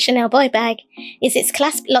characteristic of the Chanel Boy bag is its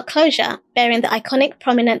clasp lock closure, bearing the iconic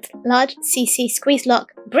prominent large CC squeeze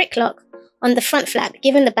lock brick lock on the front flap,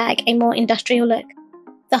 giving the bag a more industrial look.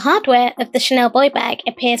 The hardware of the Chanel Boy bag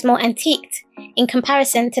appears more antiqued in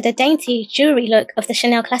comparison to the dainty jewellery look of the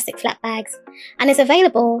Chanel classic flap bags, and is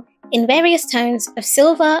available in various tones of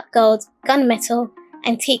silver, gold, gunmetal,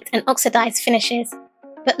 antiqued and oxidized finishes,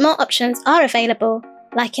 but more options are available,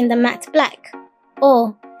 like in the matte black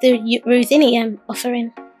or the ruthenium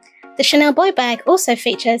offering. The Chanel Boy bag also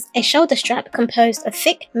features a shoulder strap composed of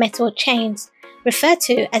thick metal chains, referred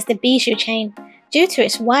to as the bijou chain, due to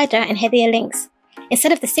its wider and heavier links,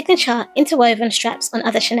 instead of the signature interwoven straps on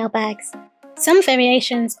other Chanel bags. Some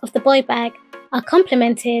variations of the Boy bag are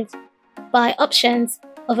complemented by options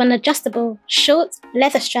of an adjustable short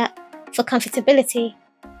leather strap for comfortability,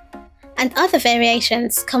 and other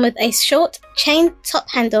variations come with a short chain top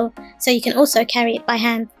handle so you can also carry it by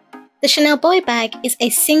hand. The Chanel Boy bag is a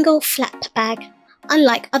single flap bag,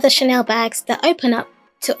 unlike other Chanel bags that open up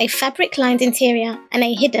to a fabric-lined interior and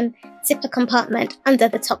a hidden zipper compartment under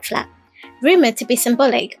the top flap, rumoured to be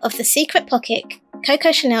symbolic of the secret pocket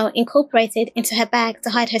Coco Chanel incorporated into her bag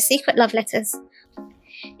to hide her secret love letters,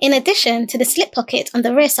 in addition to the slip pocket on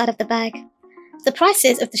the rear side of the bag. The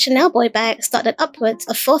prices of the Chanel Boy bag start at upwards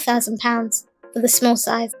of £4,000 for the small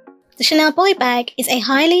size. The Chanel Boy bag is a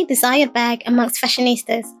highly desired bag amongst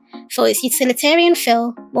fashionistas for its utilitarian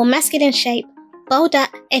feel, more masculine shape, bolder,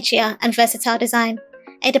 edgier and versatile design,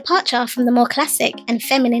 a departure from the more classic and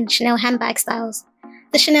feminine Chanel handbag styles.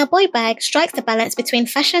 The Chanel Boy bag strikes the balance between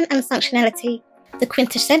fashion and functionality, the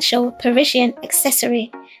quintessential Parisian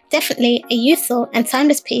accessory, definitely a youthful and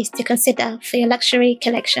timeless piece to consider for your luxury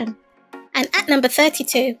collection. And at number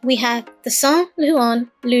 32, we have the Saint Laurent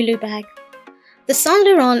Loulou bag. The Saint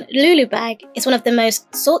Laurent Loulou bag is one of the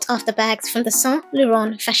most sought-after bags from the Saint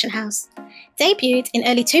Laurent fashion house, debuted in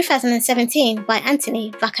early 2017 by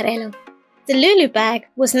Anthony Vaccarello. The Loulou bag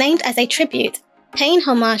was named as a tribute paying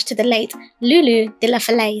homage to the late Lulu de la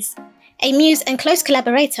Falaise, a muse and close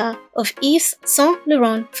collaborator of Yves Saint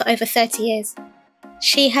Laurent for over 30 years.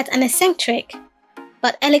 She had an eccentric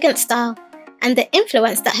but elegant style, and the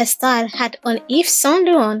influence that her style had on Yves Saint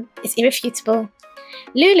Laurent is irrefutable.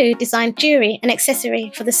 Lulu designed jewelry and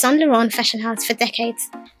accessory for the Saint Laurent fashion house for decades.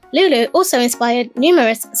 Lulu also inspired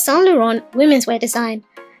numerous Saint Laurent women's wear design,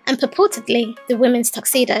 and purportedly the women's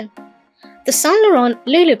tuxedo. The Saint Laurent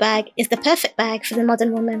Lulu bag is the perfect bag for the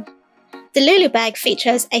modern woman. The Lulu bag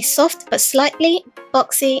features a soft but slightly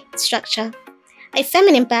boxy structure, a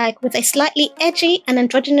feminine bag with a slightly edgy and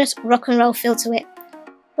androgynous rock and roll feel to it.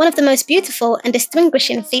 One of the most beautiful and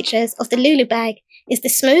distinguishing features of the Lulu bag is the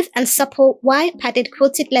smooth and supple wire-padded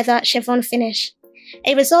quilted leather chiffon finish,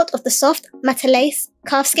 a result of the soft matelace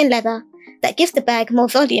calfskin leather that gives the bag more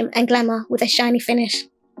volume and glamour with a shiny finish.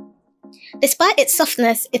 Despite its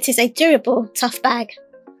softness, it is a durable, tough bag.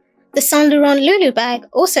 The Saint Laurent Lulu bag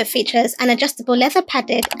also features an adjustable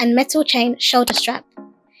leather-padded and metal chain shoulder strap,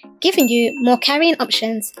 giving you more carrying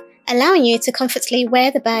options, allowing you to comfortably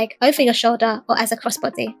wear the bag over your shoulder or as a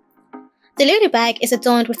crossbody. The Lulu bag is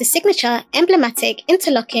adorned with the signature, emblematic,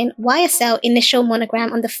 interlocking YSL initial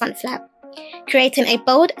monogram on the front flap, creating a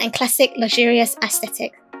bold and classic luxurious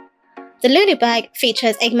aesthetic. The Lulu bag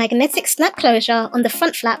features a magnetic snap closure on the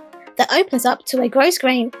front flap that opens up to a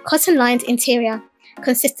gross-grain, cotton-lined interior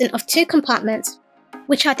consisting of 2 compartments,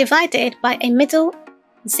 which are divided by a middle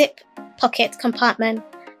zip pocket compartment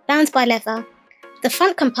bound by leather. The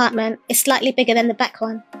front compartment is slightly bigger than the back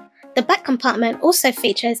one. The back compartment also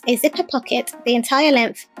features a zipper pocket the entire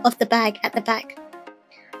length of the bag at the back.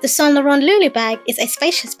 The Saint Laurent Lulu bag is a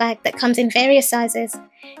spacious bag that comes in various sizes,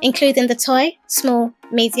 including the toy, small,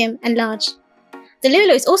 medium and large. The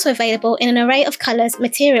Lulu is also available in an array of colours,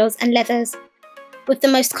 materials and leathers, with the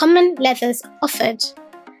most common leathers offered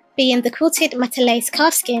being the quilted matelace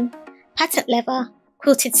calfskin, patent leather,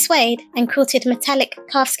 quilted suede and quilted metallic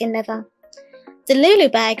calfskin leather. The Lulu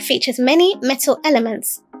bag features many metal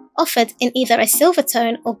elements, offered in either a silver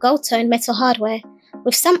tone or gold tone metal hardware,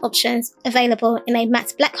 with some options available in a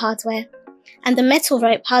matte black hardware, and the metal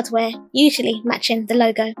rope hardware usually matching the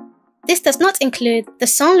logo. This does not include the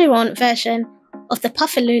Saint Laurent version of the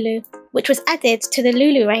Puffer Lulu, which was added to the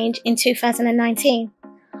Lulu range in 2019.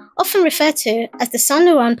 Often referred to as the Saint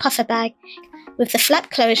Laurent Puffer bag, with the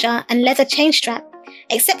flap closure and leather chain strap,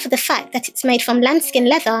 except for the fact that it's made from lambskin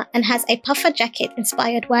leather and has a puffer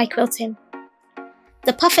jacket-inspired wire quilting.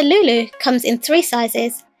 The Puffer Lulu comes in 3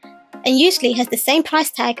 sizes and usually has the same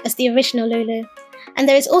price tag as the original Lulu, and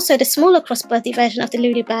there is also the smaller crossbody version of the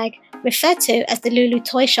Lulu bag, referred to as the Lulu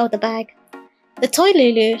Toy Shoulder Bag. The Toy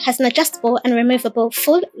Lulu has an adjustable and removable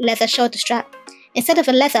full leather shoulder strap instead of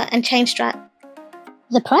a leather and chain strap.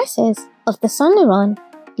 The prices of the Saint Laurent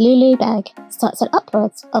Lulu bag starts at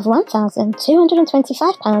upwards of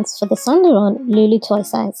 £1,225 for the Saint Laurent Lulu toy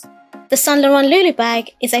size. The Saint Laurent Lulu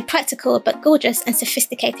bag is a practical but gorgeous and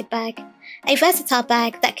sophisticated bag, a versatile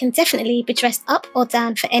bag that can definitely be dressed up or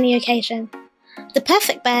down for any occasion. The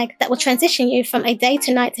perfect bag that will transition you from a day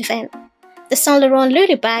to night event. The Saint Laurent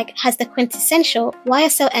Lulu bag has the quintessential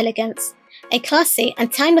YSL elegance, a classy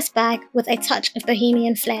and timeless bag with a touch of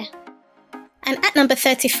bohemian flair. And at number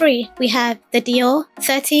 33, we have the Dior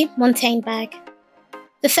 30 Montaigne bag.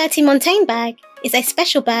 The 30 Montaigne bag is a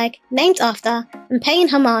special bag named after and paying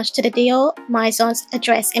homage to the Dior Maison's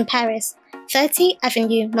address in Paris, 30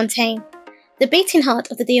 Avenue Montaigne, the beating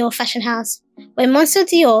heart of the Dior fashion house, where Monsieur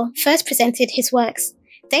Dior first presented his works,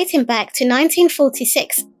 dating back to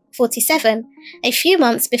 1946-47, a few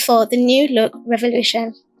months before the New Look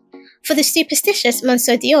revolution. For the superstitious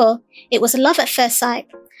Monsieur Dior, it was love at first sight,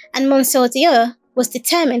 and Monsieur Dior was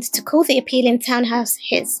determined to call the appealing townhouse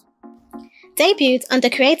his. Debuted under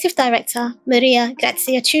creative director Maria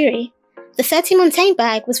Grazia Chiuri, the 30 Montaigne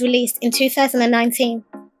bag was released in 2019.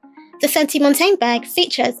 The 30 Montaigne bag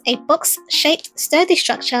features a box-shaped sturdy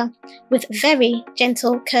structure with very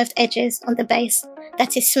gentle curved edges on the base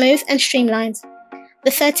that is smooth and streamlined.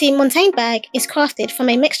 The 30 Montaigne bag is crafted from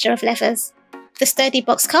a mixture of leathers, the sturdy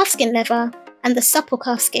box calfskin leather and the supple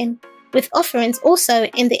calfskin, with offerings also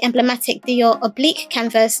in the emblematic Dior oblique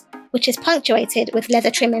canvas, which is punctuated with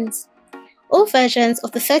leather trimmings. All versions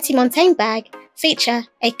of the 30 Montaigne bag feature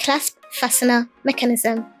a clasp fastener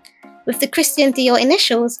mechanism, with the Christian Dior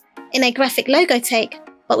initials in a graphic logo take,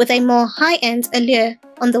 but with a more high-end allure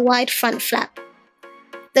on the wide front flap.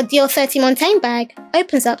 The Dior 30 Montaigne bag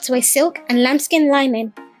opens up to a silk and lambskin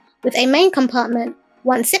lining, with a main compartment,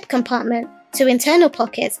 1 zip compartment, 2 internal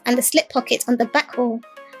pockets and a slip pocket on the back wall,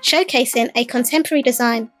 showcasing a contemporary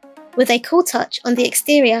design, with a cool touch on the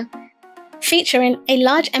exterior, featuring a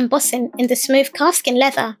large embossing in the smooth calfskin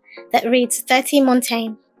leather that reads 30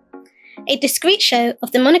 Montaigne. A discreet show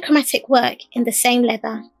of the monochromatic work in the same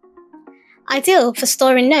leather. Ideal for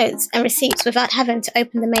storing notes and receipts without having to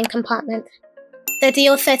open the main compartment. The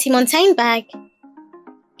Dior 30 Montaigne bag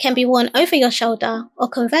can be worn over your shoulder or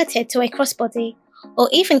converted to a crossbody, or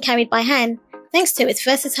even carried by hand thanks to its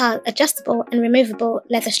versatile adjustable and removable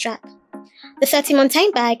leather strap. The 30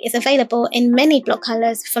 Montaigne bag is available in many block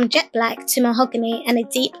colours from jet black to mahogany and a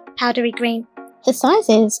deep powdery green. The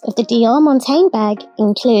sizes of the Dior Montaigne bag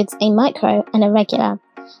includes a micro and a regular,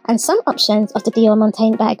 and some options of the Dior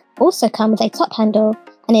Montaigne bag also come with a top handle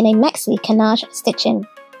and in a maxi canage stitching.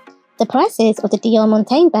 The prices of the Dior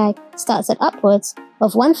Montaigne bag starts at upwards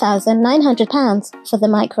of £1,900 for the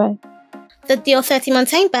micro. The Dior 30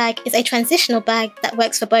 Montaigne bag is a transitional bag that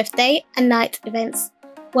works for both day and night events,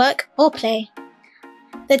 work or play.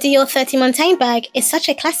 The Dior 30 Montaigne bag is such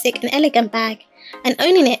a classic and elegant bag, and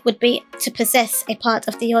owning it would be to possess a part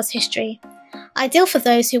of Dior's history. Ideal for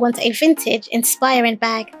those who want a vintage, inspiring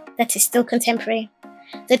bag that is still contemporary.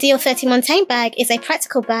 The Dior 30 Montaigne bag is a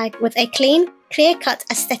practical bag with a clean, clear-cut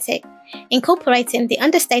aesthetic, incorporating the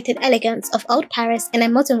understated elegance of old Paris in a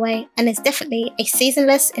modern way, and is definitely a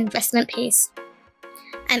seasonless investment piece.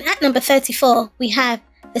 And at number 34, we have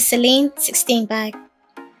the Celine 16 bag.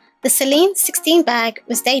 The Celine 16 bag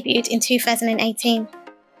was debuted in 2018.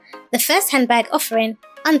 The first handbag offering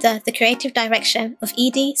under the creative direction of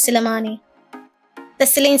Hedi Slimani. The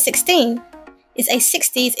Celine 16 is a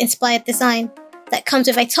 60s inspired design that comes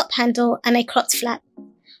with a top handle and a cropped flap.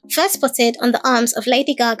 First spotted on the arms of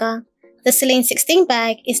Lady Gaga, the Celine 16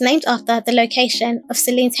 bag is named after the location of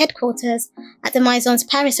Celine's headquarters at the Maison's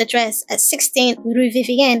Paris address at 16 Rue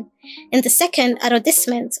Vivienne in the 2nd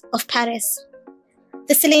arrondissement of Paris.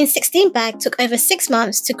 The Celine 16 bag took over 6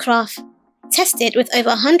 months to craft, tested with over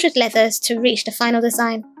 100 leathers to reach the final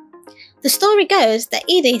design. The story goes that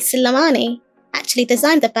Hedi Slimani actually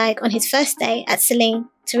designed the bag on his first day at Celine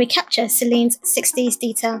to recapture Celine's 60s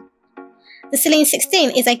detail. The Celine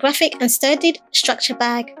 16 is a graphic and sturdy structure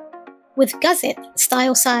bag with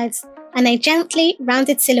gusset-style sides and a gently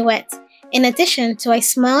rounded silhouette, in addition to a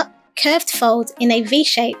smart, curved fold in a V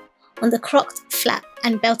shape on the cropped flap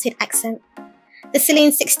and belted accent. The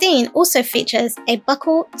Celine 16 also features a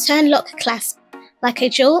buckle turn-lock clasp, like a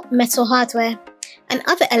Jour metal hardware, and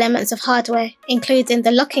other elements of hardware, including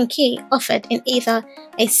the lock and key offered in either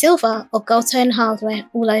a silver or gold tone hardware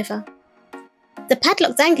all over. The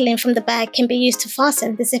padlock dangling from the bag can be used to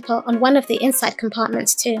fasten the zipper on one of the inside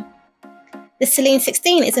compartments too. The Celine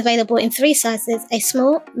 16 is available in 3 sizes, a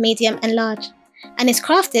small, medium and large, and is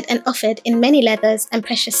crafted and offered in many leathers and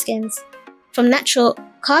precious skins, from natural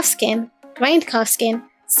calfskin, grained calfskin,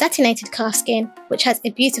 satinated calfskin, which has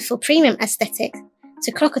a beautiful premium aesthetic,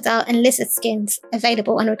 to crocodile and lizard skins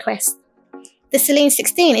available on request. The Celine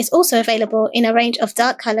 16 is also available in a range of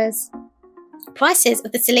dark colours. Prices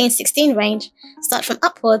of the Celine 16 range start from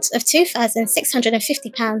upwards of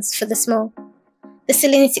 £2,650 for the small. The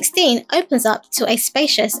Celine 16 opens up to a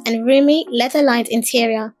spacious and roomy leather-lined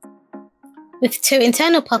interior with 2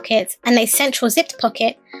 internal pockets and a central zipped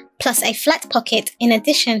pocket, plus a flat pocket in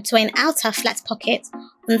addition to an outer flat pocket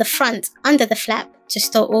on the front under the flap to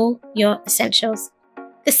store all your essentials.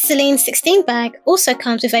 The Celine 16 bag also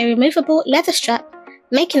comes with a removable leather strap,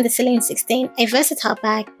 making the Celine 16 a versatile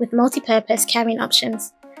bag with multi-purpose carrying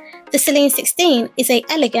options. The Celine 16 is an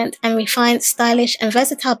elegant and refined, stylish and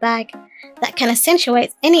versatile bag that can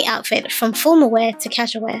accentuate any outfit from formal wear to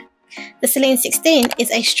casual wear. The Celine 16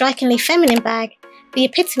 is a strikingly feminine bag, the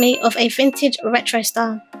epitome of a vintage retro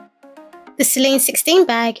style. The Celine 16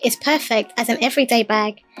 bag is perfect as an everyday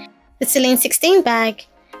bag. The Celine 16 bag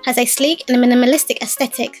has a sleek and minimalistic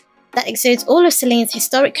aesthetic that exudes all of Celine's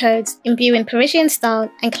historic codes, imbuing Parisian style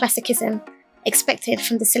and classicism expected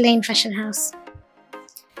from the Celine fashion house.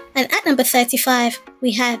 And at number 35,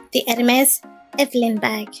 we have the Hermes Evelyn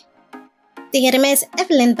bag. The Hermes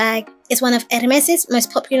Evelyn bag is one of Hermes's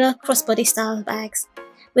most popular crossbody style bags,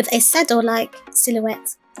 with a saddle-like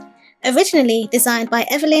silhouette. Originally designed by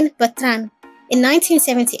Evelyn Bertrand, in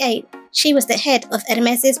 1978, she was the head of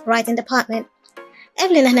Hermes's riding department.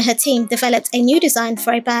 Evelyn and her team developed a new design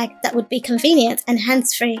for a bag that would be convenient and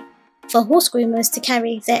hands-free for horse groomers to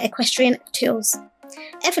carry their equestrian tools.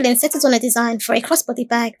 Evelyn settled on a design for a crossbody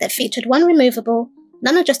bag that featured one removable,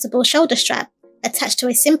 non-adjustable shoulder strap attached to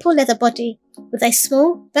a simple leather body with a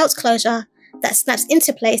small belt closure that snaps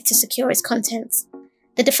into place to secure its contents.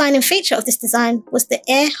 The defining feature of this design was the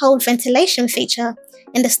air hole ventilation feature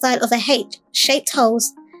in the style of the H-shaped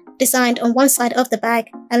holes designed on one side of the bag,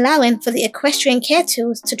 allowing for the equestrian care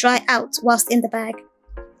tools to dry out whilst in the bag.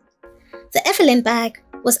 The Evelyn bag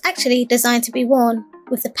was actually designed to be worn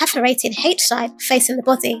with the perforated H side facing the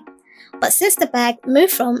body, but since the bag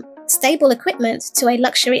moved from stable equipment to a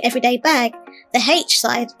luxury everyday bag, the H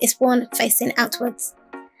side is worn facing outwards.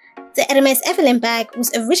 The Hermes Evelyn bag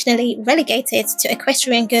was originally relegated to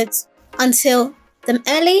equestrian goods until the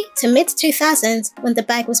early to mid-2000s, when the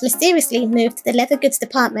bag was mysteriously moved to the leather goods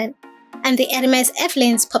department and the Hermes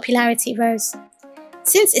Evelyn's popularity rose.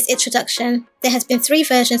 Since its introduction, there has been 3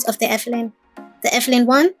 versions of the Evelyn: the Evelyn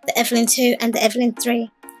 1, the Evelyn 2 and the Evelyn 3.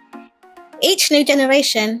 Each new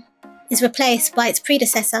generation is replaced by its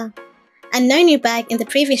predecessor, and no new bag in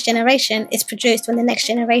the previous generation is produced when the next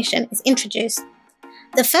generation is introduced.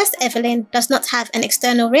 The first Evelyn does not have an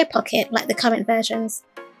external rear pocket like the current versions.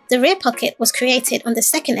 The rear pocket was created on the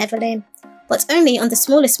second Evelyn, but only on the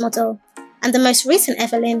smallest model, and the most recent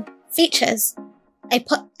Evelyn features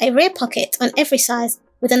a rear pocket on every size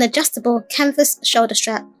with an adjustable canvas shoulder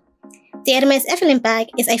strap. The Hermes Evelyn bag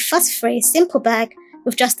is a fuss-free, simple bag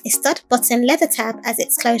with just a stud button leather tab as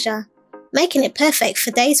its closure, making it perfect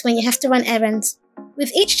for days when you have to run errands.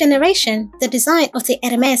 With each generation, the design of the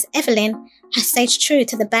Hermes Evelyn has stayed true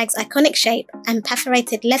to the bag's iconic shape and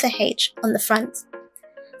perforated leather H on the front.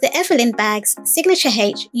 The Evelyn bag's signature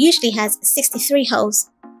H usually has 63 holes,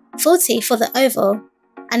 40 for the oval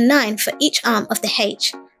and 9 for each arm of the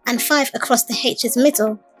H, and 5 across the H's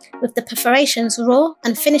middle, with the perforations raw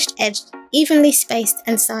and finished edged, evenly spaced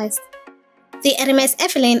and sized. The Hermes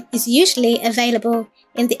Evelyn is usually available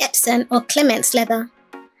in the Epsom or Clemence leather,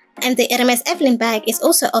 and the Hermes Evelyn bag is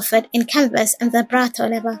also offered in canvas and vibrato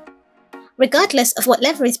leather. Regardless of what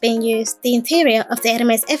leather is being used, the interior of the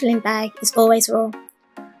Hermes Evelyn bag is always raw.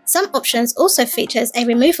 Some options also features a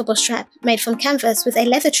removable strap made from canvas with a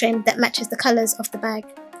leather trim that matches the colours of the bag.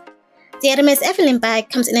 The Hermes Evelyn bag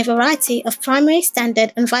comes in a variety of primary,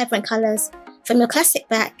 standard and vibrant colours. From your classic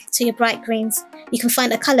black to your bright greens, you can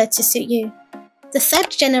find a colour to suit you. The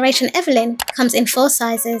third generation Evelyn comes in 4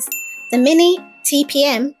 sizes: the mini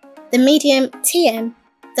TPM, the medium TM,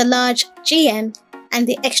 the large GM and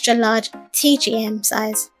the extra large TGM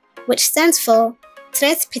size, which stands for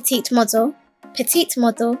Très Petit Model, Petite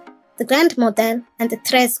Model, the Grand Model and the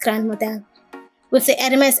Très Grand Model, with the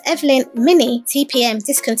Hermes Evelyn Mini TPM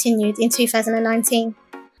discontinued in 2019.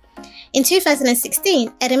 In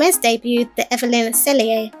 2016, Hermes debuted the Evelyn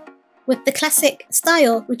Cellier, with the classic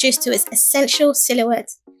style reduced to its essential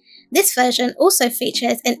silhouette. This version also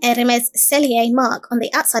features an Hermes Cellier mark on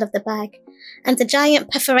the outside of the bag, and the giant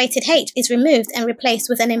perforated H is removed and replaced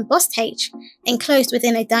with an embossed H enclosed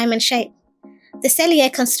within a diamond shape. The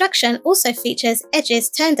Cellier construction also features edges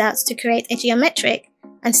turned out to create a geometric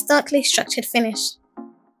and starkly structured finish.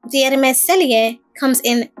 The Hermes Cellier comes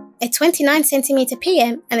in a 29cm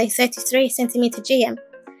PM and a 33cm GM.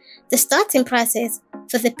 The starting prices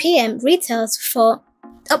for the PM retails for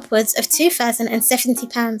upwards of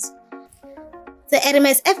 £2,070. The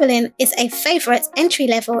Hermes Evelyn is a favourite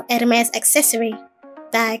entry-level Hermes accessory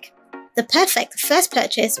bag, the perfect first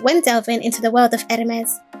purchase when delving into the world of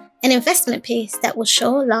Hermes, an investment piece that will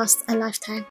sure last a lifetime.